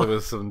as well. There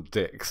was some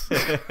dicks.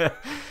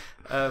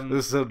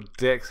 There's some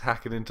dicks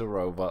hacking into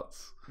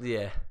robots.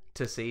 Yeah,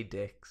 to see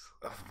dicks.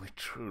 Oh, we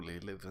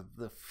truly live in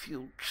the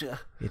future.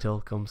 It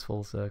all comes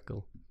full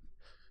circle.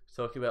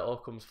 Talking about all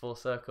comes full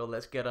circle,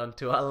 let's get on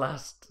to our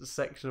last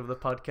section of the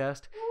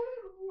podcast.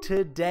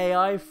 Today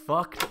I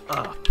fucked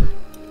up.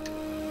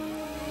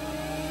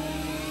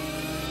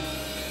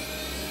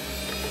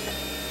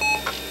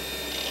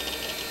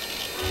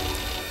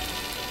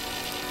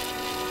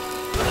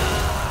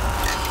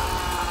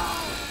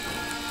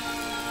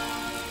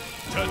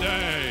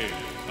 Today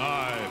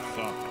I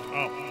fucked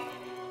up.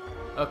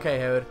 Okay,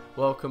 Howard,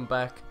 welcome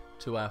back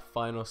to our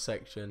final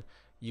section.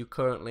 You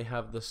currently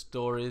have the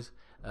stories.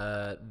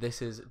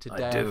 This is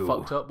Today I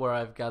Fucked Up, where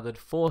I've gathered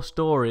 4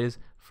 stories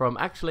from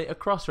actually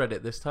across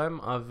Reddit this time.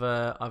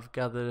 I've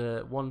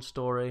gathered one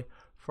story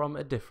from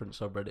a different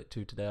subreddit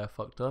to Today I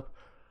Fucked Up.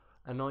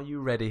 And are you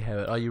ready,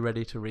 Howard? Are you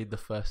ready to read the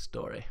first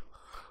story?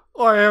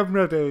 I am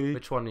ready.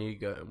 Which one are you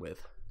going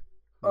with?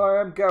 I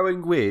am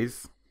going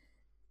with...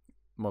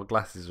 My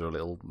glasses are a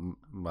little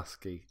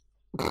musky.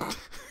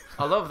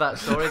 I love that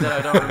story that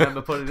I don't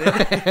remember putting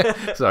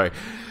in. Sorry.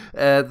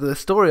 The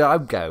story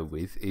I'm going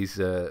with is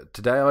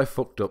Today I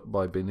Fucked Up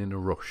by Being in a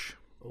Rush.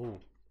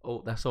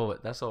 Oh, that's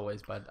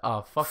always bad.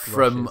 Oh, fuck.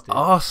 From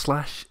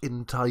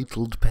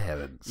r/entitled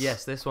parents.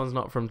 Yes, this one's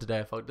not from Today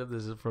I Fucked Up.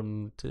 This is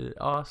from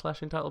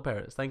r/entitled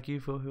parents. Thank you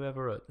for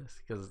whoever wrote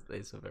this, because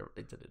it's an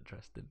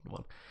interesting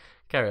one.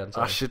 Carry on.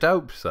 Sorry. I should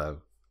hope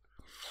so.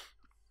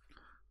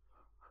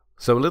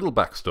 So, a little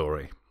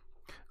backstory.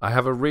 I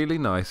have a really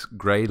nice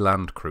grey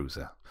Land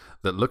Cruiser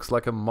that looks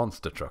like a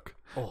monster truck.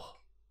 Oh.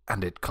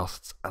 And it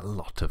costs a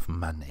lot of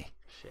money.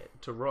 Shit.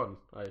 To run,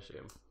 I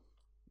assume.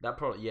 That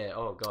probably, yeah,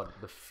 oh god,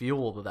 the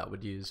fuel that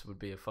would use would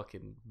be a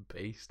fucking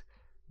beast.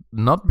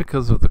 Not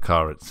because of the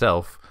car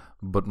itself,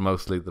 but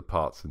mostly the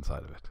parts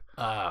inside of it.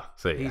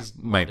 So yeah, he's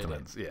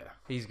maintenance, yeah.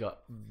 He's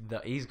got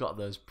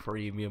those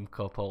premium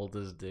cup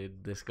holders,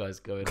 dude. This guy's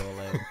going all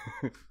out.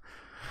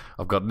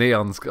 I've got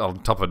neons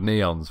on top of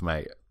neons,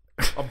 mate.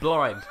 I'm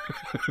blind.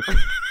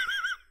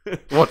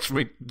 Watch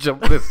me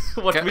jump this.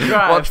 Watch me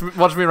drive.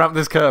 Watch me ramp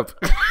this curb.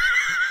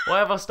 Why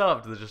have I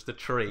stopped? There's just a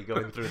tree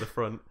going through the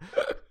front.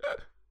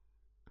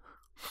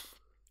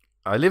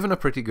 I live in a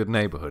pretty good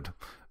neighbourhood,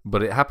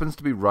 but it happens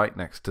to be right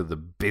next to the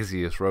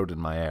busiest road in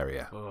my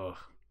area. Ugh.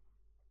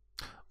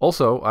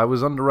 Also, I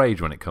was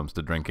underage when it comes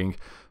to drinking.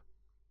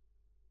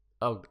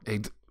 Oh,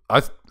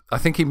 I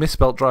think he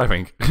misspelled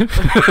driving.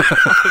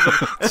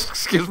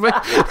 Excuse me?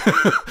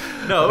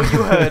 No,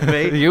 you heard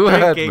me. You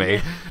heard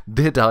me.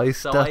 Did I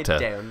stutter? So I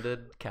downed a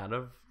can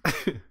of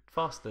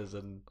Foster's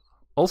and...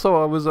 Also,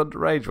 I was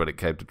underage when it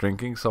came to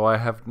drinking, so I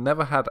have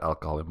never had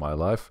alcohol in my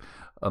life,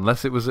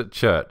 unless it was at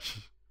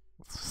church.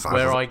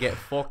 Where I get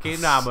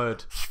fucking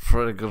hammered. It's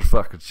pretty good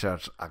fucking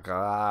church, I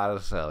gotta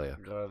tell you.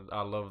 God,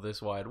 I love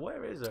this wine.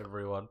 Where is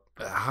everyone?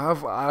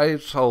 Have I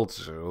told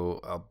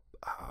you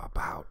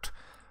about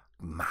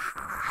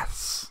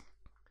Mass?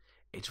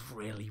 It's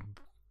really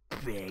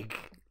big.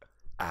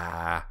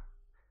 And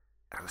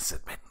it's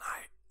at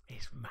midnight.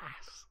 It's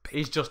Mass.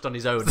 He's just on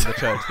his own in the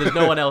church. There's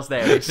no one else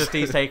there. It's just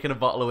he's taking a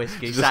bottle of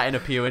whiskey, sat in a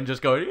pew, and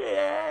just going,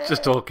 yeah.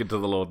 Just talking to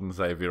the Lord and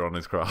Saviour on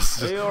his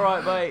cross. Are you all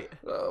right, mate?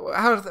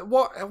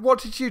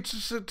 What did you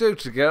do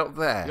to get up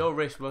there? Your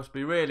wrist must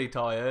be really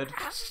tired.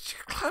 How did you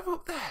climb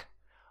up there?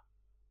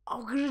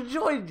 I'm gonna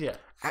join you.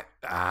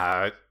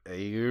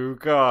 You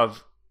God.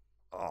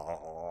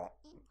 Oh,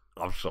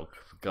 I'm shocked.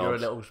 God. You're a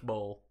little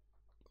small.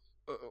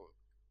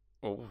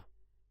 Oh.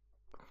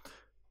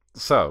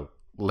 So,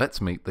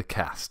 let's meet the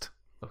cast.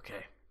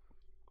 Okay.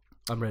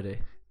 I'm ready.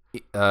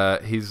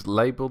 He's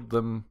labelled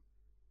them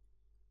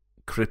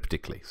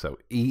cryptically. So,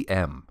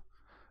 EM.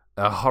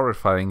 A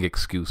horrifying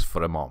excuse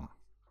for a mom.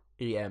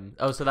 EM.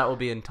 Oh, so that will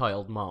be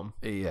entitled Mom.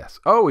 Yes.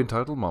 Oh,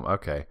 entitled mom.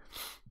 Okay.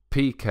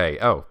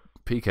 PK. Oh,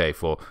 PK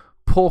for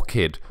poor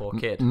kid. Poor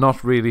kid.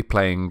 Not really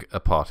playing a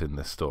part in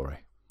this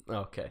story.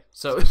 Okay.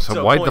 So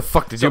why the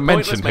fuck did you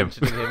mention him?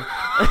 mentioning him.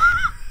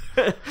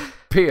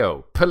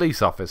 PO,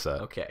 police officer.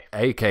 Okay.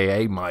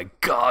 AKA my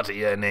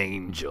guardian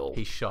angel.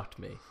 He shot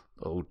me.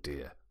 Oh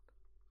dear.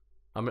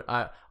 I'm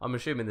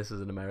assuming this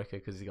is in America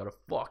because he's got a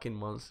fucking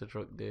monster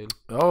truck, dude.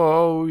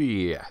 Oh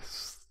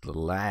yes, the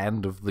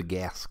land of the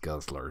gas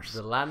guzzlers.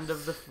 The land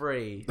of the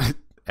free.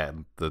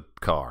 And the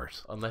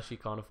cars. Unless you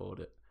can't afford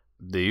it.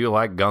 Do you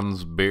like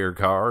guns, beer,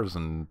 cars,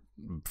 and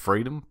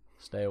freedom?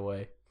 Stay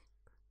away.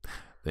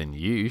 Then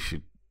you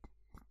should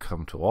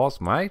come to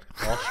us, mate.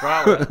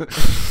 Australia.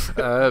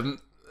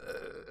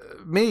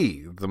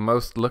 Me, the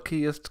most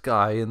luckiest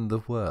guy in the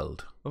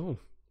world. Oh,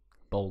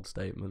 bold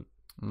statement.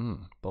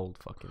 Bold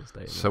fucking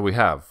statement. So we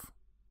have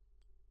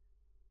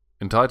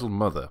entitled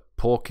mother,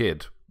 poor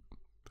kid,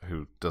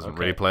 who doesn't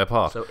really play a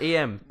part. So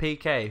EM,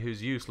 PK,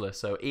 who's useless.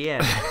 So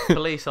EM,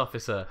 police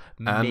officer,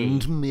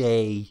 and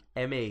me.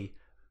 ME,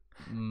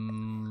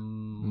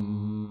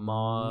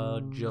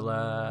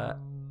 modular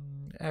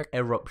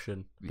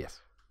eruption. Yes.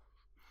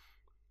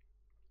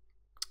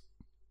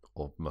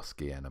 Or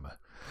musky enema.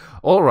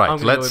 All right,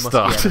 let's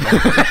start.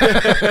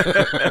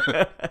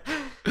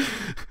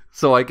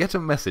 So I get a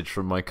message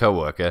from my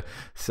coworker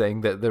saying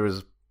that there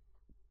is...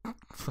 I'm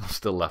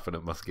still laughing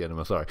at musky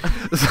enema, sorry.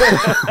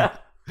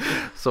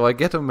 So I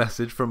get a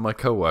message from my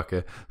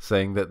coworker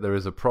saying that there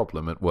is a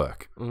problem at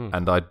work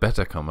and I'd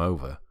better come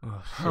over.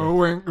 Oh,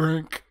 wink,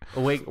 wink.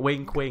 Wink,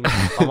 wink, wink.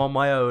 I'm on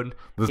my own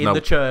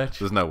The church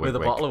there's no wink, with a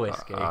wink. bottle of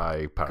whiskey.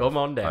 Come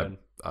on down.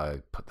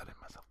 I put that in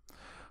myself.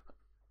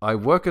 I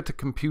work at a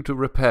computer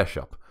repair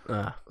shop.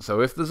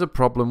 So if there's a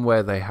problem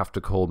where they have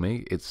to call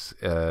me, it's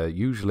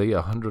usually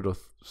 $100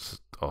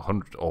 or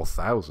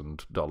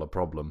 $1,000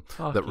 problem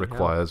that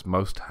requires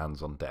most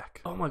hands on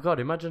deck. Oh my god!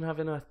 Imagine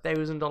having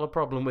 $1,000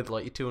 problem with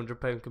like your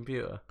 £200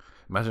 computer.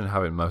 Imagine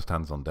having most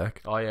hands on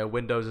deck. Oh yeah,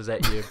 Windows is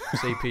at your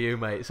CPU,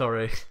 mate.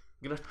 Sorry, I'm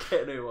gonna have to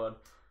get a new one.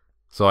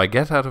 So I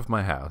get out of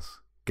my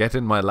house, get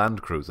in my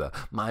Land Cruiser,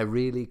 my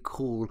really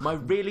cool,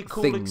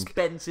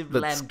 expensive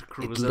Land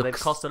Cruiser that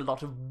costs a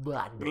lot of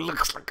money.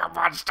 Looks like a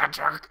monster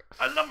truck.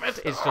 I love it.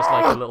 It's just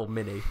like a little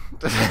mini.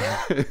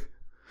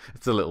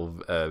 It's a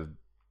little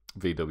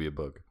VW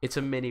bug. It's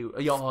a mini.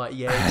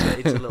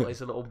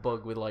 It's a little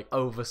bug with like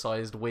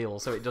oversized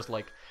wheels, so it just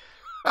like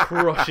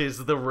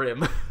crushes the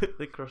rim.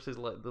 It crushes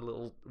like the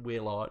little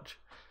wheel arch.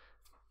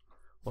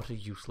 What a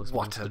useless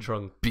monster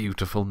trunk.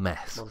 Beautiful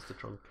mess. Monster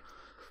trunk.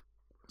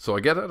 So I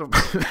get out of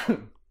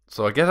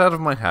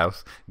my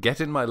house, get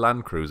in my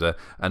Land Cruiser,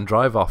 and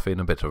drive off in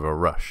a bit of a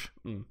rush.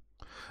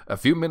 A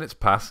few minutes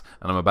pass,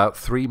 and I'm about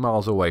 3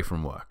 miles away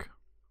from work.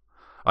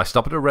 I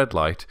stop at a red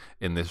light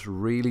in this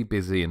really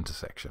busy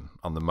intersection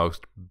on the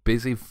most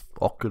busy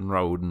fucking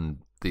road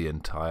in the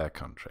entire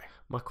country.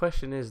 My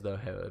question is though,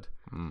 Howard,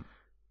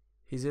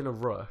 he's in a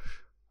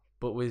rush,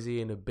 but was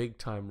he in a big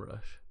time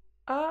rush?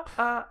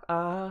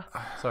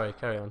 Sorry,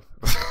 carry on.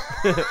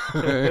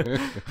 Oh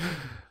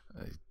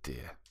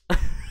dear.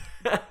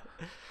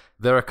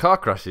 There are car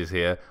crashes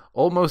here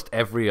almost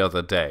every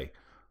other day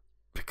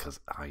because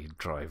I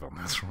drive on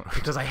this road.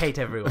 Because I hate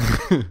everyone.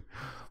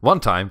 One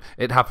time,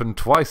 it happened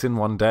twice in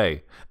one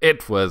day.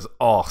 It was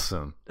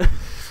awesome. Is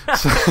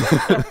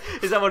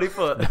that what he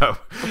thought? No.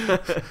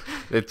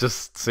 It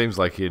just seems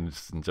like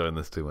he's enjoying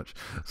this too much.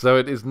 So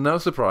it is no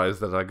surprise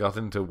that I got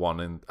into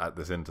one at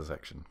this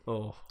intersection.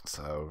 Oh.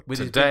 So with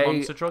today, his big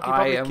monster truck, he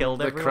probably I am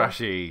killed the everyone.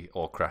 crashy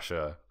or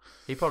crasher.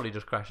 He probably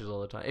just crashes all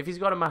the time. If he's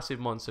got a massive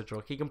monster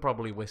truck, he can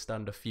probably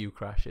withstand a few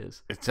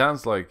crashes. It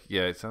sounds like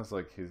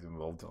he's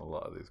involved in a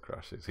lot of these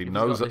crashes. He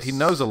knows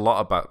a lot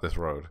about this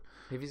road.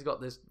 If he's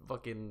got this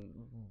fucking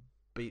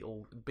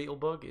beetle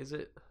bug, is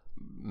it?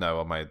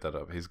 No, I made that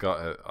up. He's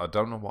got I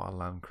don't know what a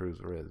Land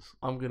Cruiser is.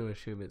 I'm going to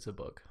assume it's a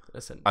bug.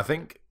 Listen, I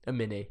think a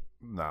mini.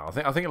 No, I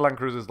think a Land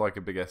Cruiser is like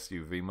a big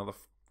SUV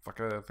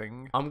motherfucker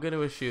thing. I'm going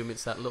to assume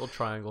it's that little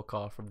triangle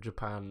car from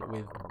Japan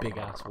with big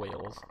ass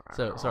wheels.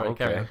 So sorry,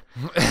 carry on.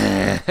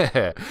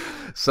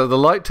 So the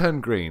light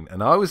turned green,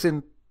 and I was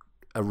in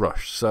a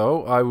rush,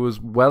 so I was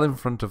well in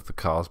front of the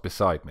cars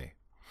beside me.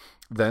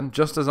 Then,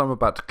 just as I'm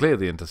about to clear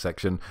the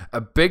intersection,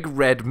 a big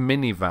red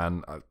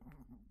minivan.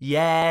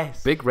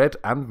 Yes. Big red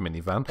and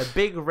minivan. A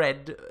big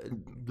red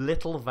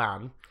little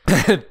van.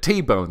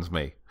 T-bones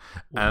me.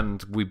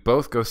 and we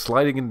both go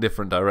sliding in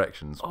different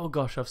directions. Oh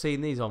gosh, I've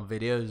seen these on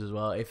videos as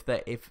well. If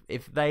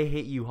they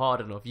hit you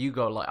hard enough, you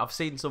go like I've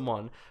seen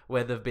someone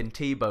where they've been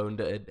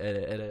T-boned at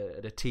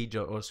a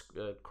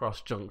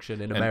cross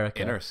junction in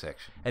America,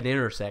 an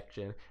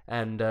intersection,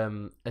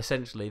 and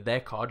essentially their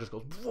car just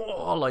goes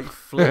like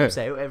flips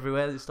out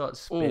everywhere. It starts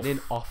spinning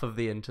off of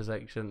the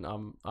intersection.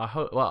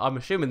 I'm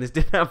assuming this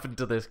didn't happen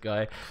to this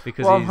guy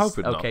because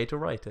he's okay to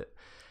write it.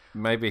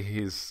 Maybe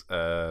he's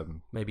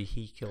maybe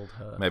he killed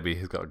her. Maybe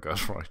he's got a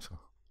ghostwriter.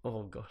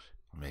 Oh gosh.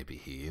 Maybe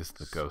he is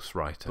the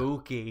ghostwriter.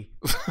 Spooky.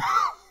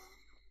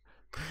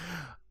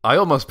 I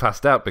almost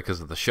passed out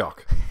because of the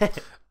shock.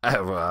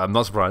 Well, I'm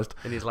not surprised.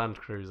 In his Land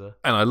Cruiser.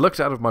 And I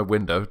looked out of my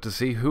window to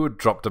see who had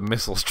dropped a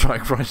missile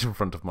strike right in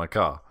front of my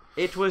car.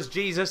 It was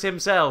Jesus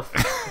himself.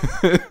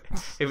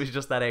 It was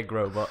just that egg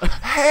robot.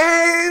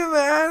 Hey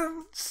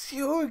man, it's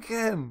you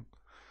again.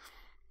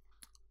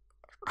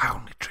 I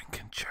only drink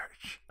in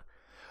church.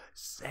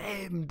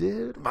 Same,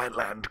 dude. My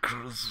Land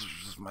Cruiser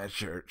is my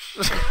church.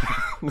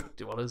 Do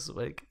you want to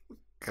swig?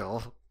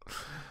 God.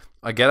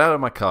 I get out of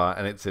my car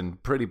and it's in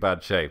pretty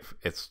bad shape.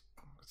 It's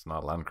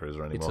not a Land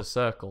Cruiser anymore. It's a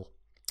circle.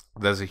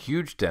 There's a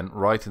huge dent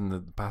right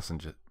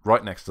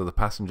next to the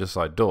passenger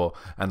side door,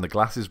 and the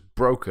glass is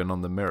broken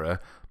on the mirror.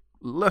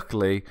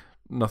 Luckily,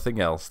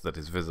 nothing else that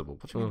is visible.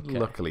 What do you mean,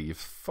 luckily? You've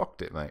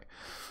fucked it, mate.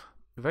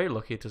 You're very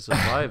lucky to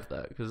survive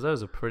that, because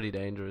those are pretty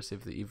dangerous.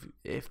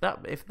 If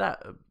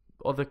that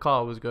other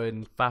car was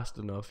going fast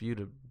enough, you'd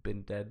have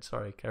been dead.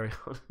 Sorry, carry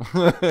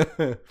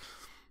on.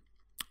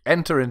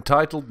 Enter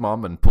entitled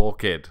mom and poor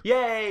kid.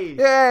 Yay!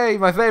 Yay!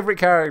 My favourite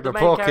character,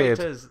 poor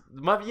characters.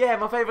 Kid. My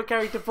favourite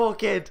character, poor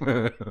kid.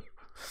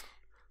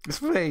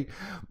 It's me.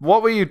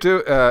 What were you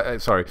doing?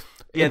 Sorry.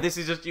 Yeah, this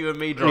is just you and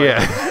me driving.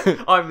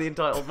 Yeah. I'm the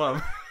entitled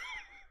mum.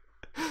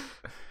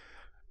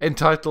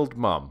 Entitled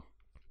mum.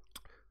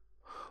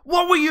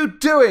 What were you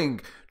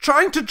doing?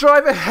 Trying to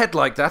drive ahead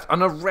like that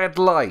on a red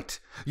light.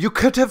 You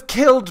could have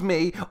killed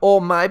me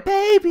or my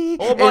baby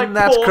in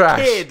that poor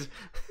crash. Kid.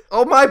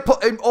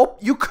 Or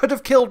you could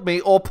have killed me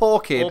or poor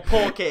kid. Or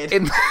poor kid.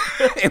 In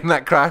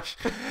that crash.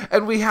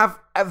 And we have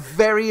a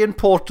very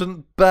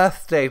important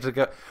birthday to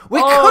go.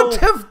 We could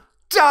have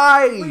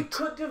died. We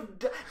could have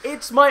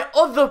It's my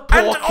other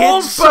poor and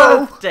kid's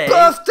also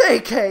birthday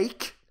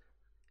cake.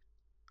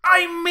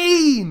 I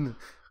mean...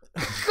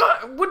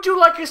 God, would you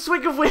like a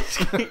swig of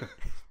whiskey?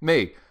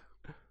 Me.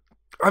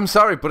 I'm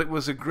sorry, but it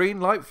was a green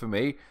light for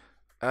me.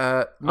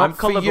 Not I'm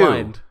for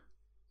colourblind. You.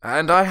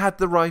 And I had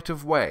the right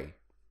of way.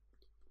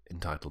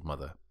 Entitled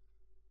mother.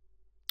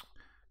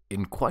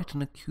 In quite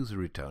an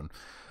accusatory tone.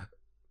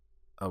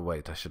 Oh,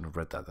 wait, I shouldn't have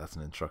read that. That's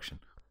an instruction.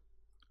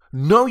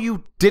 No,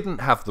 you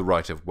didn't have the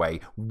right of way.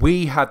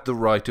 We had the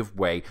right of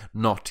way,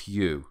 not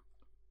you.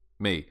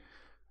 Me.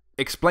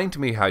 Explain to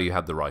me how you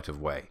had the right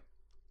of way.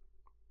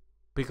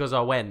 Because I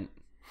went.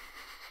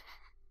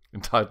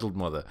 Entitled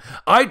mother.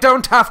 I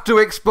don't have to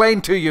explain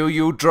to you,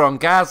 you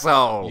drunk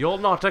asshole. You're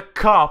not a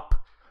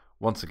cop.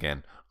 Once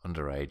again,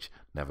 underage,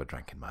 never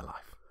drank in my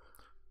life.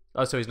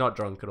 Oh, so he's not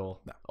drunk at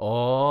all? No.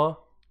 Or...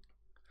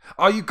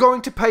 Are you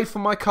going to pay for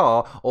my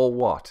car, or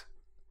what?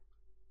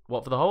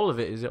 What, for the whole of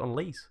it? Is it on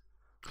lease?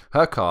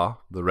 Her car,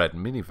 the red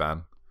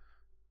minivan,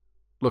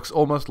 looks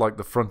almost like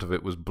the front of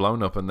it was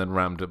blown up and then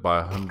rammed by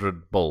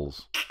 100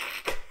 bulls.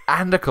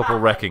 And a couple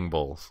wrecking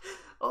balls.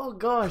 Oh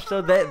gosh,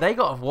 so they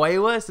got way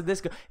worse than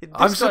this guy.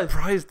 I'm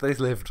surprised they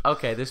lived.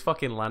 Okay, this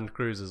fucking Land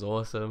Cruiser's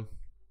awesome.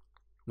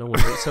 No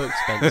wonder it's so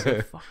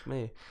expensive. Fuck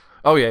me.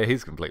 Oh yeah,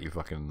 he's completely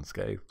fucking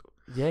unscathed.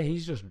 Yeah,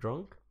 he's just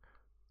drunk.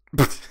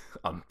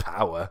 On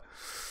power.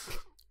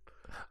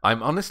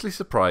 I'm honestly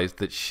surprised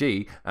that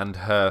she and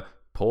her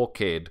poor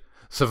kid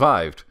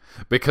survived,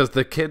 because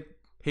the kid...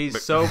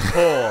 He's so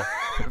poor.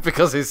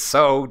 Because he's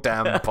so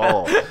damn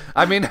poor.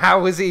 I mean,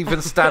 how is he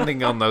even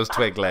standing on those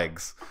twig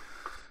legs?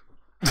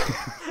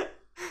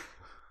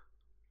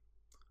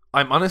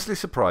 I'm honestly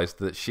surprised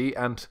that she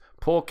and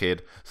poor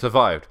kid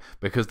survived,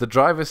 because the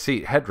driver's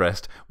seat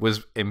headrest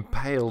was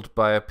impaled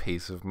by a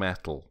piece of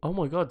metal. Oh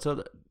my god,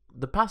 so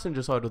the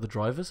passenger side or the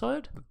driver's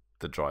side?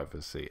 The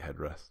driver's seat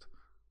headrest.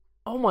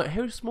 Oh my,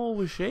 how small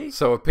was she?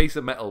 So a piece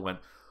of metal went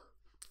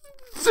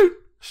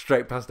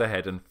straight past her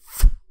head and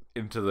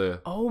into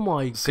the oh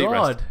my seat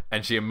god. rest,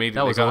 and she immediately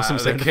that was got awesome out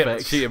of the sound car.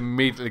 effects. She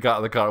immediately got out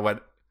of the car and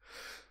went,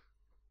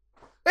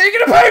 "Are you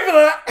gonna pay for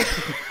that?"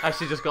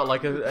 Actually, just got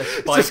like a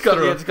spike. She's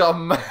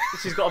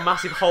got a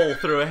massive hole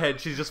through her head.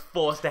 She's just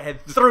forced her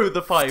head through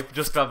the pipe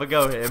just to have a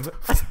go at him.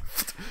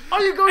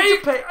 Are you going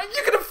to pay? Are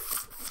you gonna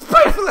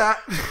pay for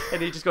that?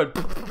 And he just going,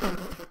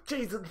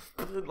 Jesus,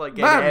 like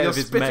getting Man, out you're of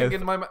his spitting mouth.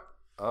 in my mouth.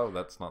 Oh,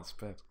 that's not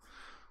spit.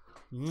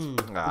 He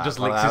just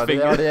licks his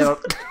fingers.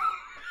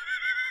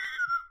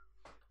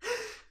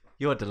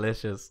 You're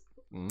delicious.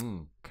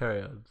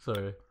 Carry on.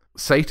 Sorry.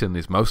 Satan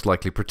is most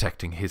likely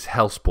protecting his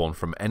hellspawn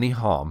from any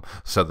harm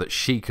so that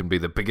she can be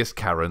the biggest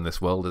Karen this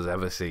world has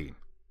ever seen.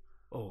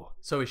 Oh,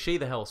 so is she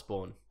the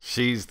hellspawn?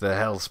 She's the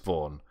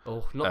hellspawn.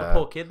 Oh, not the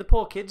poor kid. The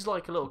poor kid's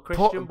like a little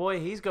Christian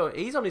boy. He's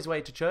on his way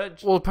to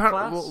church. Well,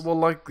 class. well,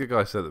 like the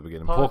guy said at the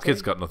beginning, Party. poor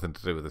kid's got nothing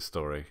to do with this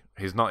story.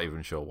 He's not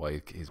even sure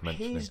why he's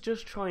mentioning. He's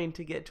just trying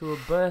to get to a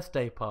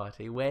birthday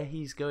party where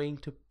he's going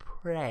to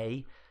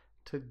pray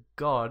to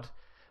God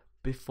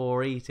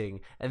before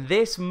eating. And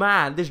this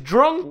man, this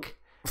drunk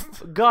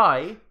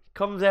guy,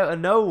 comes out of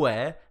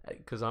nowhere,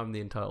 because I'm the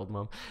entitled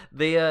mum.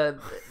 He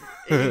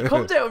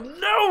comes out of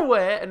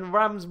nowhere and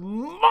rams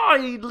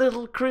my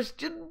little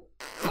Christian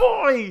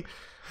boy,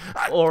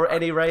 or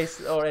any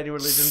race or any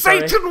religion.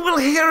 Satan will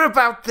hear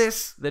about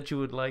this. That you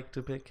would like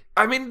to pick.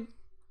 I mean,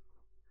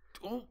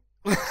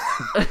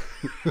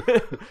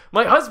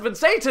 my husband,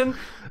 Satan.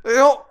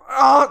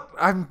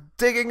 I'm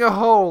digging a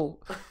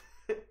hole.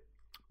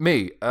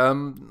 Me,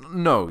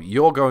 no,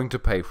 you're going to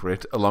pay for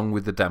it along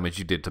with the damage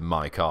you did to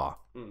my car.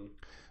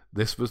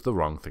 This was the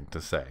wrong thing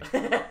to say.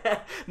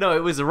 No,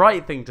 it was the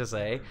right thing to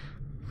say.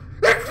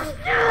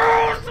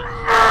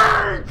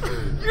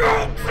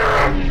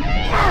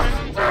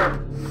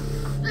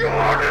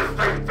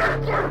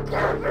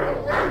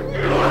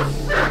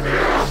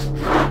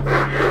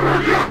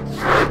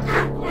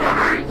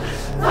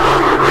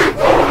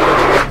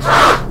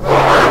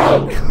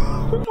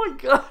 Oh my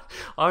god,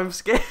 I'm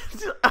scared.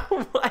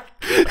 Oh my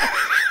god.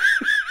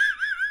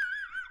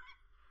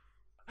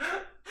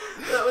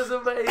 That was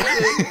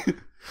amazing.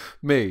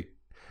 Me,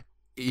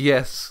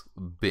 yes,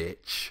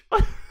 bitch.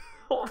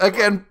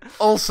 Again,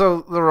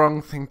 also the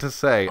wrong thing to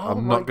say.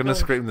 I'm not going to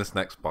scream this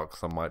next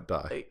box. I might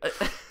die.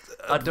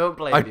 I don't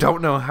blame you. I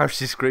don't know how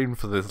she screamed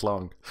for this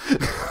long.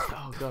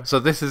 Oh god. So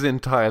this is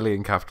entirely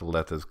in capital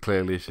letters.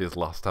 Clearly she's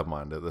lost her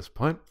mind at this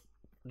point.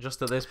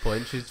 Just at this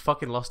point, she's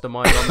fucking lost her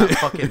mind on that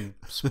fucking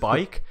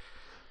spike.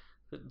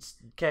 It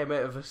came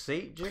out of her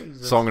seat.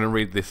 Jesus. So I'm going to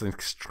read this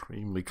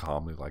extremely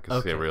calmly like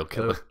a serial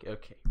killer.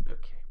 Okay.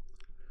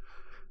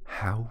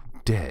 How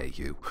dare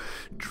you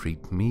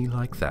treat me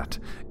like that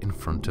in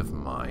front of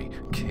my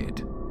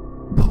kid?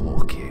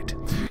 Poor kid.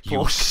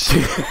 You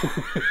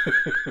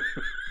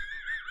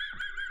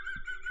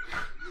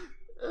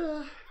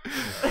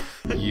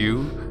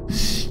You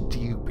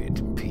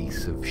stupid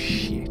piece of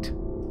shit.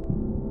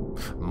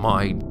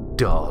 My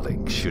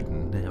darling should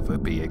never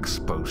be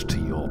exposed to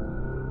your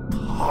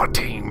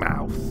potty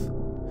mouth.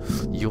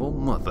 Your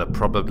mother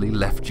probably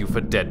left you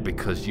for dead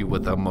because you were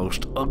the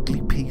most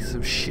ugly piece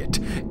of shit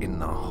in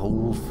the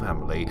whole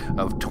family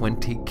of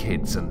 20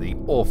 kids, and the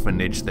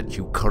orphanage that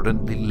you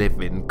currently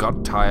live in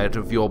got tired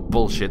of your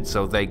bullshit,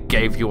 so they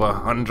gave you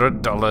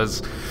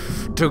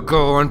 $100 to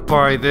go and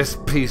buy this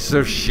piece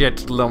of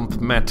shit lump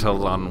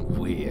metal on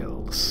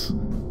wheels.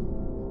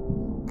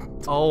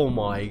 Oh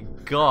my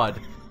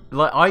god.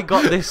 Like, I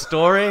got this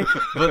story,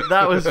 but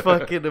that was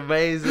fucking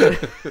amazing.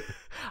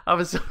 I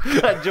was so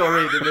glad you're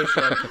reading this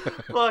one.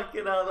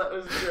 Fucking hell, that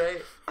was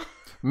great.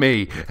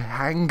 Me,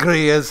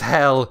 angry as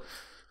hell.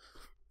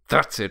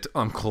 That's it,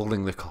 I'm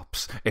calling the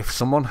cops, if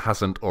someone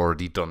hasn't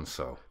already done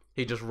so.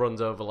 He just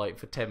runs over like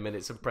for 10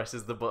 minutes and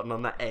presses the button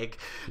on that egg.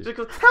 Just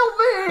goes, help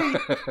me!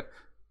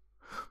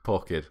 Poor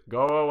kid.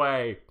 Go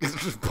away.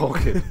 Poor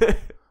kid.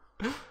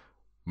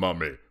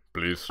 Mummy,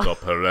 please stop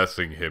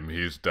harassing him.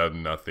 He's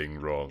done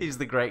nothing wrong. He's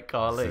the great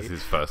Carly. This is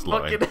his first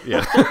line. Fucking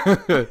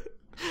Yeah.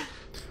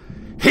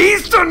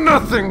 He's done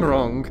nothing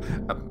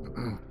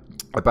wrong!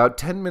 About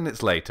 10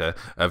 minutes later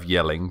of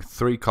yelling,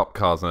 3 cop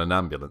cars and an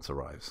ambulance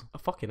arrives. Oh,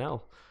 fucking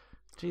hell.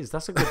 Jeez,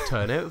 that's a good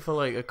turnout for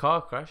like a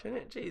car crash, isn't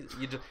it?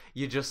 Jeez,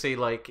 you just see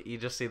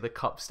the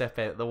cop step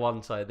out the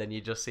one side, then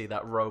you just see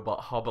that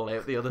robot hobble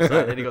out the other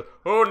side, and he goes,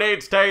 "Who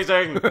needs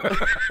tasing?"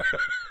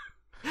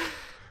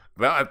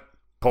 That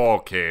poor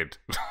kid.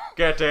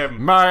 Get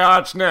him. My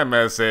arch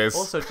nemesis.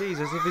 Also,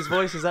 Jesus, if his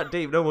voice is that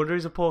deep, no wonder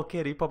he's a poor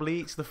kid. He probably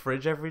eats the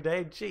fridge every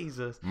day.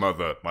 Jesus.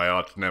 Mother, my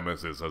arch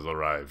nemesis has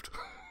arrived.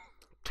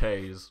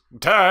 Tase.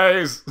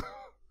 Tase!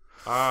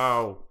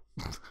 Ow.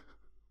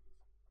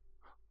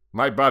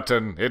 My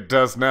button, it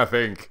does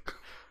nothing.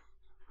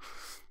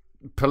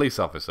 Police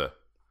officer.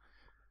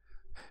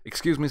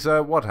 Excuse me,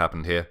 sir, what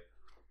happened here?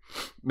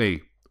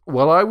 Me.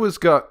 Well, I was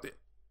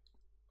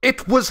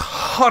It was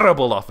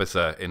horrible,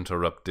 officer,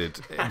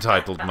 interrupted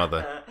entitled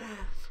mother.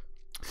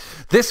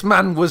 This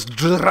man was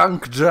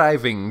drunk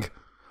driving.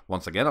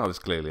 Once again, I was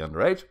clearly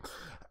underage.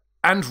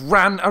 And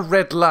ran a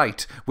red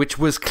light, which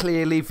was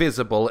clearly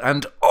visible,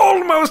 and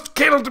almost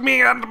killed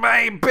me and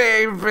my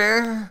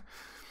baby.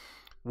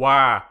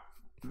 Wah.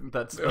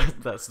 That's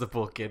the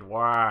poor kid.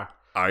 Wah.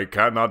 I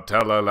cannot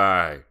tell a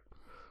lie.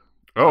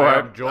 Oh,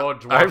 I'm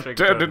George Washington. I've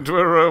turned into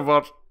a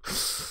robot.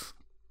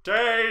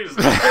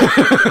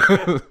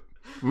 Tase!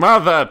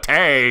 Mother,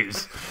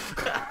 tase!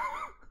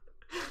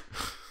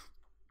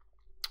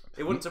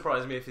 It wouldn't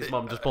surprise me if his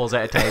mum just pulls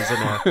out a taser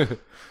now.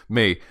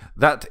 Me.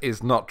 That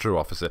is not true,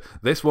 officer.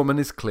 This woman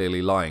is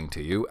clearly lying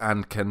to you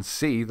and can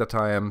see that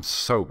I am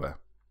sober.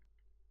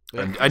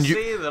 And you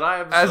see that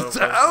I am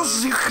sober.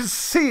 As you can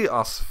see,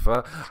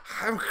 officer,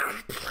 I'm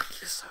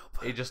completely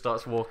sober. He just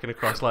starts walking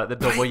across like the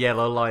double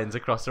yellow lines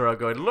across the road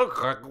going,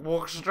 look, I can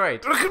walk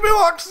straight. Look at me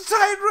walk the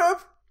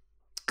tightrope.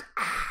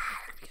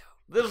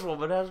 This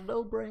woman has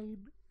no brain.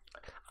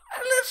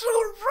 A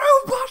little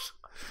robot.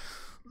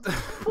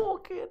 Poor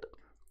kid.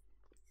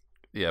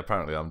 Yeah,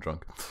 apparently I'm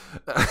drunk.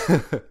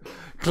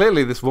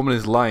 Clearly, this woman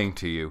is lying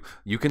to you.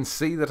 You can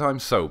see that I'm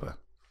sober.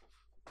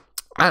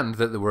 And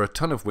that there were a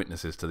ton of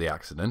witnesses to the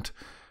accident.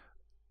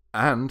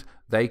 And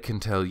they can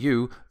tell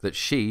you that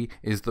she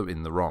is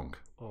in the wrong.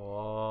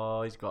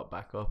 Oh, he's got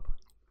back up.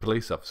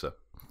 Police officer.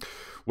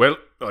 Well,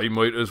 I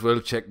might as well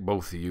check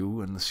both of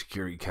you and the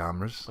security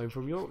cameras. I'm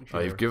from Yorkshire.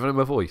 I've given him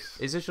a voice.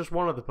 Is this just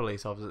one of the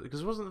police officers?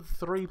 Because wasn't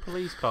there 3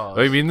 police cars?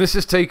 I mean, this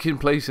is taking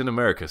place in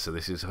America, so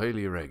this is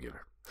highly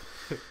irregular.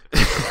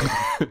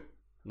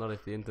 Not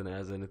if the internet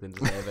has anything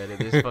to say about it.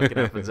 This fucking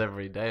happens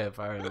every day,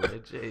 apparently.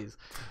 Jeez.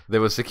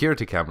 There were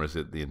security cameras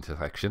at the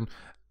intersection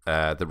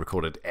that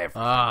recorded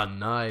everything. Ah,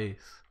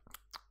 nice.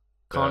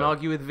 Can't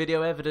argue with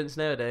video evidence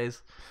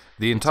nowadays.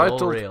 The It's all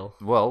entitled, real.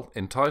 well,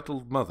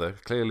 entitled mother,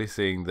 clearly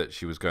seeing that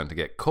she was going to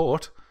get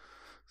caught,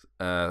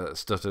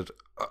 stuttered,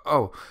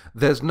 "Oh,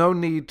 there's no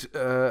need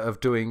of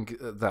doing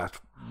that.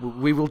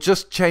 We will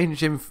just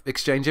exchange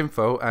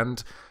info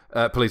and."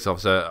 Police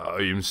officer,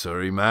 I'm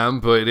sorry, ma'am,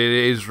 but it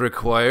is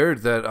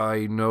required that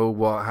I know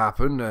what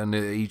happened, and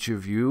each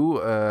of you,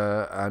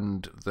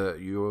 and that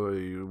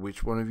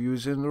which one of you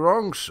is in the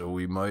wrong. So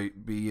we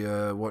might be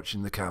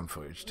watching the cam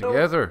footage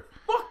together.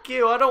 Fuck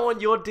you! I don't want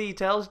your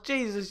details.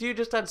 Jesus, you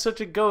just had such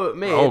a go at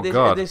me Oh, at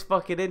God. this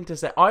fucking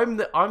intersect. I'm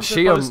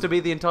She supposed to be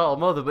the entitled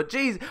mother, but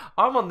jeez,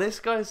 I'm on this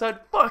guy's side.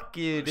 Fuck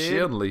you, dude. She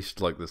unleashed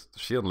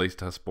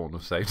her spawn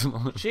of Satan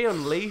on it. She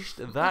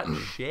unleashed that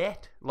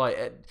shit.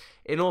 Like,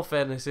 in all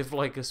fairness, if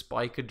like a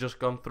spike had just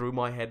gone through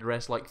my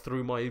headrest, like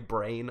through my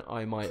brain,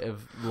 I might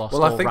have lost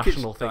all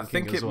rational thinking. I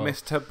think as it well.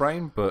 missed her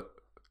brain, but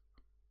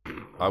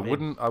I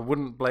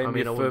wouldn't blame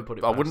you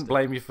for. I wouldn't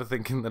blame you for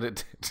thinking that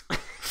it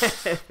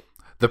did.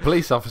 The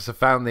police officer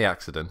found the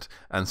accident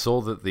and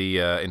saw that the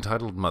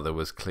entitled mother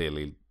was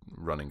clearly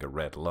running a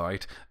red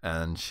light,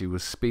 and she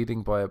was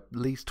speeding by at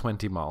least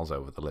 20 miles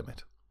over the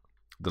limit.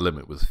 The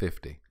limit was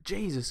 50.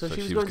 Jesus, so she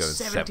was she going was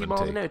going 70 miles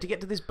 70. an hour to get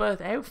to this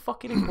birthday. How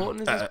fucking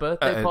important is this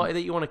birthday party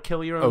that you want to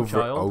kill your own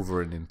child?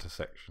 Over an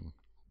intersection.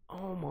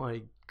 Oh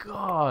my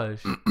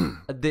gosh.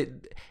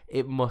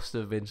 It must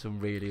have been some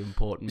really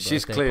important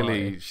She's birthday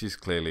clearly,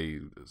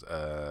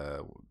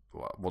 party.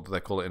 what do they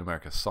call it in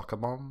America? Soccer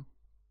mom?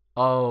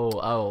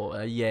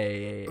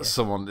 Yeah.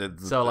 Someone.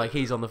 So like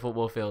he's on the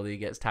football field, he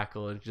gets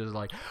tackled, and she's just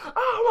like,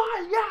 "Oh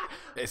my god,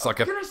 It's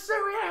like I'm gonna sue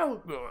you!"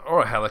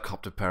 or a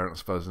helicopter parent, I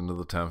suppose,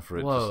 another term for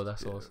it. Whoa,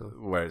 that's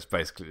awesome. Where it's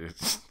basically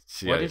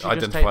she Why didn't she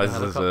just take the identifies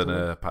as an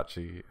helicopter?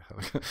 Apache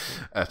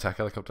attack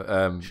helicopter.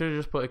 Should have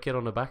just put a kid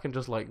on her back and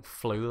just like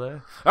flew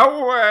there.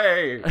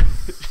 Away,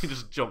 She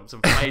just jumps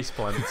and face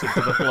plants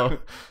into the floor.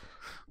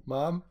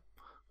 Mom.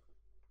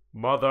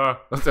 Mother.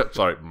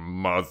 Sorry,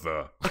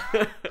 mother.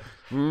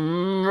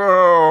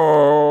 No.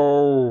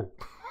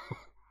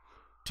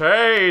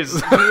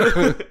 Tase.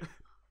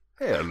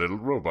 Hey, a little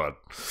robot.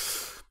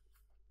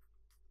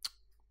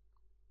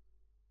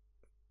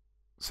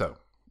 So,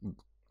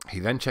 he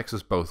then checks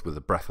us both with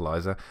a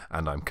breathalyzer,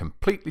 and I'm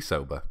completely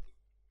sober.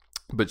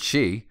 But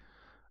she,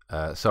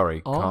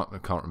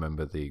 can't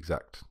remember the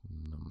exact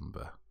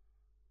number.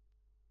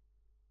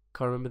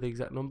 Can't remember the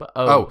exact number.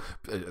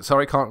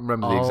 Sorry, can't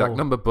remember the exact Oh.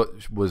 number,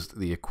 but was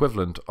the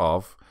equivalent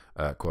of,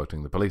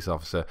 quoting the police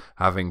officer,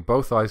 having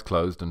both eyes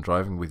closed and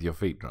driving with your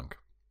feet drunk.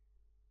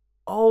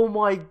 Oh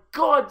my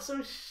god!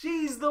 So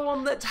she's the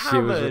one that's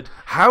hammered.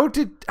 How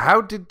did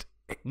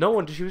No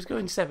wonder she was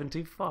going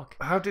 70. Fuck.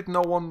 How did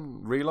no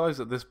one realise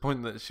at this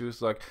point that she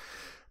was like,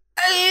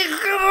 "Are you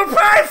gonna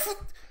pay for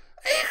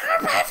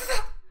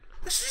that?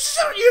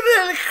 So you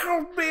nearly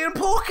killed me and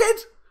poor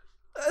kid.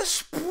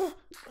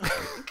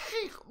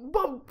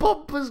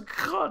 Bumper's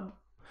gone.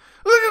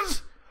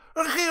 Look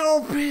at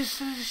your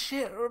piece of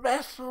shit,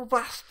 metal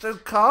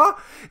bastard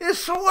car.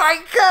 It's a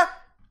wanker.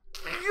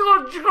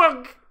 You're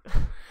drunk.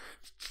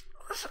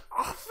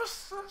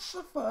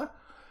 Officer,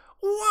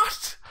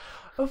 what?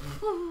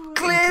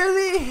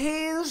 Clearly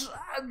he's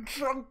a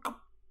drunk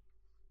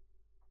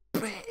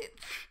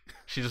bitch."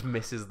 She just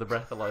misses the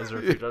breathalyzer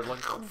a few times. Like,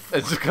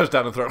 It just goes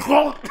down the throat.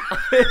 oh,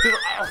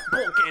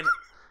 poor kid.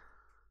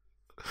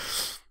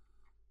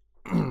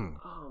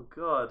 Oh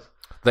god.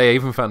 They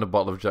even found a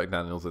bottle of Jack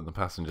Daniels in the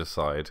passenger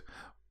side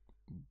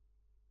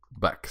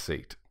back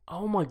seat.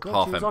 Oh my god,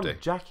 Half she was empty. on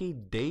Jackie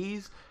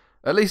D's.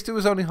 At least it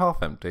was only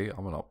half empty.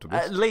 I'm an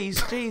optimist. At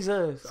least,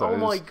 Jesus. So Oh it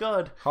my was-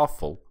 god. Half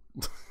full.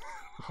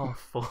 Half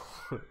full.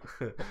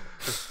 There's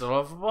still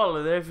half a bottle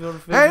in there if you want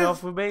to finish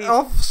off with me.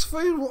 Half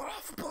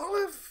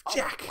bottle of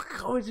Jack.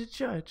 Going to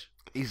church.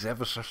 He's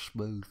ever so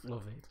smooth.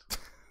 Love it.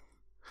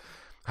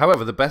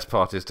 However, the best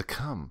part is to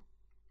come.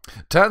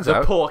 Turns The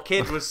out, poor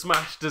kid was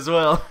smashed as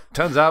well.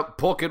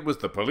 poor kid was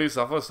the police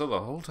officer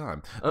the whole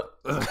time.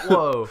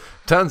 Whoa.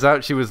 Turns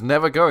out she was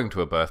never going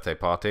to a birthday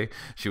party.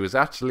 She was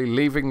actually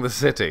leaving the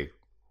city.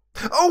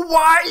 Oh,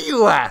 why,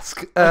 you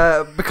ask?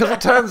 Because it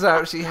turns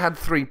out she had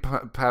 3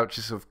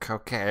 pouches of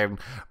cocaine.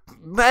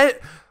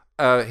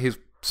 He's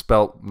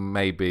spelt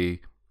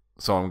maybe,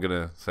 so I'm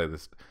going to say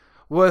this.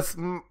 worth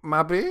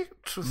maybe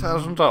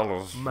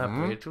 $2,000.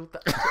 Maybe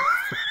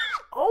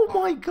Oh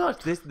my gosh,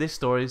 this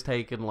story's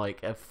taken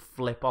like a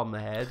flip on the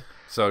head.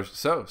 So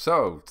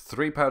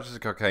 3 pouches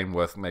of cocaine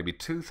worth maybe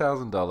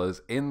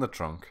 $2,000 in the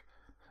trunk.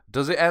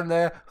 Does it end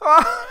there?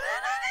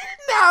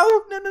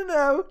 Oh,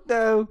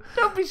 no.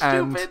 Don't be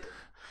stupid.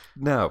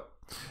 No.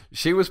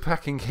 She was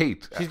packing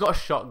heat. She's got a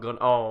shotgun.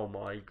 Oh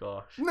my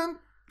gosh. No,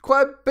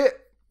 quite a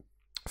bit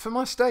for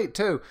my state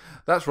too.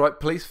 That's right,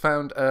 police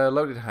found a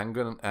loaded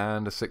handgun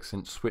and a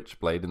 6-inch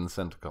switchblade in the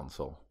center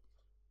console.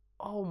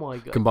 Oh my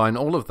god. Combine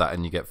all of that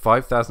and you get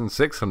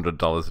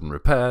 $5,600 in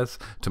repairs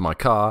to my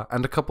car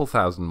and a couple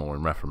thousand more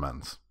in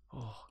reprimands.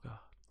 Oh god.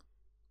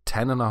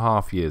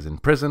 10.5 years in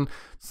prison,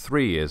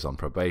 3 years on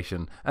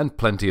probation, and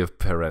plenty of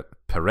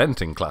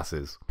parenting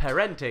classes.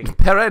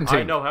 Parenting.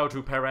 I know how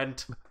to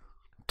parent.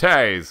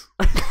 Tase.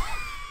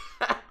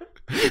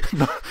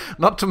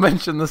 Not to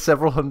mention the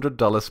several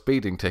 $100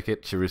 speeding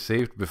ticket she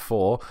received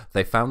before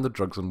they found the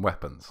drugs and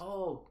weapons.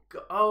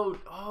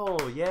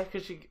 Yeah,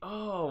 because she...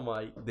 Oh,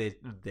 my...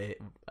 They're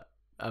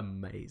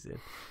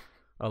amazing.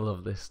 I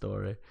love this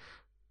story.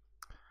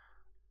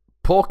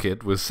 Poor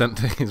kid was sent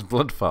to his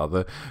blood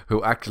father,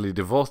 who actually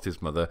divorced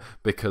his mother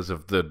because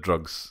of the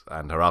drugs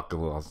and her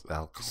alcoholism.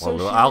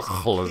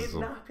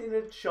 Kidnapping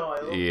a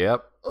child.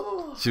 Yep.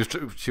 Oh.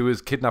 She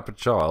was kidnapped a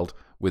child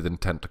with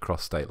intent to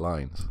cross state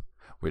lines,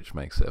 which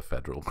makes it a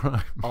federal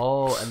crime.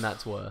 Oh, and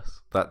that's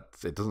worse.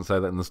 It doesn't say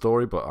that in the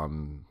story, but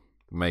I'm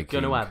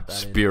making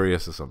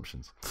spurious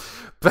assumptions.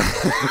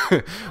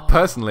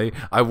 Personally,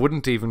 I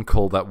wouldn't even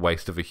call that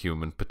waste of a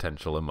human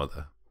potential a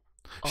mother.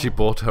 She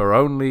brought her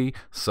only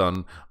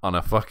son on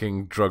a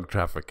fucking drug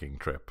trafficking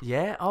trip.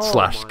 Yeah?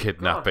 /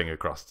 kidnapping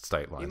across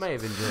state lines. You may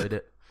have enjoyed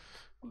it.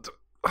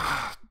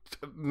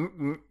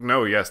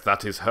 No, yes,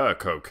 that is her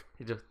coke.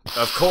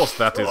 Of course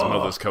that is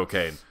mother's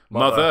cocaine.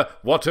 Mother,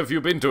 what have you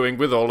been doing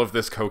with all of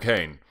this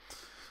cocaine?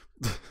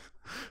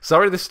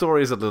 Sorry, this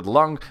story is a little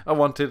long. I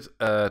wanted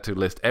to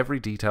list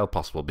every detail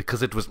possible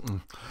because it was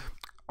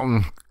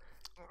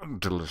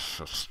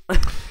delicious.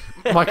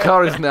 My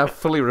car is now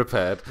fully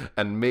repaired,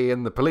 and me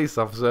and the police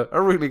officer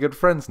are really good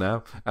friends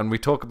now, and we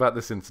talk about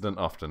this incident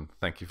often.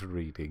 Thank you for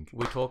reading.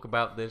 We talk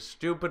about this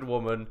stupid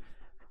woman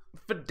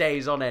for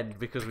days on end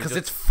because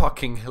it's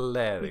fucking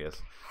hilarious.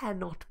 We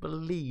cannot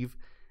believe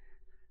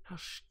how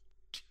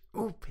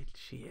stupid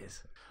she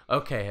is.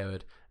 Okay,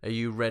 Howard, are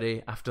you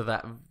ready after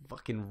that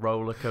fucking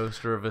roller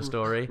coaster of a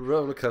story?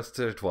 Roller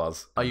coaster it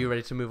was. Are you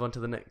ready to move on to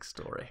the next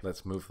story?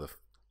 Let's move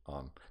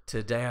on.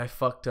 Today I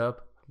fucked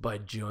up by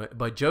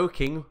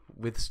joking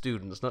with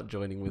students, not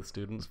joining with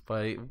students,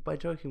 by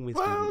joking with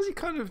students. Well, you're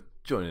kind of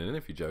joining in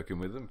if you're joking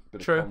with them.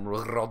 Bit True. of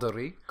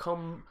camaraderie.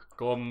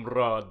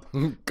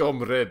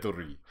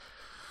 Camaraderie.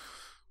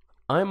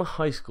 I'm a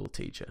high school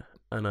teacher,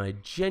 and I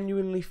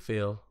genuinely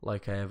feel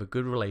like I have a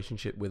good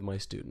relationship with my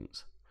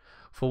students.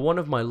 For one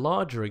of my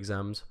larger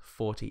exams,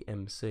 40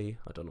 MC,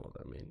 I don't know what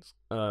that means.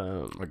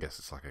 I guess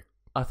it's like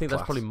I think that's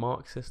class. probably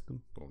mark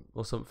system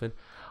or something.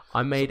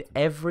 I made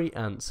every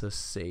answer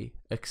C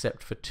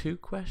except for 2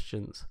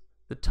 questions.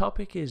 The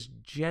topic is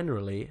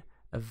generally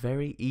a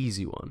very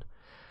easy one,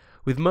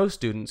 with most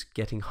students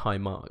getting high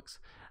marks.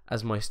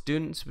 As my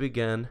students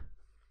began,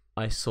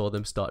 I saw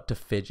them start to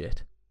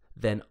fidget,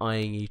 then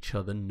eyeing each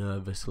other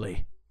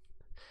nervously.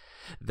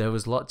 There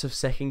was lots of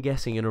second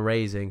guessing and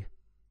erasing,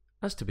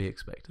 as to be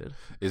expected.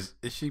 Is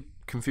she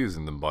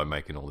confusing them by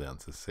making all the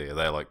answers C? Are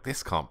they like, they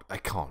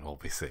can't all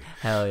be C?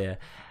 Hell yeah.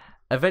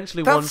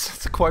 Eventually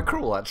That's quite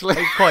cruel, actually.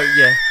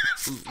 yeah.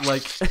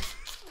 Like,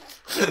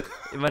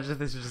 imagine if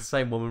this was the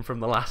same woman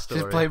from the last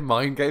story. She's playing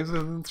mind games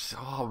with them.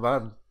 Oh,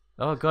 man.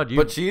 Oh, God.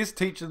 But she is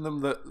teaching them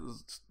that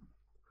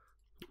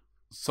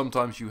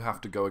sometimes you have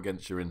to go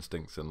against your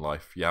instincts in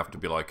life. You have to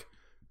be like,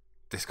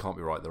 this can't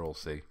be right, they're all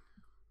C.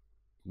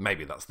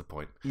 Maybe that's the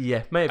point.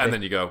 Yeah, maybe. And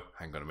then you go,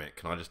 hang on a minute,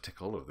 can I just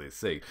tick all of these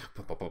C?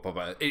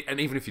 And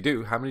even if you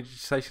do, how many did you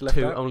say she left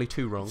 2, out? only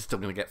 2 wrong. Still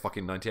going to get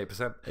fucking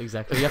 98%.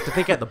 Exactly. You have to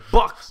think out the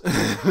box.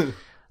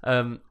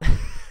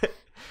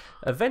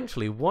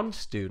 Eventually, one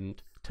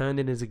student turned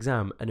in his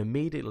exam, and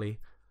immediately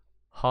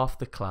half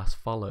the class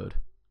followed.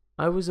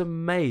 I was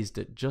amazed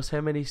at just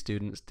how many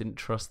students didn't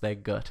trust their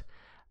gut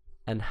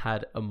and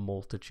had a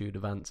multitude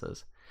of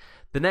answers.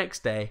 The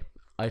next day,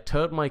 I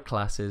told my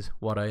classes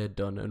what I had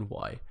done and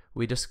why.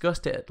 We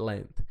discussed it at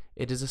length.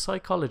 It is a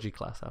psychology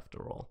class,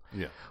 after all.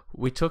 Yeah.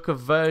 We took a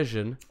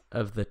version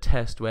of the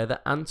test where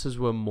the answers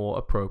were more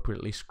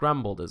appropriately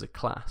scrambled as a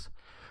class.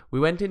 We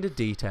went into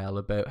detail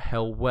about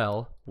how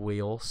well we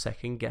all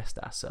second-guessed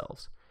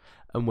ourselves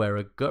and where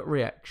a gut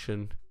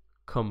reaction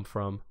come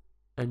from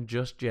and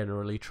just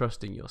generally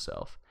trusting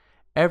yourself.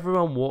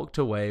 Everyone walked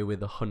away with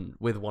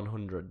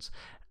 100s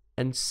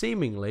and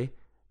seemingly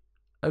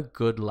a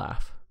good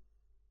laugh.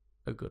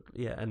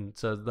 And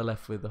so they're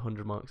left with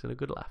 100 marks and a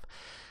good laugh.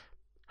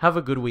 Have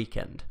a good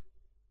weekend.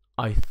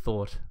 I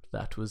thought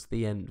that was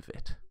the end of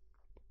it.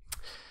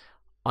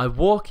 I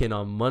walk in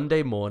on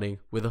Monday morning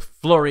with a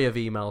flurry of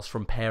emails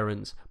from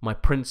parents, my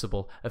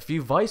principal, a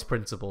few vice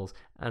principals,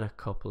 and a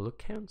couple of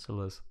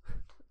counsellors.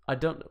 I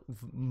don't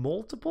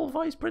multiple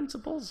vice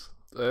principals.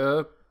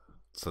 So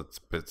sounds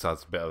a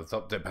bit over the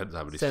top. Depends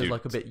how many Sounds students.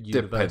 like a bit Depends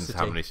university.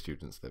 how many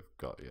students they've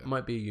got. Yeah.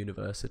 Might be a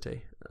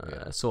university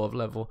sort of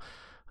level.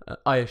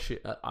 I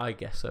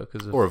guess so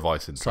because of Or a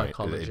vice in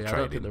psychology. in I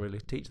don't think training. they really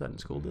teach that in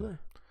school, do they?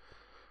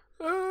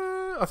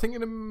 I think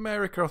in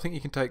America, I think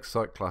you can take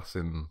psych class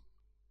in.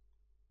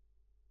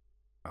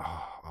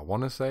 I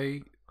want to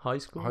say High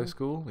school. high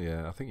school.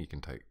 Yeah, I think you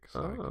can take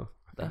psych. Oh,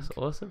 that's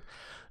awesome.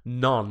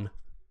 None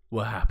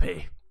were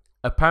happy.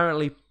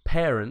 Apparently,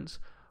 parents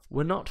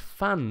were not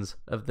fans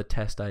of the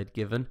test I'd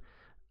given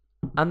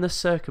and the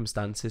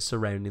circumstances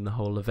surrounding the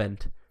whole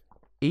event,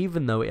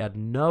 even though it had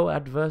no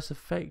adverse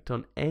effect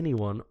on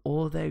anyone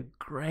or their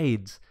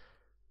grades.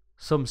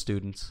 Some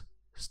students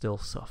still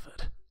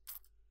suffered.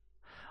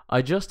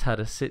 I just had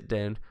a sit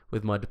down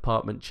with my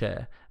department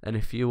chair and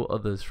a few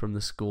others from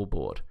the school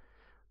board,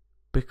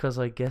 because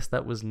I guess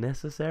that was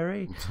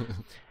necessary.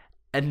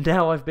 And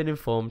now I've been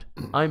informed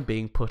I'm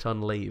being put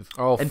on leave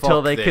until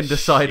fuck they this can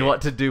decide shit.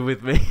 what to do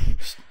with me.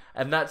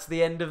 And that's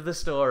the end of the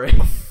story.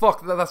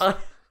 Fuck that!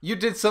 You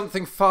did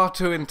something far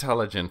too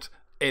intelligent.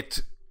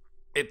 It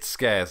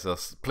scares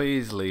us.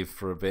 Please leave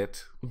for a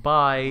bit.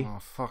 Bye. Oh,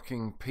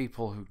 fucking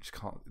people who just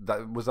can't.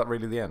 Was that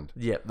really the end?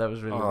 Yep, that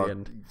was really the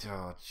end.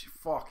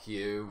 Fuck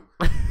you.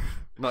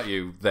 Not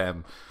you.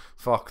 Them.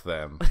 Fuck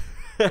them.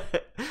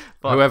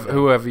 Fuck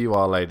Whoever you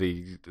are,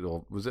 lady,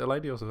 or was it a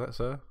lady or was that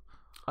sir?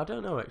 I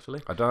don't know,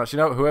 actually. I don't actually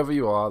know. Whoever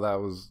you are, that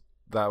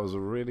was a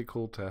really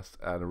cool test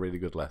and a really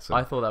good lesson.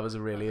 I thought that was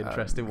a really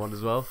interesting one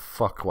as well.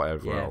 Fuck what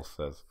everyone Yeah. else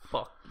says.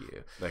 Fuck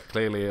you. They're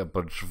clearly a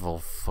bunch of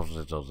old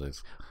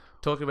fuddy-duddies.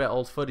 Talking about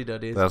old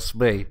fuddy-duddies, That's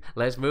me.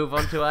 let's move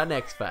on to our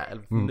next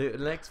fact.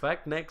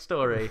 Next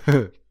story.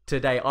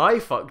 Today I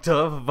fucked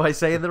up by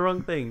saying the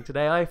wrong thing.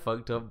 Today I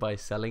fucked up by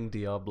selling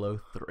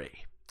Diablo 3.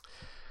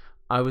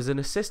 I was an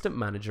assistant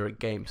manager at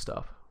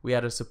GameStop. We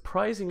had a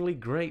surprisingly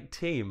great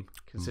team,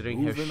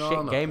 considering Moving how shit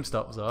on up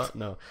GameStops are.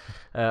 No.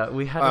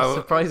 We had a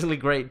surprisingly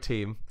great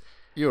team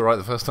You were right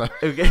the first time.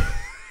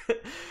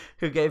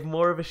 who gave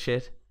more of a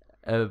shit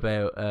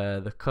about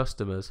the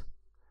customers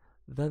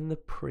than the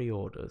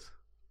pre-orders.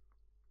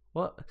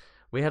 What?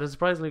 We had a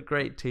surprisingly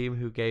great team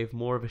who gave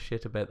more of a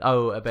shit about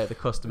the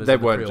customers. They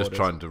than the weren't just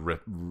pre-orders. trying to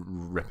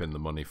rip in the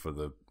money for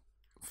the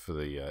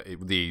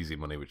easy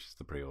money, which is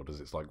the pre-orders.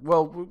 It's like,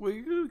 well,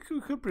 you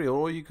could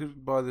pre-order, or you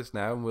could buy this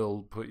now, and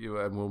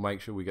we'll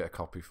make sure we get a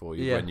copy for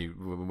you. Yeah.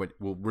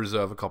 We'll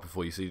reserve a copy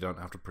for you, so you don't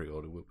have to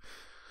pre-order.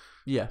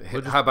 Yeah.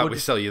 How about we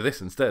sell you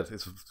this instead?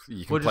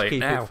 You can play it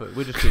now.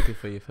 We'll just keep it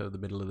for you for the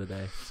middle of the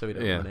day, so we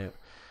don't run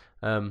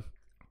out.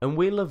 And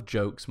we love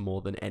jokes more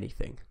than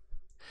anything.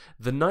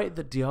 The night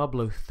that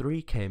Diablo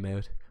 3 came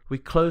out, we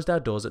closed our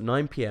doors at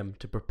 9 p.m.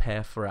 to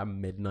prepare for our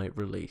midnight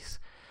release.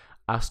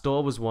 Our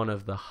store was one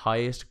of the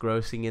highest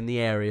grossing in the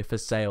area for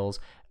sales,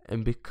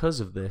 and because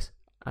of this,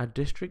 our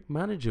district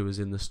manager was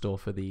in the store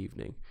for the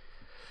evening.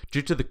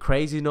 Due to the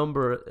crazy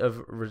number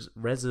of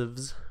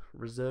reserves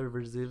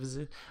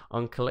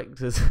on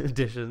collector's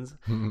editions,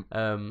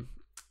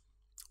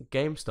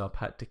 GameStop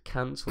had to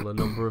cancel a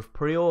number of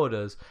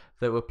pre-orders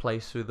that were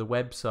placed through the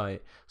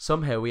website.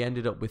 Somehow we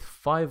ended up with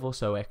 5 or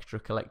so extra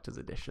collector's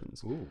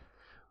editions. Ooh.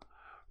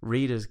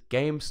 Readers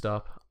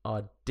GameStop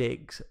are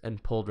dicks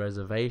and pulled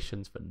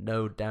reservations for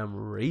no damn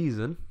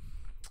reason.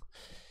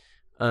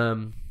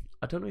 I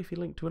don't know if you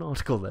linked to an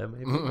article there,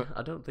 maybe.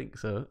 I don't think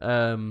so.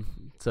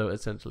 So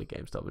essentially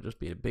GameStop would just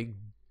be a big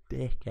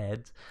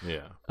dickheads.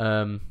 Yeah.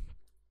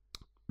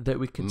 That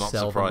we can Not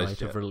sell the surprised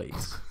night yet. of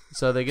release.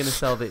 So they're gonna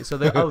sell these. So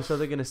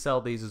they're gonna sell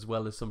these as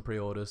well as some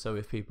pre-orders. So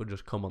if people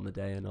just come on the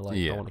day and are like,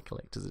 I want a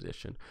collector's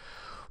edition.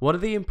 One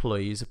of the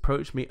employees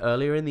approached me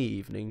earlier in the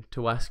evening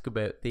to ask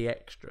about the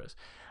extras,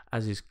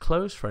 as his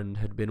close friend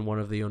had been one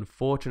of the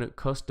unfortunate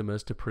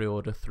customers to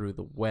pre-order through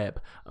the web,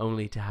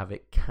 only to have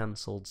it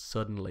cancelled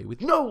suddenly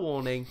with no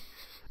warning,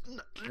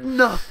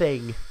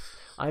 nothing.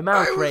 I'm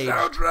outraged.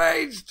 I was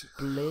outraged.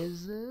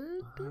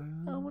 Blizzard,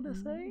 I want to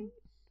say.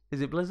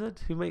 Is it Blizzard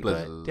who make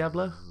Blizzard.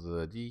 Diablo?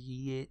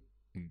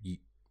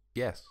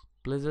 Yes.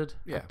 Blizzard?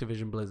 Yeah.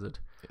 Activision Blizzard.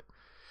 Yeah.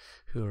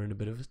 Who are in a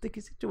bit of a sticky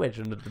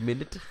situation at the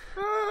minute.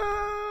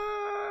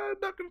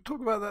 Not going to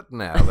talk about that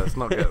now. Let's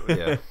not go.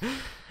 Yeah.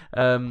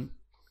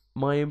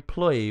 My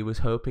employee was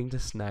hoping to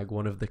snag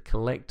one of the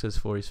collectors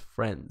for his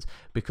friends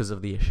because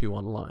of the issue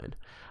online,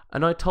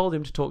 and I told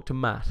him to talk to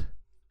Matt,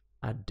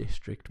 our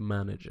district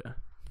manager.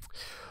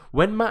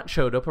 When Matt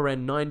showed up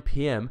around 9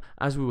 p.m.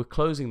 as we were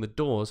closing the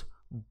doors,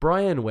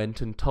 Brian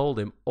went and told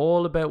him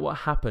all about what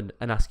happened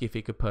and asked if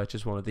he could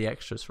purchase one of the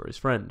extras for his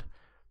friend.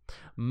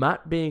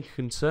 Matt, being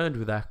concerned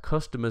with our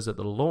customers at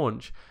the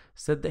launch,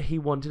 said that he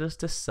wanted us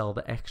to sell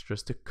the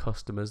extras to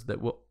customers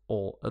that were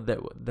at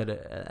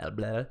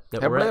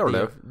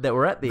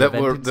the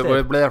event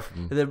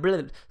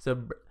instead.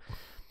 So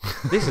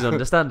this is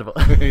understandable.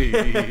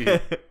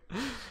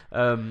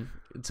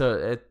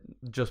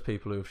 Just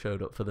people who have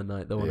showed up for the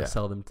night, they want to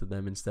sell them to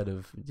them instead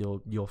of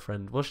your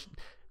friend. Well,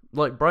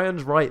 Like,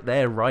 Brian's right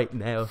there, right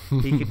now.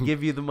 He could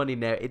give you the money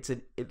now. It's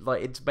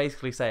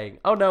basically saying,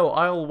 "Oh no,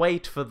 I'll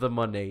wait for the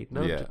money."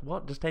 No, Yeah.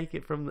 what? Just take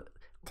it from the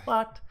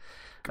what?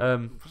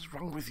 What's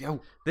wrong with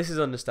you? This is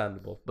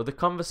understandable, but the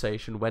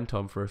conversation went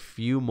on for a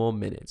few more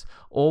minutes,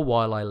 all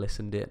while I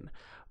listened in.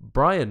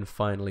 Brian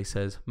finally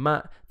says,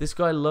 "Matt, this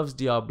guy loves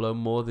Diablo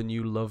more than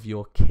you love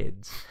your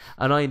kids."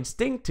 And I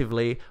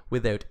instinctively,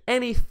 without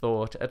any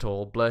thought at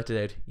all, blurted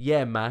out,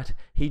 "Yeah, Matt,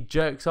 he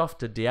jerks off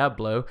to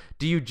Diablo.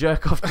 Do you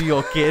jerk off to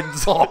your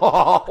kids?"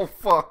 Oh,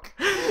 fuck.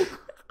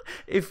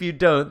 If you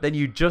don't, then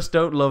you just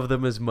don't love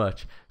them as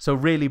much. So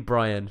really,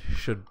 Brian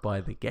should buy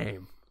the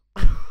game.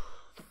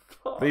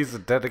 These are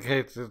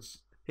dedicated.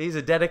 He's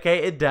a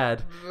dedicated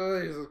dad.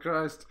 Jesus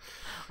Christ.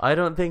 I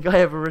don't think I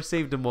ever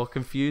received a more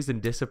confused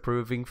and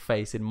disapproving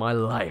face in my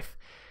life.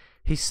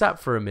 He sat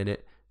for a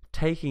minute,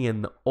 taking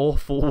in the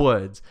awful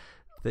words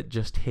that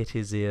just hit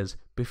his ears,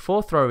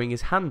 before throwing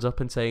his hands up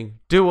and saying,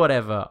 "Do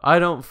whatever, I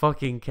don't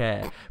fucking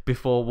care,"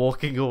 before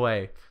walking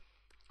away.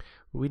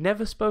 We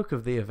never spoke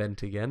of the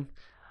event again.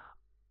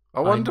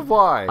 I wonder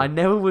why. I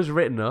never was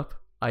written up.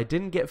 I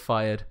didn't get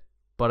fired,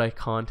 but I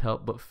can't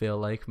help but feel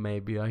like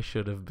maybe I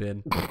should have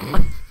been.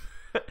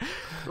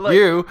 Like,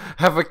 you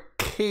have a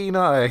keen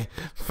eye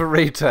for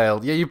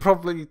retail. Yeah, you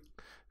probably...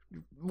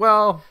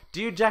 Well...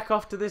 do you jack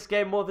off to this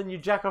game more than you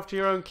jack off to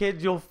your own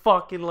kids? You'll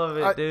fucking love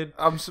it, dude.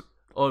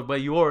 Or well,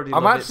 you already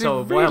love it,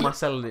 so why am I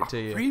selling it to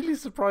you? I'm really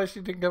surprised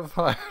you didn't get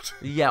fired.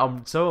 Yeah,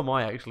 so am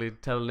I, actually,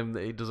 telling him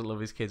that he doesn't love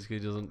his kids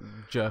because he doesn't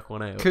jerk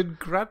one out.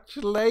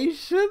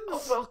 Congratulations.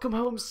 Oh, welcome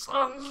home,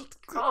 son.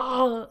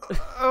 Oh,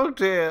 Oh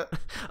dear.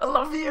 I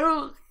love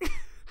you.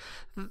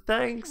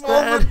 Thanks, More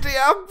for Dad.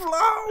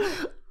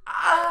 Diablo.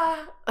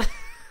 Ah.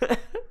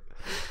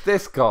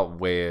 This got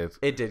weird.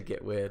 It did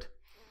get weird.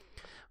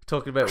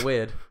 Talking about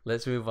weird,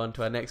 let's move on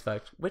to our next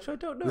fact, which I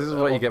don't know. This is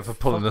what you get for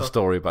pulling a Fuck off.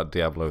 story about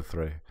Diablo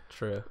 3.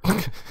 True.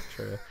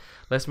 True.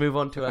 Let's move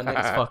on to our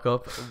next fuck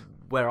up,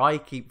 where I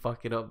keep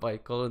fucking up by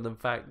calling them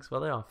facts.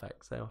 Well, they are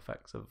facts. They are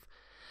facts of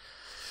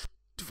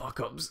fuck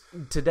ups.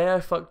 Today I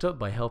fucked up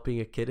by helping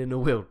a kid in a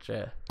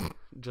wheelchair.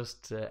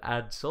 Just to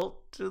add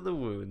salt to the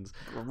wounds.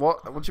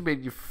 What do you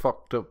mean you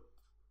fucked up?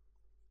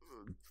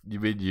 You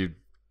mean you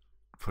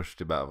pushed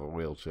him out of a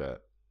wheelchair?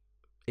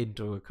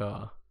 Into a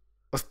car.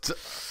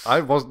 I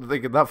wasn't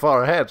thinking that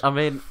far ahead. I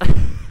mean...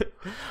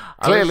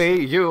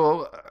 Clearly,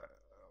 you...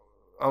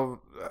 Oh,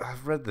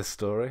 I've read this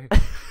story.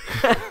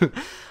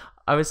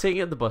 I was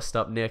sitting at the bus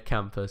stop near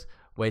campus,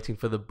 waiting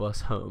for the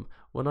bus home,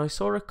 when I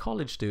saw a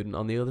college student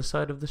on the other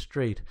side of the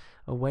street,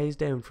 a ways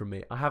down from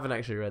me. I haven't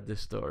actually read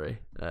this story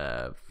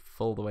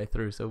full the way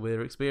through, so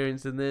we're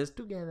experiencing this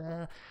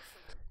together.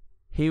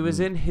 He was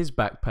in his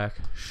backpack,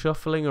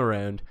 shuffling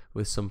around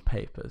with some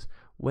papers,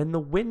 when the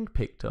wind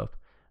picked up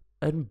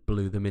and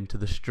blew them into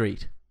the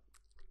street.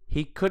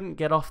 He couldn't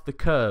get off the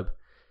curb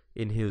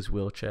in his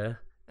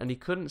wheelchair, and he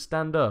couldn't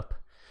stand up.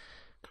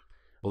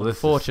 Well,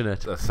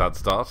 Unfortunate. This is a sad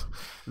start.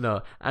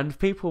 No, and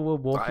people were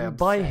walking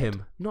by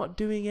him, not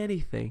doing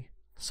anything.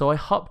 So I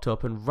hopped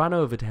up and ran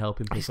over to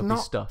help him pick up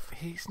his stuff.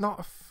 He's not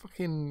a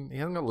fucking... He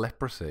hasn't got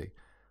leprosy.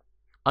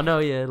 I know,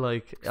 yeah,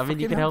 like... I mean,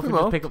 you can help him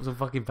just pick up some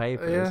fucking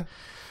papers. Yeah.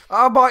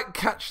 I might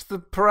catch the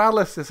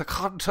paralysis. I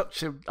can't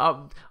touch him.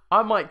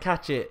 I might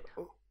catch it.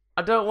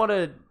 I don't want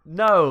to...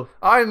 No.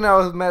 I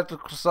know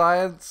medical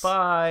science.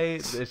 Bye.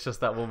 It's just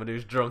that woman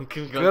who's drunk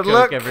and got Good coke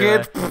luck,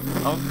 everywhere. kid.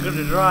 I'm going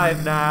to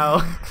drive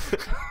now.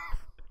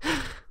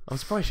 I'm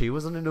surprised she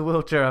wasn't in a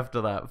wheelchair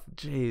after that.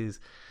 Jeez.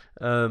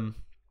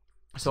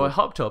 So I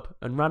hopped up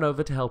and ran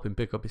over to help him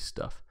pick up his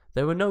stuff.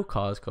 There were no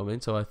cars coming,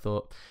 so I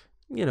thought,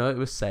 it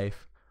was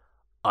safe.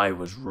 I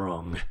was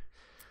wrong.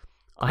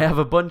 I have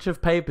a bunch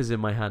of papers in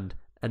my hand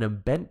and am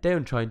bent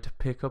down trying to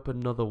pick up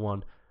another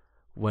one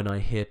when I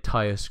hear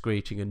tires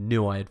screeching and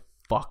knew I had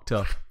fucked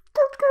up.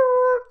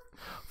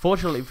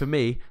 Fortunately for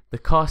me, the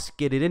car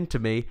skidded into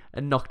me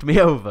and knocked me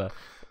over.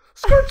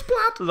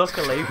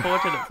 Luckily,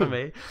 fortunate for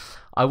me,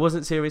 I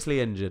wasn't seriously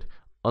injured,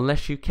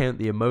 unless you count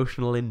the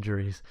emotional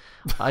injuries.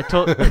 I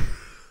talked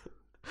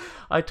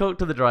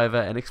to the driver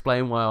and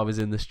explained why I was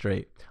in the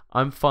street.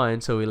 I'm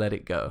fine, so we let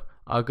it go.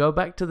 I'll go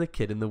back to the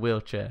kid in the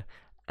wheelchair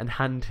and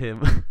hand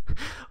him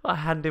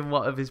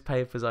one of his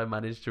papers I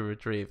managed to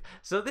retrieve.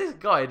 So this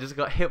guy just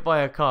got hit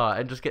by a car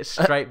and just gets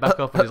straight back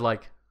up and is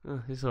like,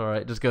 it's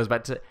alright, just goes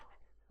back to...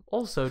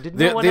 Also, did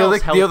no one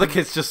else help the other him?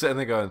 kid's just sitting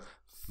there going,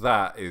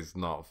 that is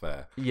not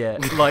fair. Yeah,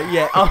 like,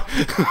 yeah. Oh,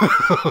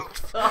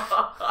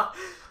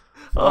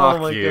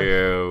 Fuck my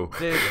you. God.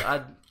 Dude,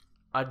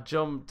 I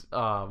jumped,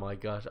 oh my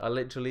gosh, I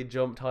literally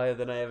jumped higher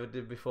than I ever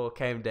did before,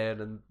 came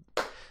down, and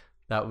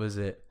that was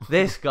it.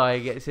 This guy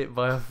gets hit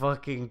by a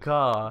fucking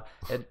car,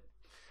 and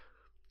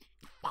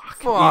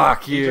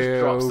Fuck he you. just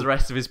drops the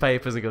rest of his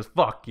papers and goes,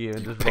 fuck you,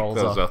 and just Pick rolls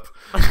those off.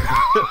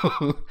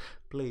 up.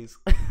 Please.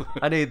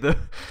 I need the...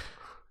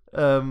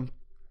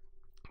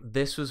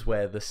 This was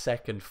where the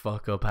second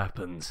fuck up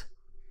happens.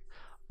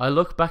 I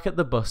look back at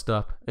the bus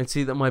stop and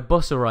see that my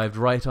bus arrived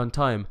right on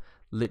time.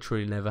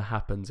 Literally never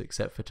happens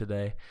except for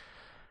today.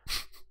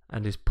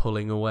 And is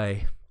pulling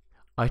away.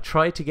 I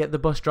try to get the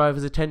bus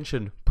driver's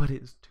attention, but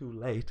it's too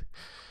late.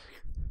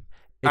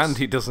 And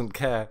he doesn't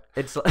care.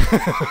 It's like,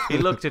 he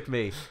looked at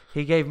me.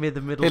 He gave me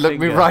the middle finger. He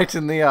looked me right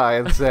in the eye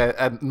and said,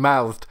 and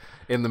mouthed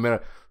in the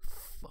mirror,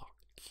 "Fuck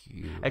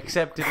you."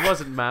 Except it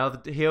wasn't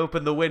mouthed. He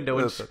opened the window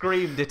and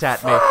screamed it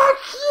at me. Fuck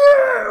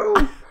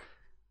you!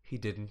 He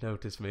didn't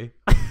notice me.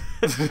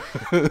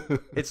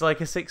 It's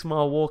like a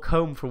 6-mile walk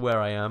home from where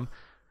I am,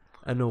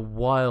 and a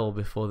while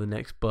before the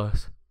next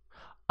bus.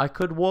 I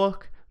could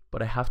walk,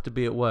 but I have to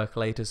be at work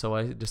later, so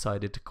I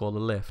decided to call a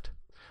lift.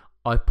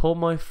 I pull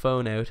my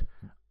phone out,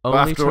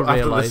 only to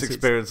realise after this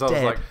experience, I was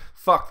dead. like,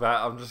 "Fuck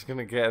that! I'm just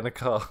gonna get in a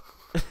car."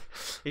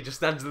 He just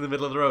stands in the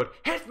middle of the road.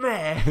 Hit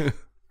me!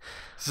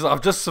 So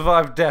I've just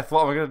survived death.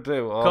 What am I gonna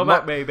do? Come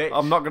at me, bitch.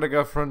 I'm not gonna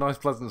go for a nice,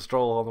 pleasant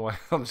stroll on the way.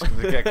 I'm just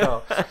gonna get a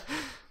car.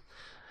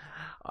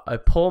 I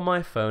pull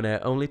my phone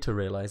out, only to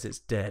realise it's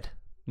dead.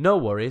 No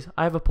worries,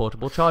 I have a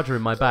portable charger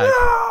in my bag.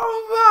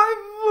 Oh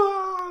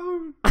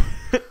my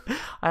phone!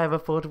 I have a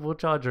portable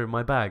charger in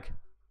my bag.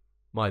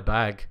 My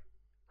bag.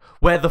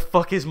 Where the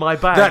fuck is my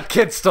bag? That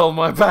kid stole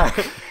my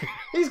bag.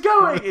 He's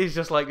going. He's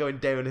just like going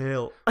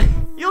downhill.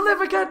 You'll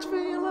never catch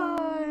me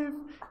alive.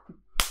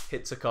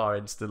 Hits a car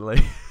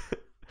instantly.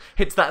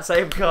 Hits that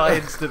same car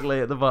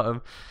instantly at the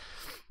bottom.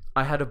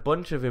 I had a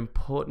bunch of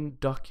important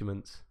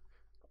documents.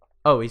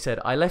 Oh, he said,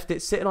 I left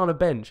it sitting on a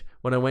bench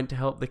when I went to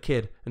help the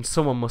kid, and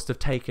someone must have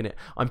taken it.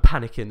 I'm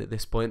panicking at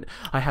this point.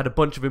 I had a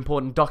bunch of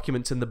important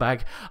documents in the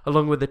bag,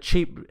 along with a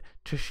cheap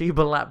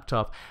Toshiba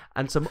laptop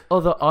and some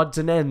other odds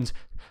and ends.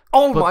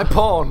 My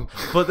porn!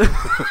 But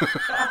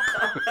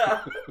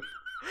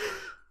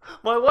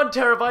my 1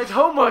 terabyte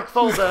homework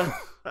folder.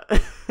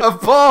 A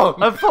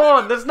porn! A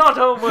porn. There's not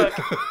homework.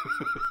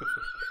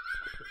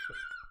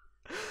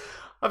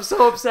 I'm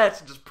so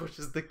upset. Just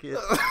pushes the kid.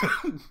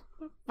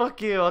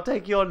 Fuck you! I'll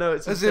take your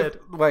notes instead.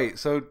 Wait,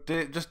 so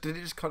did it just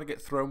kind of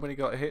get thrown when he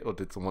got hit, or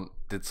did some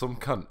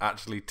cunt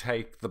actually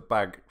take the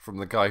bag from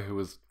the guy who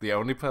was the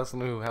only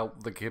person who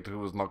helped the kid who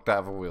was knocked out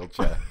of a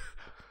wheelchair?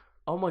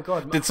 Oh my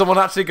god! Did someone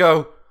actually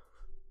go,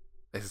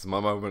 "This is my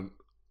moment"?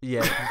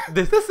 Yeah,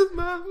 this is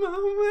my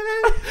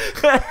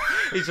moment.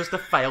 He's just a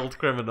failed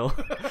criminal.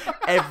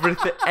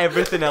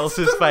 Everything else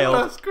has failed.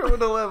 The best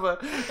criminal ever,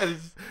 and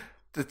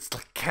it's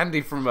like candy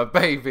from a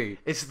baby.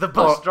 It's the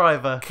bus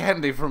driver.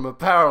 Candy from a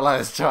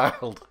paralyzed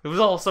child. It was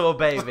also a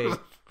baby.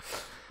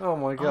 Oh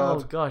my god.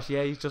 Oh gosh,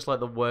 yeah, he's just like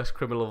the worst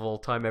criminal of all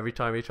time. Every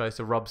time he tries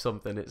to rob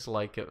something, it's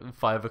like at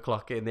 5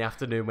 o'clock in the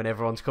afternoon when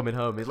everyone's coming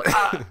home. He's like,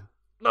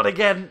 not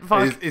again.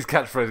 Fuck. His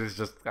catchphrase is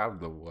just, "I'm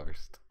the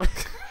worst."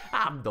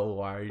 I'm the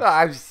worst.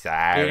 I'm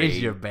sorry. Here's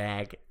your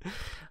bag.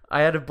 I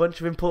had a bunch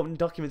of important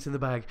documents in the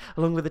bag,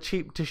 along with a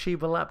cheap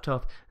Toshiba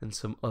laptop and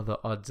some other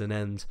odds and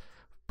ends.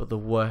 But the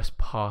worst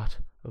part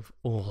of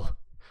all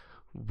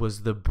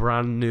was the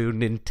brand new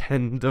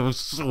Nintendo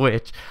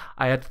Switch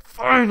I had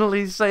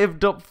finally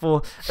saved up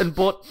for and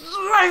bought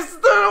less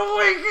than a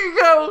week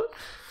ago.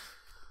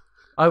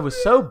 I was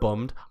so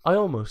bummed, I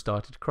almost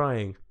started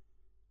crying.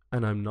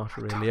 And I'm not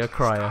really a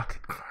crier.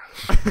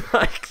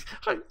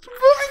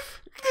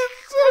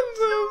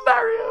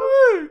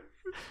 Mario.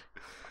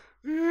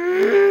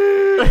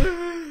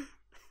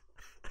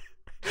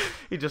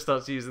 He just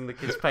starts using the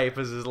kid's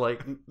papers as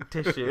like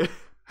tissue.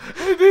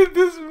 I did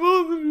this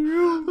more than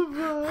you.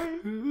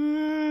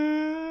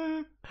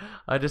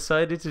 I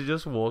decided to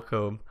just walk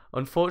home.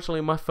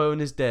 Unfortunately, my phone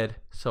is dead,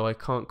 so I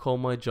can't call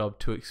my job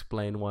to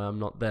explain why I'm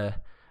not there.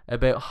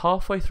 About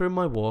halfway through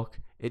my walk,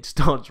 it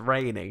starts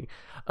raining.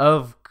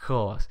 Of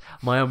course,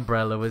 my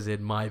umbrella was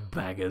in my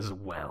bag as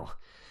well.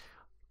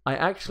 I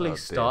actually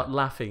start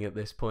laughing at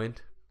this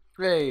point.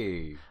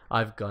 Hey,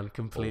 I've gone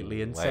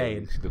completely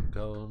insane. Look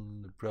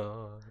on the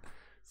bright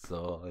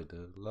side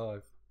of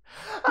life.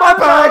 My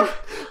bag!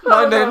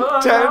 My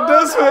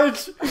Nintendo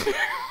Switch!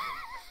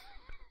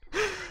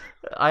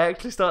 I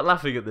actually start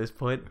laughing at this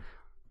point.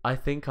 I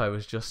think I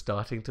was just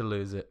starting to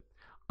lose it.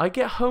 I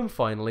get home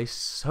finally,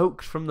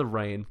 soaked from the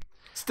rain.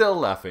 Still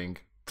laughing.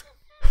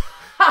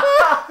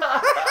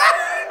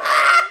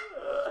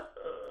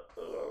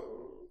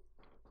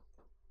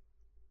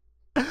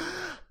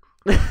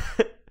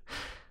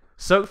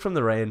 Soaked from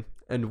the rain,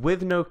 and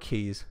with no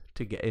keys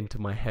to get into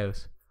my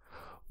house.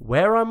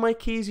 Where are my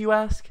keys, you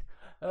ask?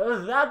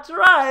 Oh, that's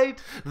right!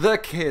 The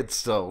kid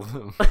stole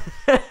them.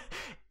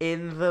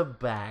 In the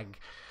bag.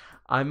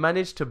 I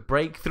managed to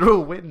break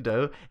through a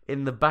window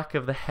in the back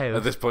of the house.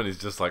 At this point, he's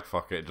just like,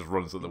 fuck it, just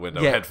runs at the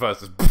window, Yeah. head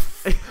first.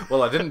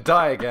 Well, I didn't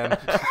die again.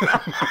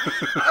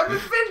 I'm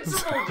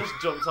invincible! Just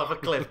jumps off a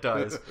cliff,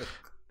 dies.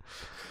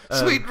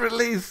 Sweet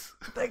release.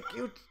 Thank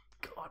you,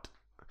 God.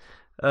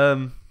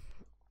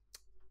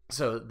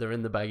 So they're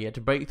in the bag. He had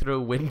to break through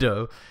a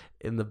window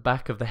in the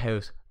back of the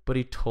house, but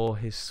he tore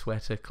his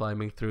sweater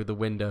climbing through the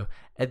window.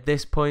 At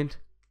this point,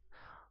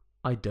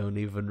 I don't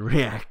even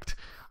react.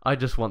 I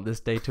just want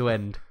this day to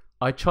end.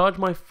 I charge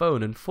my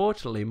phone, and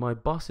fortunately, my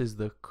boss is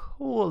the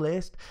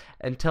coolest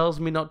and tells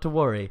me not to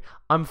worry.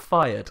 I'm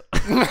fired.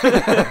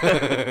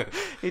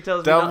 He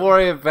tells me, Don't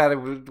worry about it.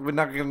 We're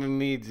not going to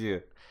need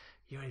you.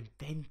 You're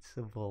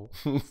invincible.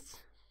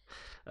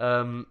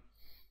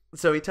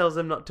 So he tells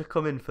them not to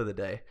come in for the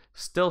day.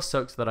 Still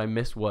sucks that I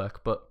missed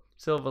work, but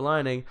silver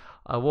lining,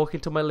 I walk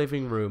into my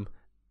living room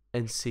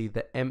and see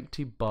the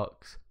empty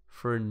box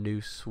for a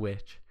new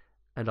Switch.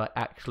 And I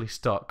actually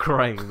start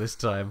crying this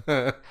time.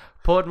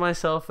 Poured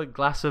myself a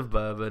glass of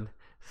bourbon,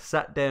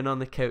 sat down on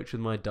the couch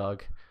with my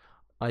dog.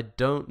 I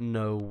don't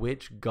know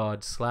which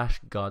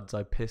god/gods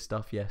I pissed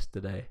off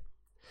yesterday.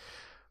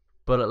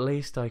 But at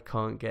least I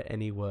can't get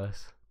any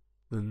worse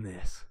than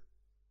this.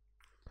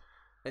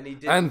 And he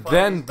didn't And find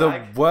then his the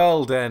bag.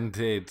 world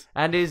ended.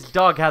 And his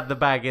dog had the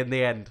bag in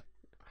the end.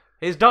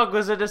 His dog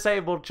was a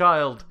disabled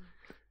child.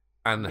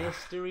 And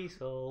Mystery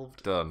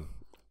solved. done.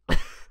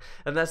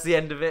 And that's the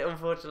end of it.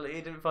 Unfortunately,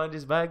 he didn't find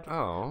his bag.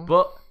 Oh.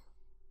 But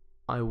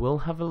I will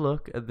have a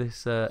look at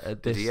this.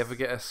 Did he ever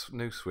get a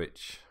new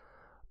Switch?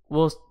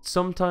 Well,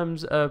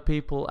 sometimes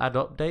people add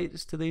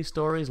updates to these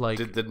stories, like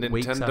Did the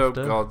weeks Nintendo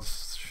after.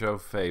 gods show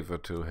favour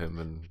to him?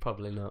 And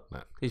Probably not.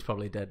 No. He's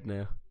probably dead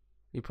now.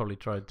 He probably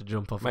tried to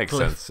jump off makes a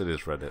cliff. sense. It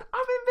is Reddit.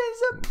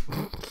 I'm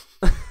invincible.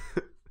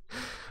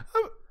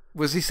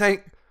 Was he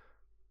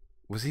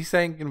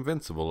saying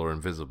invincible or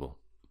invisible?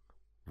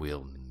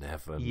 We'll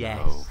never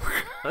Yes.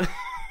 know.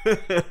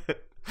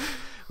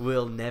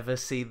 We'll never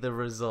see the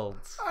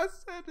results. I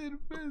said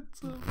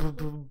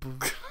invincible.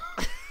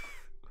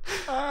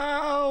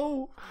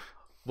 Ow.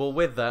 Well,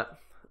 with that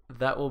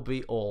will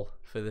be all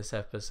for this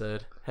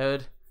episode.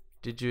 Howard,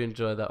 did you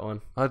enjoy that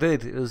one? I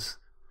did. It was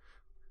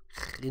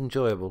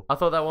enjoyable. I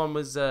thought that one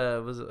was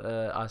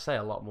I say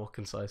a lot more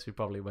concise. We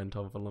probably went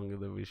on for longer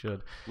than we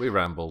should. We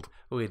rambled.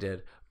 We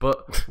did.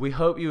 But we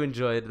hope you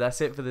enjoyed. That's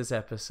it for this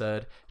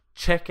episode.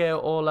 Check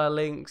out all our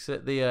links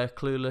at the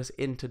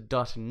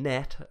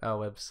cluelessinter.net,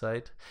 our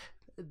website.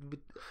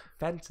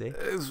 Fancy.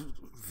 It was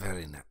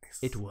very nice.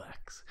 It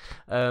works.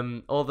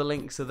 All the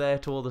links are there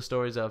to all the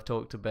stories that I've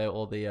talked about,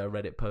 all the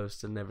Reddit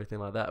posts and everything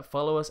like that.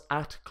 Follow us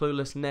at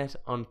cluelessnet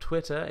on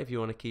Twitter if you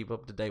want to keep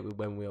up to date with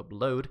when we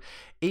upload.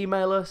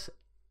 Email us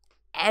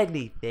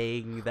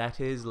anything that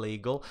is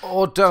legal.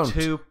 Or don't.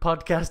 To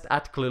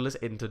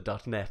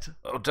podcast@cluelessinter.net.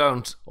 Or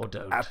don't. Or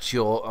don't. At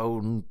your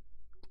own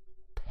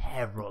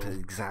Peril.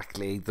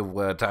 exactly the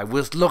word I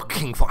was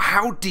looking for.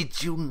 How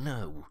did you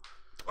know?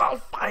 I'll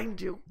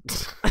find you.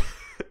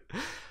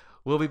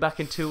 We'll be back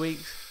in 2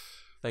 weeks.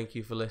 Thank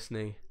you for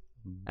listening.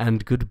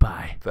 And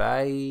goodbye.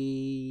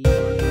 Bye.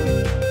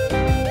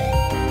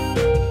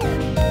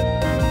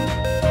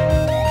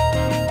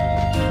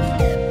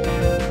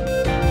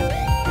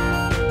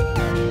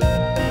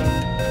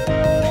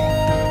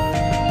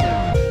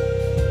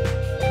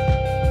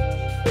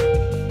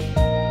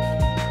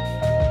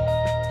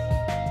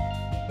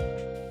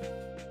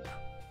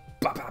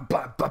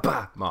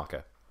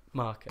 Marker.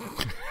 Marker.